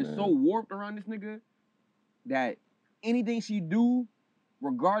mind is so warped around this nigga that anything she do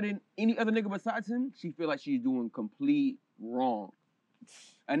regarding any other nigga besides him, she feel like she's doing complete wrong.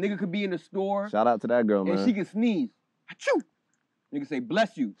 A nigga could be in the store Shout out to that girl, man. and she can sneeze. Achoo! Nigga say,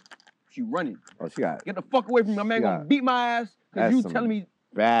 bless you. She running. Oh, she got Get the fuck away from me. My man gonna beat my ass because you telling me.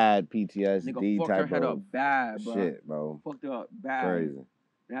 bad PTSD Nigga fucked her type head of up bad, bro. shit, bro. Fucked her up bad. Crazy.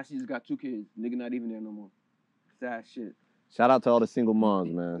 Now she just got 2 kids. Nigga not even there no more. Sad shit. Shout out to all the single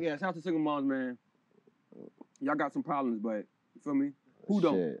moms, man. Yeah, shout out to single moms, man. Y'all got some problems, but you feel me? Who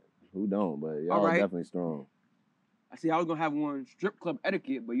don't? Shit. Who don't? But y'all All right. definitely strong. I see I was gonna have one strip club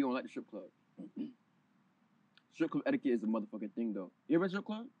etiquette, but you don't like the strip club. Strip club etiquette is a motherfucking thing, though. You ever been to a strip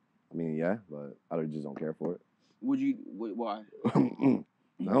club? I mean, yeah, but I just don't care for it. Why?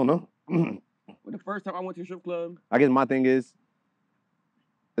 I don't know. Well, the first time I went to a strip club, I guess my thing is,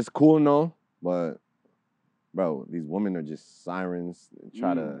 it's cool and all, but bro, these women are just sirens.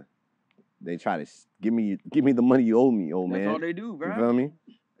 They try to give me the money you owe me, old that's man. all they do, bro. You feel me?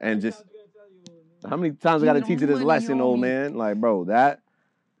 And just How how many times I gotta Give me teach you the this money, lesson, old homie. man? Like, bro, that,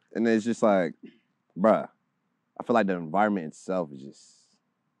 and it's just like, bruh, I feel like the environment itself is just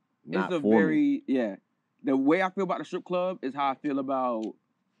not It's a for me. very, yeah. The way I feel about the strip club is how I feel about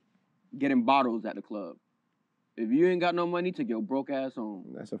getting bottles at the club. If you ain't got no money, take your broke ass home.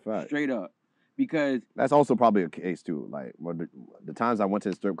 That's a fact. Straight up. Because That's also probably a case too. Like the times I went to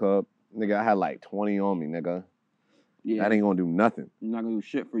the strip club, nigga, I had like 20 on me, nigga. yeah, That ain't gonna do nothing. I'm not gonna do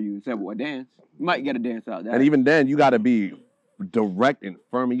shit for you except what dance. You might get a dance out there. And even then, you gotta be direct and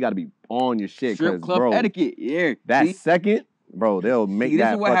firm. You gotta be on your shit, strip cause club bro, etiquette, yeah. that See? second, bro, they'll make See, this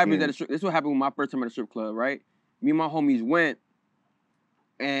that is what fucking. happens at a strip. This is what happened when my first time at a strip club, right? Me and my homies went,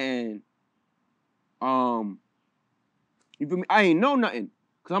 and you feel me? I ain't know nothing,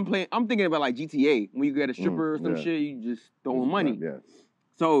 cause I'm thinking about like GTA. When you get a stripper or some yeah. shit, you just throwing money. Yeah.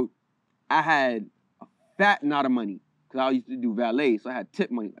 So I had a fat amount of money, cause I used to do valet, so I had tip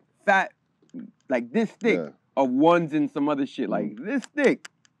money, like fat, like this thick Yeah. of ones and some other shit, like this thick.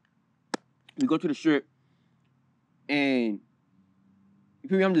 We go to the strip, and you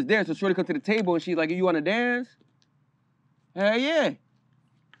feel me? I'm just there. So Shorty comes to the table and she's like, "You want to dance?" Hell yeah.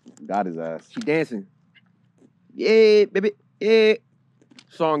 Got his ass. She dancing. Yeah, baby. Yeah.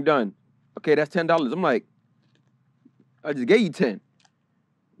 Song done. Okay, that's $10. I'm like, I just gave you 10.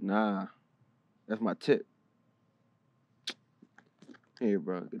 Nah, that's my tip. Here,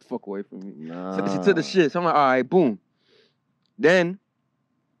 bro, get the fuck away from me. Nah. She took the shit. So I'm like, all right, boom. Then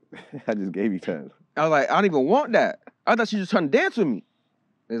I just gave you 10. I was like, I don't even want that. I thought she was trying to dance with me.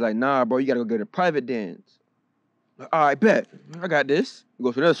 It's like, nah, bro, you gotta go get a private dance. All right, bet. I got this. We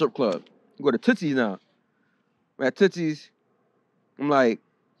go to another strip club. We go to Tootsie's now. We're at Tootsie's. I'm like,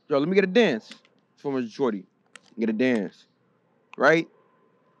 yo, let me get a dance for my shorty. Get a dance, right?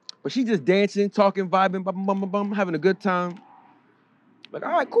 But she just dancing, talking, vibing, bum, bum, bum, bum, having a good time. Like,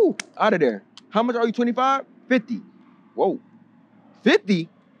 all right, cool. Out of there. How much are you, 25? 50. Whoa. 50?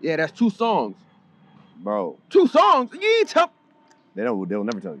 Yeah, that's 2 songs. Bro, 2 songs? You ain't tell. they'll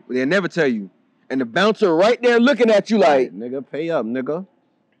never tell you. They'll never tell you. And the bouncer right there looking at you like, nigga, pay up, nigga.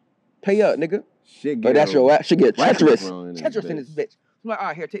 pay up, nigga. Shit But get that's your ass. Should get treacherous. in this Treacherous in this bitch. I'm like, all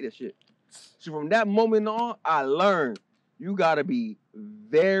right, here, take this shit. So from that moment on, I learned you gotta be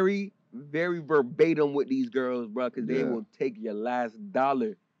very, very verbatim with these girls, bro, because they will take your last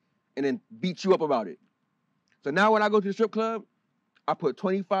dollar and then beat you up about it. So now when I go to the strip club, I put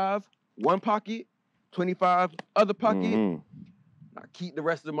 25 one pocket, 25 other pocket. Mhm. I keep the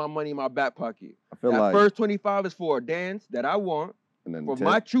rest of my money in my back pocket. I feel That like first 25 is for a dance that I want, and then for tip.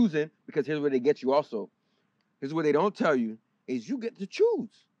 my choosing, because here's where they get you also. Here's what they don't tell you, is you get to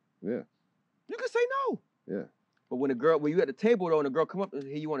choose. Yeah. You can say no. Yeah. But when you at the table though, and a girl come up and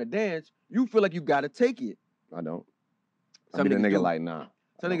hey, you want to dance, you feel like you gotta take it. I don't. I Some be the niggas nigga do. like, nah.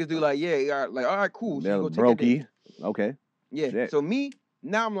 Some niggas do like, yeah, like, all right, cool. So They're you go take that dance. brokey. Okay. Yeah. Shit. So me,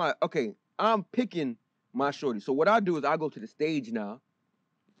 Now I'm like, okay, I'm picking my shorty. So what I do is I go to the stage now,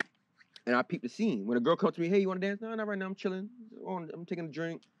 and I peep the scene. When a girl comes to me, hey, you want to dance? No, not right now. I'm chilling. I'm taking a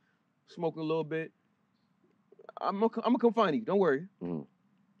drink, smoking a little bit. I'm gonna come find you. Don't worry. Mhm.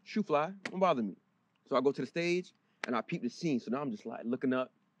 Shoe fly. Don't bother me. So I go to the stage and I peep the scene. So now I'm just like looking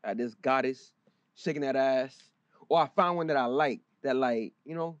up at this goddess, shaking that ass. Or I find one that I like, that like,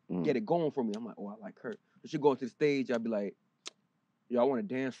 you know, get it going for me. I'm like, oh, I like her. So she go to the stage. I'll be like, yo, I want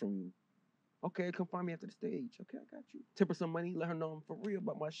to dance from you. Okay, come find me after the stage. Okay, I got you. Tip her some money. Let her know I'm for real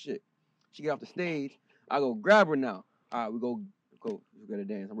about my shit. She get off the stage. I go grab her now. All right, we go to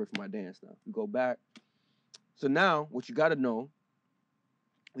dance. I'm ready for my dance now. We go back. So now, what you got to know,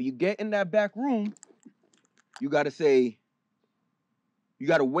 when you get in that back room, you got to say, you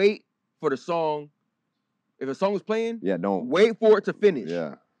got to wait for the song. If a song is playing, don't wait for it to finish.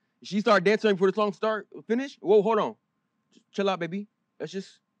 Yeah. She start dancing before the song finish. Whoa, hold on. Just chill out, baby. That's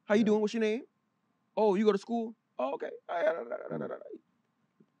just, how you doing? What's your name? Oh, you go to school? Oh, okay.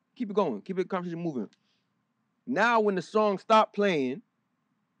 Keep it going. Keep the conversation moving. Now, when the song stop playing,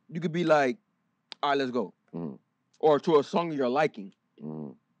 you could be like, all right, let's go. Or to a song you're liking.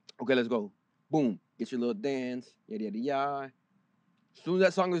 Okay, let's go. Boom. Get your little dance. Yada, yada, yada. As soon as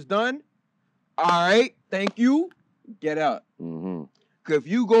that song is done, all right, thank you. Get out. Because if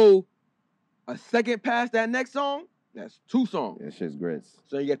you go a second past that next song, that's 2 songs. That shit's grits.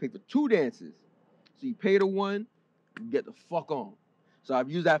 So you got to pay for 2 dances. So you pay the one, you get the fuck on. So I've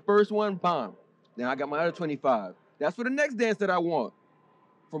used that first one, bomb. Now I got my other 25. That's for the next dance that I want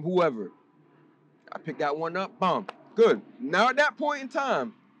from whoever. I pick that one up, bomb. Good. Now at that point in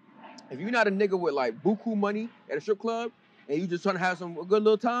time, if you're not a nigga with like buku money at a strip club and you just trying to have some good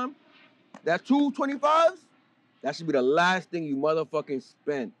little time, that 2 25s, that should be the last thing you motherfucking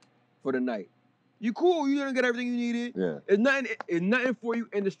spend for the night. You cool, you didn't get everything you needed. Yeah. It's nothing for you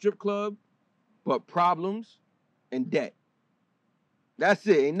in the strip club but problems and debt. That's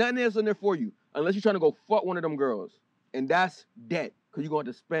it. Ain't nothing else in there for you. Unless you're trying to go fuck one of them girls. And that's debt. Because you're going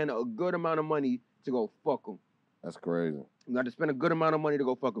to spend a good amount of money to go fuck them. That's crazy. You got to spend a good amount of money to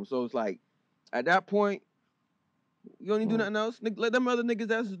go fuck them. So it's like, at that point, you don't need to do nothing else. Let them other niggas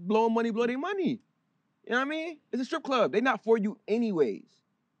that's blowing money blow their money. You know what I mean? It's a strip club. They not for you anyways.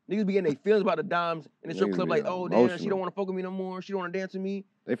 Niggas be getting their feelings about the dimes in the strip Niggas club be like, oh, damn, she emotional. don't want to fuck with me no more. She don't want to dance with me.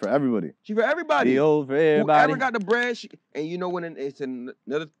 They for everybody. She for everybody. Deals for everybody. Whoever got the bread, and you know when it's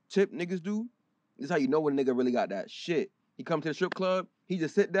another tip niggas do? This is how you know when a nigga really got that shit. He come to the strip club, he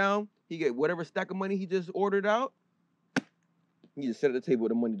just sit down, he get whatever stack of money he just ordered out, he just sit at the table with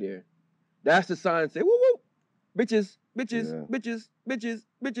the money there. That's the sign say, woo woo, bitches, bitches, Yeah. bitches, bitches,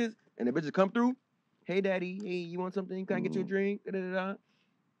 bitches. And the bitches come through, hey daddy, hey, you want something? Can I get you a drink? Da, da, da, da.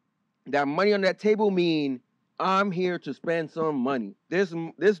 That money on that table mean I'm here to spend some money. This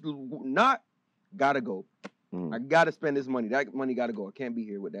not gotta go. I gotta spend this money. That money gotta go. I can't be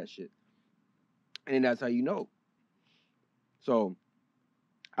here with that shit. And that's how you know. So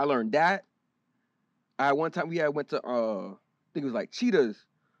I learned that. One time we went to I think it was like Cheetahs,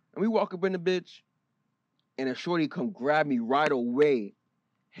 and we walk up in the bitch, and a shorty come grab me right away.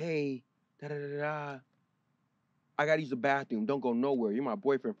 Hey, da da da da. I gotta use the bathroom. Don't go nowhere. You're my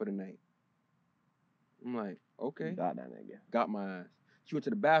boyfriend for the night. I'm like, okay. Got that nigga. Got my ass. She went to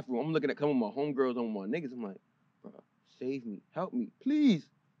the bathroom. I'm looking at some of my homegirls on my niggas. I'm like, bro, save me, help me, please.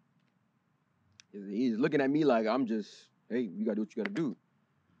 He's looking at me like I'm just, hey, you gotta do what you gotta do.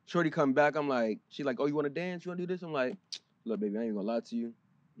 Shorty come back, I'm like, she like, oh, you wanna dance? You wanna do this? I'm like, look, baby, I ain't gonna lie to you.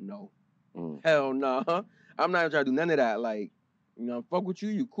 No. Hell no. Nah. I'm not even trying to do none of that. Like, you know, fuck with you,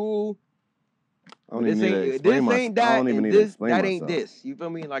 you cool. I don't even need to explain myself. That, I don't even need to explain that myself. ain't this. You feel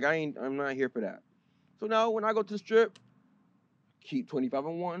me? Like, I'm not here for that. So now when I go to the strip, keep 25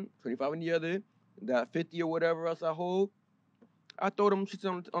 on one, 25 on the other, that 50 or whatever else I hold, I throw them shits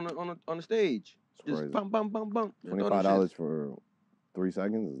on the stage. It's just crazy. bump, bump, bump, bump. $25 for 3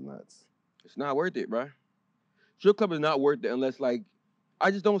 seconds is nuts. It's not worth it, bro. Strip club is not worth it unless, like,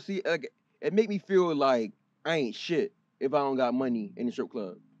 I just don't see, like, it make me feel like I ain't shit if I don't got money in the strip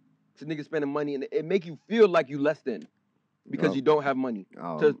club. So niggas spending money, and it make you feel like you less than because you don't have money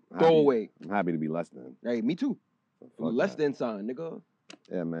to throw away. I'm happy to be less than. Hey, me too. Less than sign, nigga.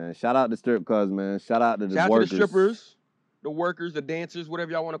 Yeah, man. Shout out to strip clubs, man. Shout out to the Shout workers. out to the strippers, the workers, the dancers,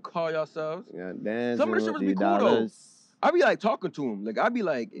 whatever y'all want to call yourselves. Yeah, dancing. Some of the strippers be cool though. I be like talking to them. Like I be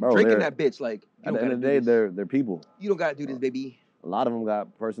like drinking that bitch. Like at the end of the day, they're people. You don't gotta do this, baby. A lot of them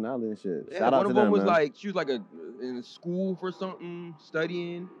got personality and shit. Yeah, Shout out to them, one of them was man. like she was like in school for something,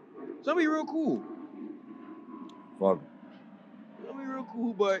 studying. Some be real cool. Fuck. Some be real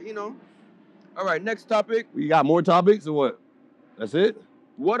cool, but you know. All right, next topic. We got more topics or what? That's it?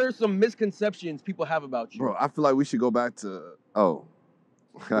 What are some misconceptions people have about you? Bro, I feel like we should go back to Go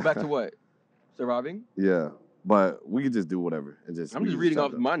back to what? Surviving? Yeah, but we could just do whatever and just. I'm just reading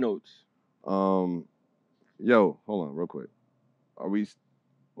off my notes. Yo, hold on, real quick. Are we?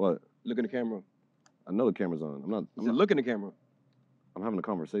 What? Look in the camera. I know the camera's on. I'm not. Look in the camera. I'm having a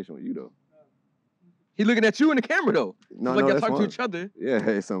conversation with you though. He's looking at you in the camera though. No, like no, y'all that's talking fine. to each other. Yeah,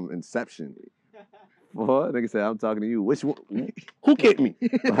 it's some inception. What? Nigga said I'm talking to you. Which one? Who kicked me?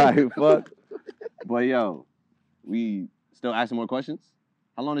 Like fuck. But yo, we still asking more questions.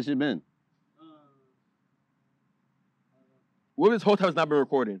 How long has shit been? What if this whole time it's not been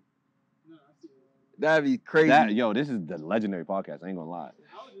recording? That'd be crazy. Yo, this is the legendary podcast. I ain't gonna lie.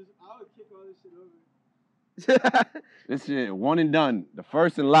 I would kick all this shit over. This shit one and done. The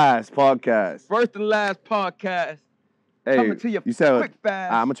first and last podcast. First and last podcast. Hey, Coming to you said quick,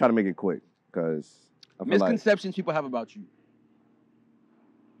 fast. I'm gonna try to make it quick because I feel like Misconceptions people have about you.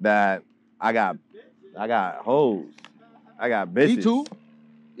 that I got hoes. I got bitches. Me too.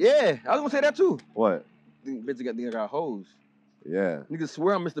 Yeah, I was gonna say that too. What? Bitches got hoes. Yeah. Niggas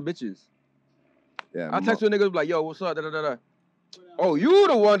swear I'm Mr. Bitches. Yeah. I text a nigga like, yo, what's up? Da, da, da, da. Oh, you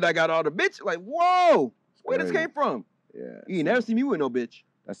the one that got all the bitch? Like, whoa, where this came from? Yeah. You ain't never seen me with no bitch.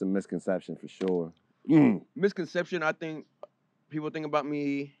 That's a misconception for sure. Misconception I think people think about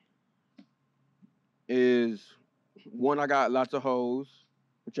me is one, I got lots of hoes,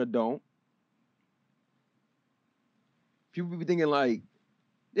 which I don't. People be thinking like,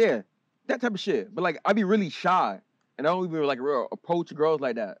 yeah, that type of shit. But like, I be really shy, and I don't even like real approach girls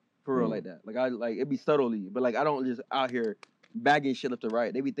like that for real like that. Like it be subtly, but like I don't just out here bagging shit left to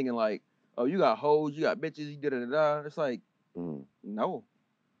right. They be thinking like, oh, you got hoes, you got bitches, you da da da. It's like, no,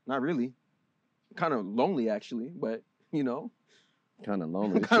 not really. Kind of lonely actually, but you know, kind of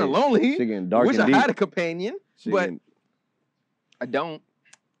lonely. Kind of lonely. Shit getting dark Wish and I deep. had a companion, but Getting... I don't.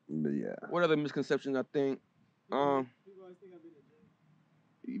 But yeah. What other misconceptions I think?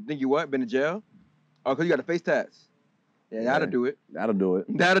 You think you what? Been to jail? Oh, cause you got the face tats. Yeah, that'll do it. That'll do it.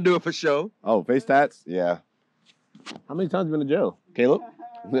 That'll do it for sure. Oh, face tats? Yeah. How many times you been to jail, Caleb?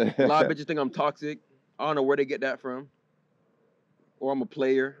 A lot of bitches think I'm toxic. I don't know where they get that from. Or I'm a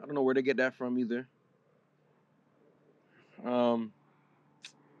player. I don't know where they get that from either.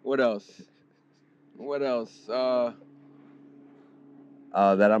 What else? What else? That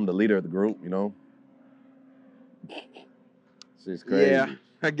I'm the leader of the group, you know? Shit's crazy. Yeah,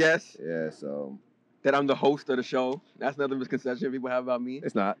 I guess. Yeah, so. That I'm the host of the show. That's another misconception people have about me.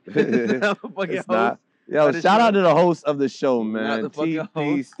 It's not. It's not. Yo, shout out to the host of the show, man. TP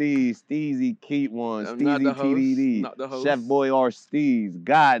Steez, Steezy Keat One, Steezy TDD, Chef Boy R Steez.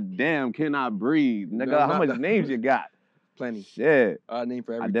 God damn, cannot breathe. Nigga, how much names you got? Plenty. Shit. Name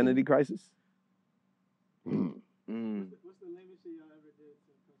for everything. Identity crisis? What's the lamest shit y'all ever did to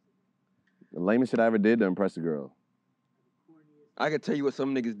impress a girl? The lamest shit I ever did to impress a girl. I could tell you what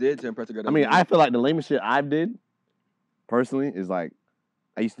some niggas did to impress a girl. I mean, I feel like the lamest shit I've did, personally, is like,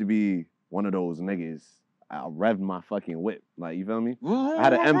 I used to be one of those niggas. I revved my fucking whip. Like, you feel me? I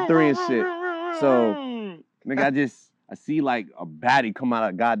had an M3 and shit. So, nigga, I see like a baddie come out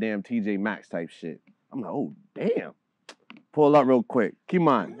of goddamn TJ Maxx type shit. I'm like, oh, damn. Pull up real quick. Keep in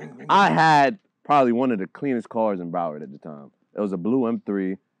mind, I had probably one of the cleanest cars in Broward at the time. It was a blue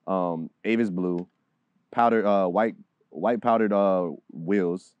M3, Avis blue, powdered, white powdered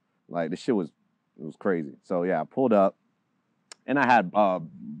wheels. Like, this shit was crazy. So, yeah, I pulled up, and I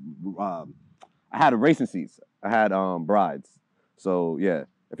had racing seats. I had brides. So, yeah,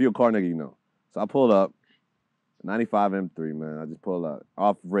 if you're a car nigga, you know. So, I pulled up, 95 M3, man. I just pulled up.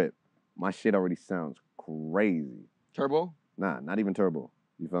 Off rip. My shit already sounds crazy. Turbo? Nah, not even turbo.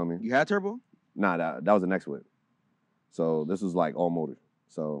 You feel me? You had turbo? Nah, that was the next whip. So, this was like all motor.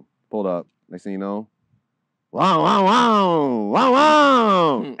 So, pulled up. Next thing you know, wow, wow, wow, wow,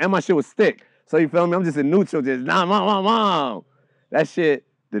 wow. And my shit was thick. So, you feel me? I'm just in neutral, just wow, wow, wow, wow. That shit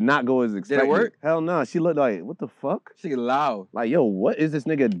did not go as expected. Did it work? Hell no. She looked like, what the fuck? She get loud. Like, yo, what is this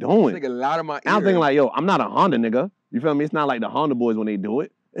nigga doing? She get loud in my ear. And I'm thinking like, yo, I'm not a Honda nigga. You feel me? It's not like the Honda boys when they do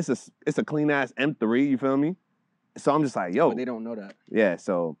it. It's a clean ass M3, you feel me? So I'm just like, yo. But they don't know that. Yeah,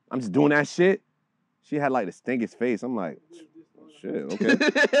 so I'm just doing that shit. She had like the stinkiest face. I'm like, shit, okay.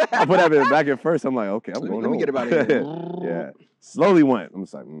 I put that in the back at first. I'm like, okay, I'm going Let me home. get about it. Yeah. Slowly went. I'm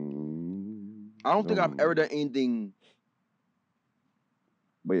just like, I don't think I've ever done anything.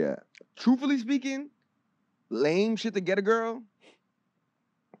 But yeah. Truthfully speaking, lame shit to get a girl.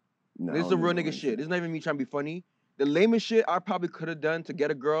 No, This is some real nigga shit. This is not even me trying to be funny. The lamest shit I probably could have done to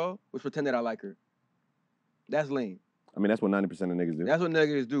get a girl was pretend that I like her. That's lame. I mean, that's what 90% of niggas do. That's what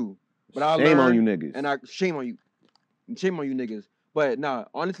niggas do. But I Shame learned, on you niggas. And shame on you. Shame on you niggas. But nah,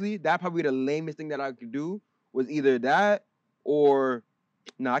 honestly, that probably the lamest thing that I could do was either that or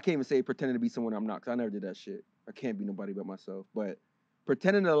I can't even say pretending to be someone I'm not, because I never did that shit. I can't be nobody but myself. But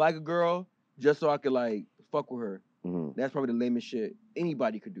pretending to like a girl just so I could like fuck with her. That's probably the lamest shit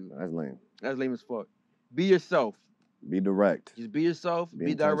anybody could do. That's lame. That's lame as fuck. Be yourself. Be direct. Just be yourself.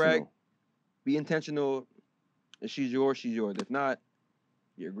 Be direct. Be intentional. If she's yours, she's yours. If not,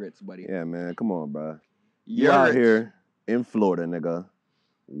 your grits, buddy. Yeah, man. Come on, bro. You out here in Florida, nigga.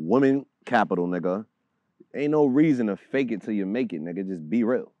 Women capital, nigga. Ain't no reason to fake it till you make it, nigga. Just be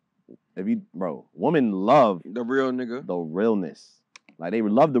real. If you, bro, women love the real nigga. The realness. Like, they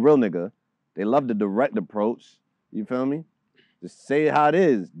love the real nigga. They love the direct approach. You feel me? Just say it how it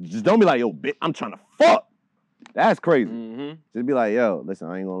is. Just don't be like, yo, bitch, I'm trying to fuck. That's crazy. Just be like, yo, listen,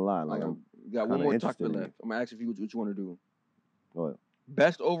 I ain't gonna lie. Like, I'm got one more topic left. I'm gonna ask you what you want to do. Go ahead.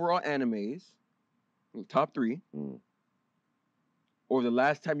 Best overall animes, top 3, or the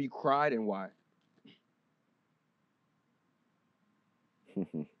last time you cried and why?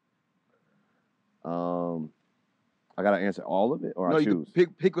 I gotta answer all of it, or no, I choose.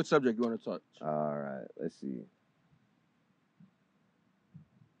 Pick what subject you want to touch. All right, let's see.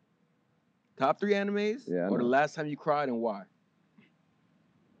 Top 3 animes, or the last time you cried and why?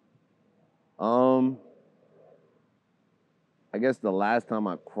 I guess the last time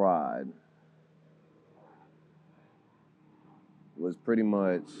I cried was pretty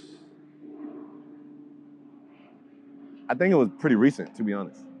much. I think it was pretty recent, to be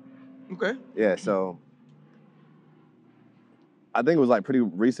honest. Okay. Yeah, so I think it was like pretty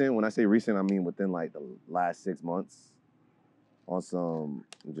recent. When I say recent, I mean within like the last 6 months on some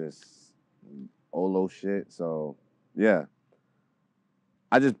just Olo shit. So yeah,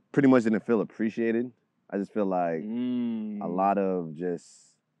 I just pretty much didn't feel appreciated. I just feel like a lot of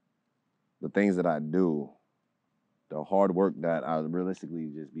just the things that I do, the hard work that I realistically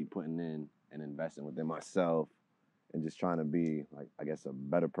just be putting in and investing within myself and just trying to be, like, I guess, a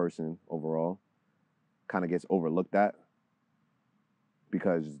better person overall, kind of gets overlooked at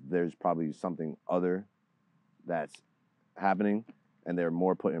because there's probably something other that's happening and they're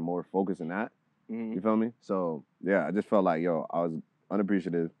putting more focus in that. You feel me? So, yeah, I just felt like, yo, I was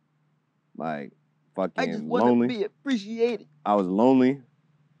unappreciative, like, fucking lonely. I just want to be appreciated. I was lonely,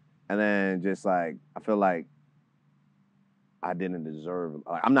 and then just, like, I feel like I didn't deserve,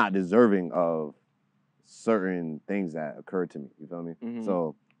 like, I'm not deserving of certain things that occurred to me. You feel me?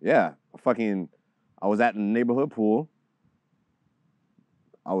 So, yeah, I was at the neighborhood pool.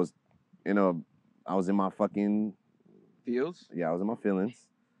 I was in my fucking feels. Yeah, I was in my feelings.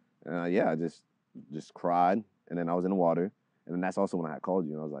 Yeah, I just cried, and then I was in the water, and then that's also when I had called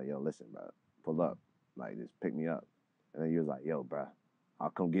you, and I was like, yo, listen, bro, pull up, like, just pick me up. And then you was like, yo, bro, I'll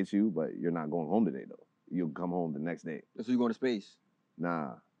come get you, but you're not going home today though. You'll come home the next day. So you going to space?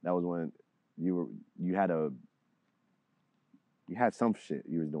 Nah, that was when you had some shit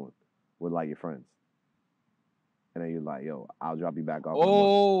you was doing with like your friends. And then you're like, yo, I'll drop you back off.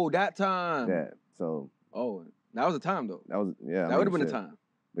 Oh, that time. Yeah. So. Oh, that was a time though. That was, yeah. That would have been a time.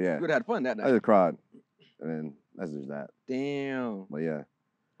 But yeah. You would have had fun that night. I just cried. And then that's just that. Damn. But yeah.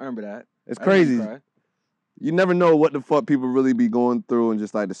 I remember that. It's crazy. You never know what the fuck people really be going through, and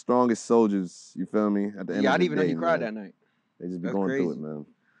just like the strongest soldiers, you feel me? At the end of the day. Yeah, I didn't even know you cried that night. They just be going through it, man.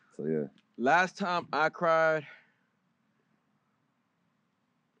 So yeah. Last time I cried.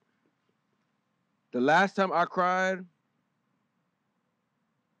 The last time I cried,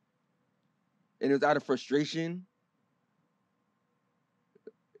 and it was out of frustration,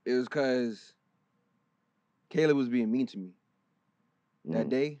 it was because Caleb was being mean to me. That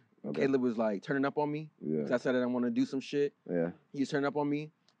day, Caleb was like turning up on me. Yeah. Cause I said that I want to do some shit. Yeah. He was turning up on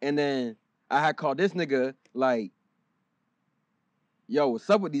me. And then I had called this nigga like, yo, what's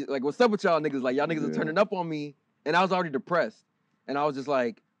up with what's up with y'all niggas? Like, y'all niggas are turning up on me. And I was already depressed. And I was just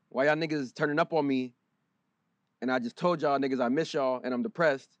like, why y'all niggas turning up on me? And I just told y'all niggas I miss y'all and I'm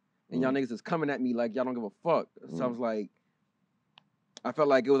depressed. And y'all niggas is coming at me like y'all don't give a fuck. So I was like, I felt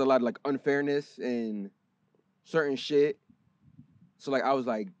like it was a lot of like unfairness and certain shit. So like I was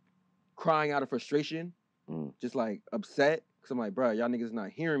like crying out of frustration, just like upset. Cause I'm like, bro, y'all niggas not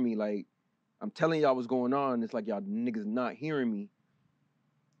hearing me. Like, I'm telling y'all what's going on. It's like y'all niggas not hearing me.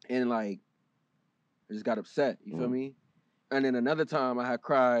 And like, I just got upset. You feel me? And then another time I had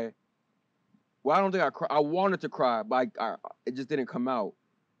cried. Well, I don't think I cried. I wanted to cry, but it just didn't come out.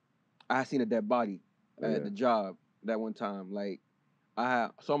 I had seen a dead body at the job that one time. Like,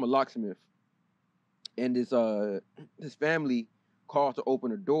 so I'm a locksmith. And this family called to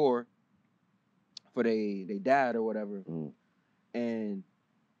open a door for they dad or whatever. And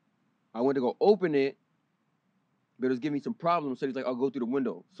I went to go open it, but it was giving me some problems. So he's like, I'll go through the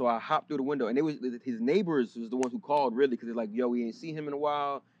window. So I hopped through the window, and his neighbors was the ones who called really, because they're like, yo, we ain't seen him in a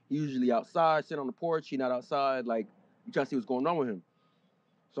while. He usually outside, sitting on the porch. He not outside. Like, we trying to see what's going on with him.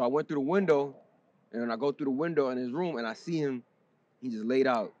 So I went through the window, and then I go through the window in his room, and I see him. He just laid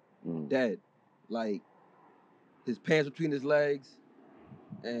out, dead. Like, his pants between his legs,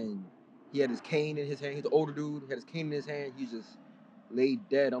 and he had his cane in his hand. He's an older dude. He had his cane in his hand. He just laid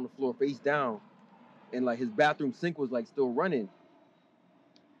dead on the floor, face down. And, like, his bathroom sink was, like, still running.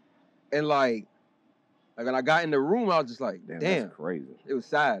 And, like when I got in the room, I was just like, damn. That's crazy. It was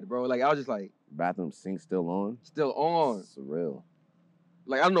sad, bro. Like, I was just like. Bathroom sink still on? Still on. Surreal.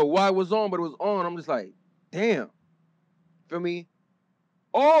 Like, I don't know why it was on, but it was on. I'm just like, damn. Feel me?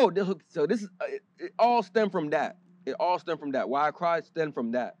 Oh, so this is, it all stemmed from that. It all stemmed from that. Why I cried stemmed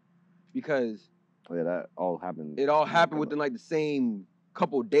from that. Because. Oh, yeah, that all happened. It all happened within, like, the same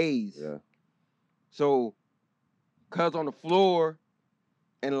couple days. Yeah. So, cuz on the floor,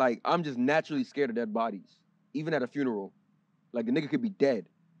 and, like, I'm just naturally scared of dead bodies. Even at a funeral. Like, a nigga could be dead,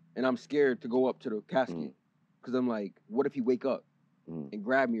 and I'm scared to go up to the casket. Because I'm like, what if he wake up and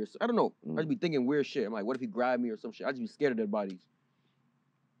grab me or something? I don't know. I just be thinking weird shit. I'm like, what if he grab me or some shit? I just be scared of dead bodies.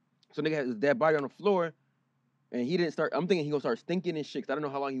 So nigga had his dead body on the floor, and he didn't start, I'm thinking he gonna start stinking and shit, because I don't know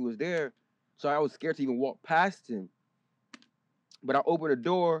how long he was there. So I was scared to even walk past him. But I opened the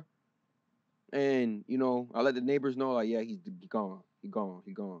door, and, you know, I let the neighbors know, like, yeah, he's gone. He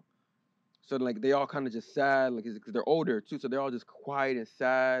gone. So, like, they all kind of just sad, like, because they're older, too, so they're all just quiet and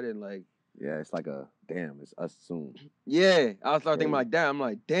sad, and, like. Yeah, it's like damn, it's us soon. Yeah, I was thinking like that. I'm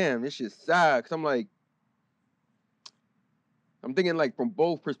like, damn, this shit's sad. Because I'm thinking, like, from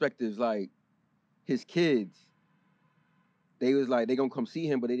both perspectives, like, his kids, they was like, they gonna come see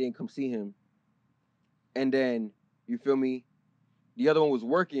him, but they didn't come see him. And then, you feel me? The other one was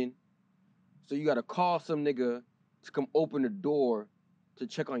working, so you gotta call some nigga to come open the door to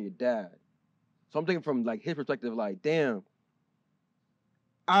check on your dad. So I'm thinking from, like, his perspective, like, damn,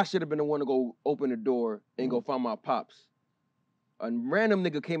 I should have been the one to go open the door and go find my pops. A random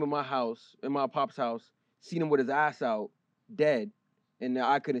nigga came in my house, in my pop's house, seen him with his ass out, dead, and now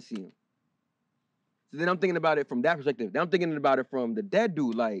I couldn't see him. So then I'm thinking about it from that perspective. Then I'm thinking about it from the dead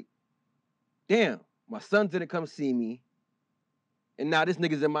dude, like, damn, my son didn't come see me, and now this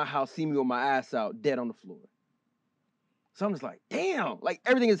nigga's in my house, see me with my ass out, dead on the floor. So I'm just like, damn, like,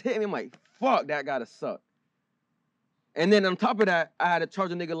 everything is hitting me. I'm like, fuck, that gotta suck. And then on top of that, I had to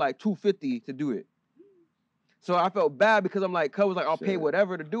charge a nigga like $250 to do it. So I felt bad because I'm like, cuz was like, I'll pay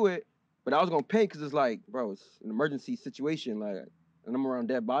whatever to do it, but I was gonna pay because it's like, bro, it's an emergency situation, like, and I'm around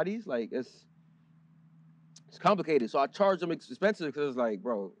dead bodies, like, it's complicated. So I charged them expensive because it's like,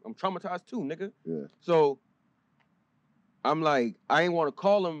 bro, I'm traumatized too, nigga. Yeah. So I'm like, I ain't want to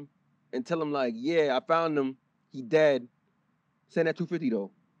call him and tell him like, yeah, I found him, he dead. Send that $250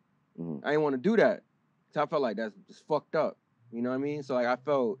 though. I ain't want to do that. So I felt like that's just fucked up. You know what I mean? So like I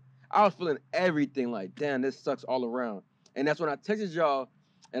was feeling everything like, damn, this sucks all around. And that's when I texted y'all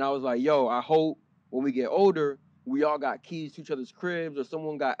and I was like, yo, I hope when we get older, we all got keys to each other's cribs or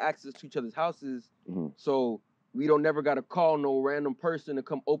someone got access to each other's houses. So we don't never got to call no random person to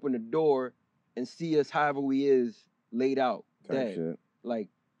come open the door and see us however we is laid out, dead. Shit. Like,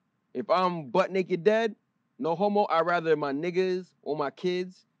 if I'm butt naked dead, no homo, I'd rather my niggas or my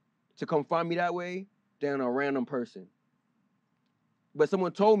kids to come find me that way than a random person. But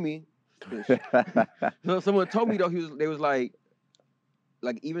someone told me, someone told me though, they was like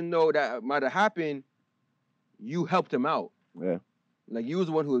even though that might have happened, you helped him out. Yeah. Like you was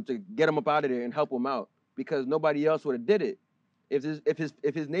the one who to get him up out of there and help him out because nobody else would have did it. If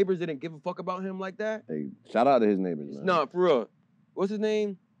his neighbors didn't give a fuck about him like that. Hey, shout out to his neighbors, man. No, for real. What's his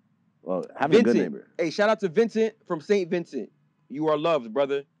name? Well, having a good neighbor. Hey, shout out to Vincent from St. Vincent. You are loved,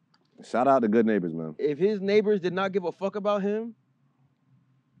 brother. Shout out to good neighbors, man. If his neighbors did not give a fuck about him,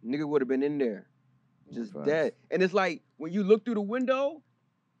 nigga would have been in there, just dead. And it's like, when you look through the window,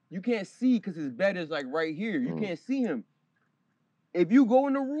 you can't see because his bed is like right here. You can't see him. If you go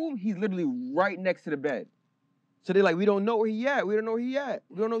in the room, he's literally right next to the bed. So they're like, we don't know where he at. We don't know where he at.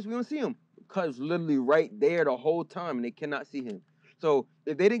 We don't see him. Because literally right there the whole time and they cannot see him. So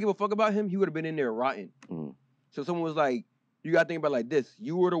if they didn't give a fuck about him, he would have been in there rotting. So someone was like, you gotta think about it like this.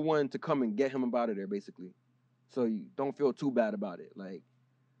 You were the one to come and get him up out of there, basically. So you don't feel too bad about it. Like,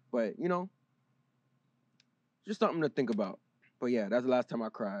 but you know, just something to think about. But yeah, that's the last time I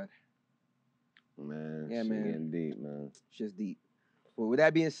cried. Man, yeah, shit man. getting deep, man. Shit's deep. But with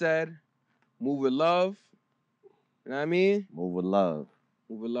that being said, move with love. You know what I mean? Move with love.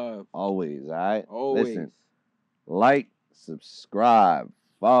 Move with love. Always, all right? Always. Listen, like, subscribe,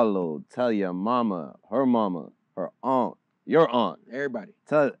 follow, tell your mama, her mama, her aunt, your aunt. Everybody.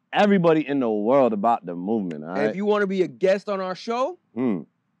 Tell everybody in the world about the movement, all And right? if you want to be a guest on our show,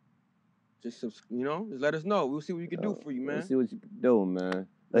 Just just let us know. We'll see what we can do for you, man. Let's see what you can do, man.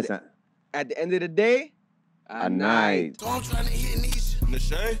 Listen. At the end of the day, a night. So I'm trying to hit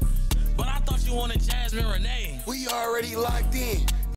Nisha. But I thought you wanted Jasmine Renee. We already locked in.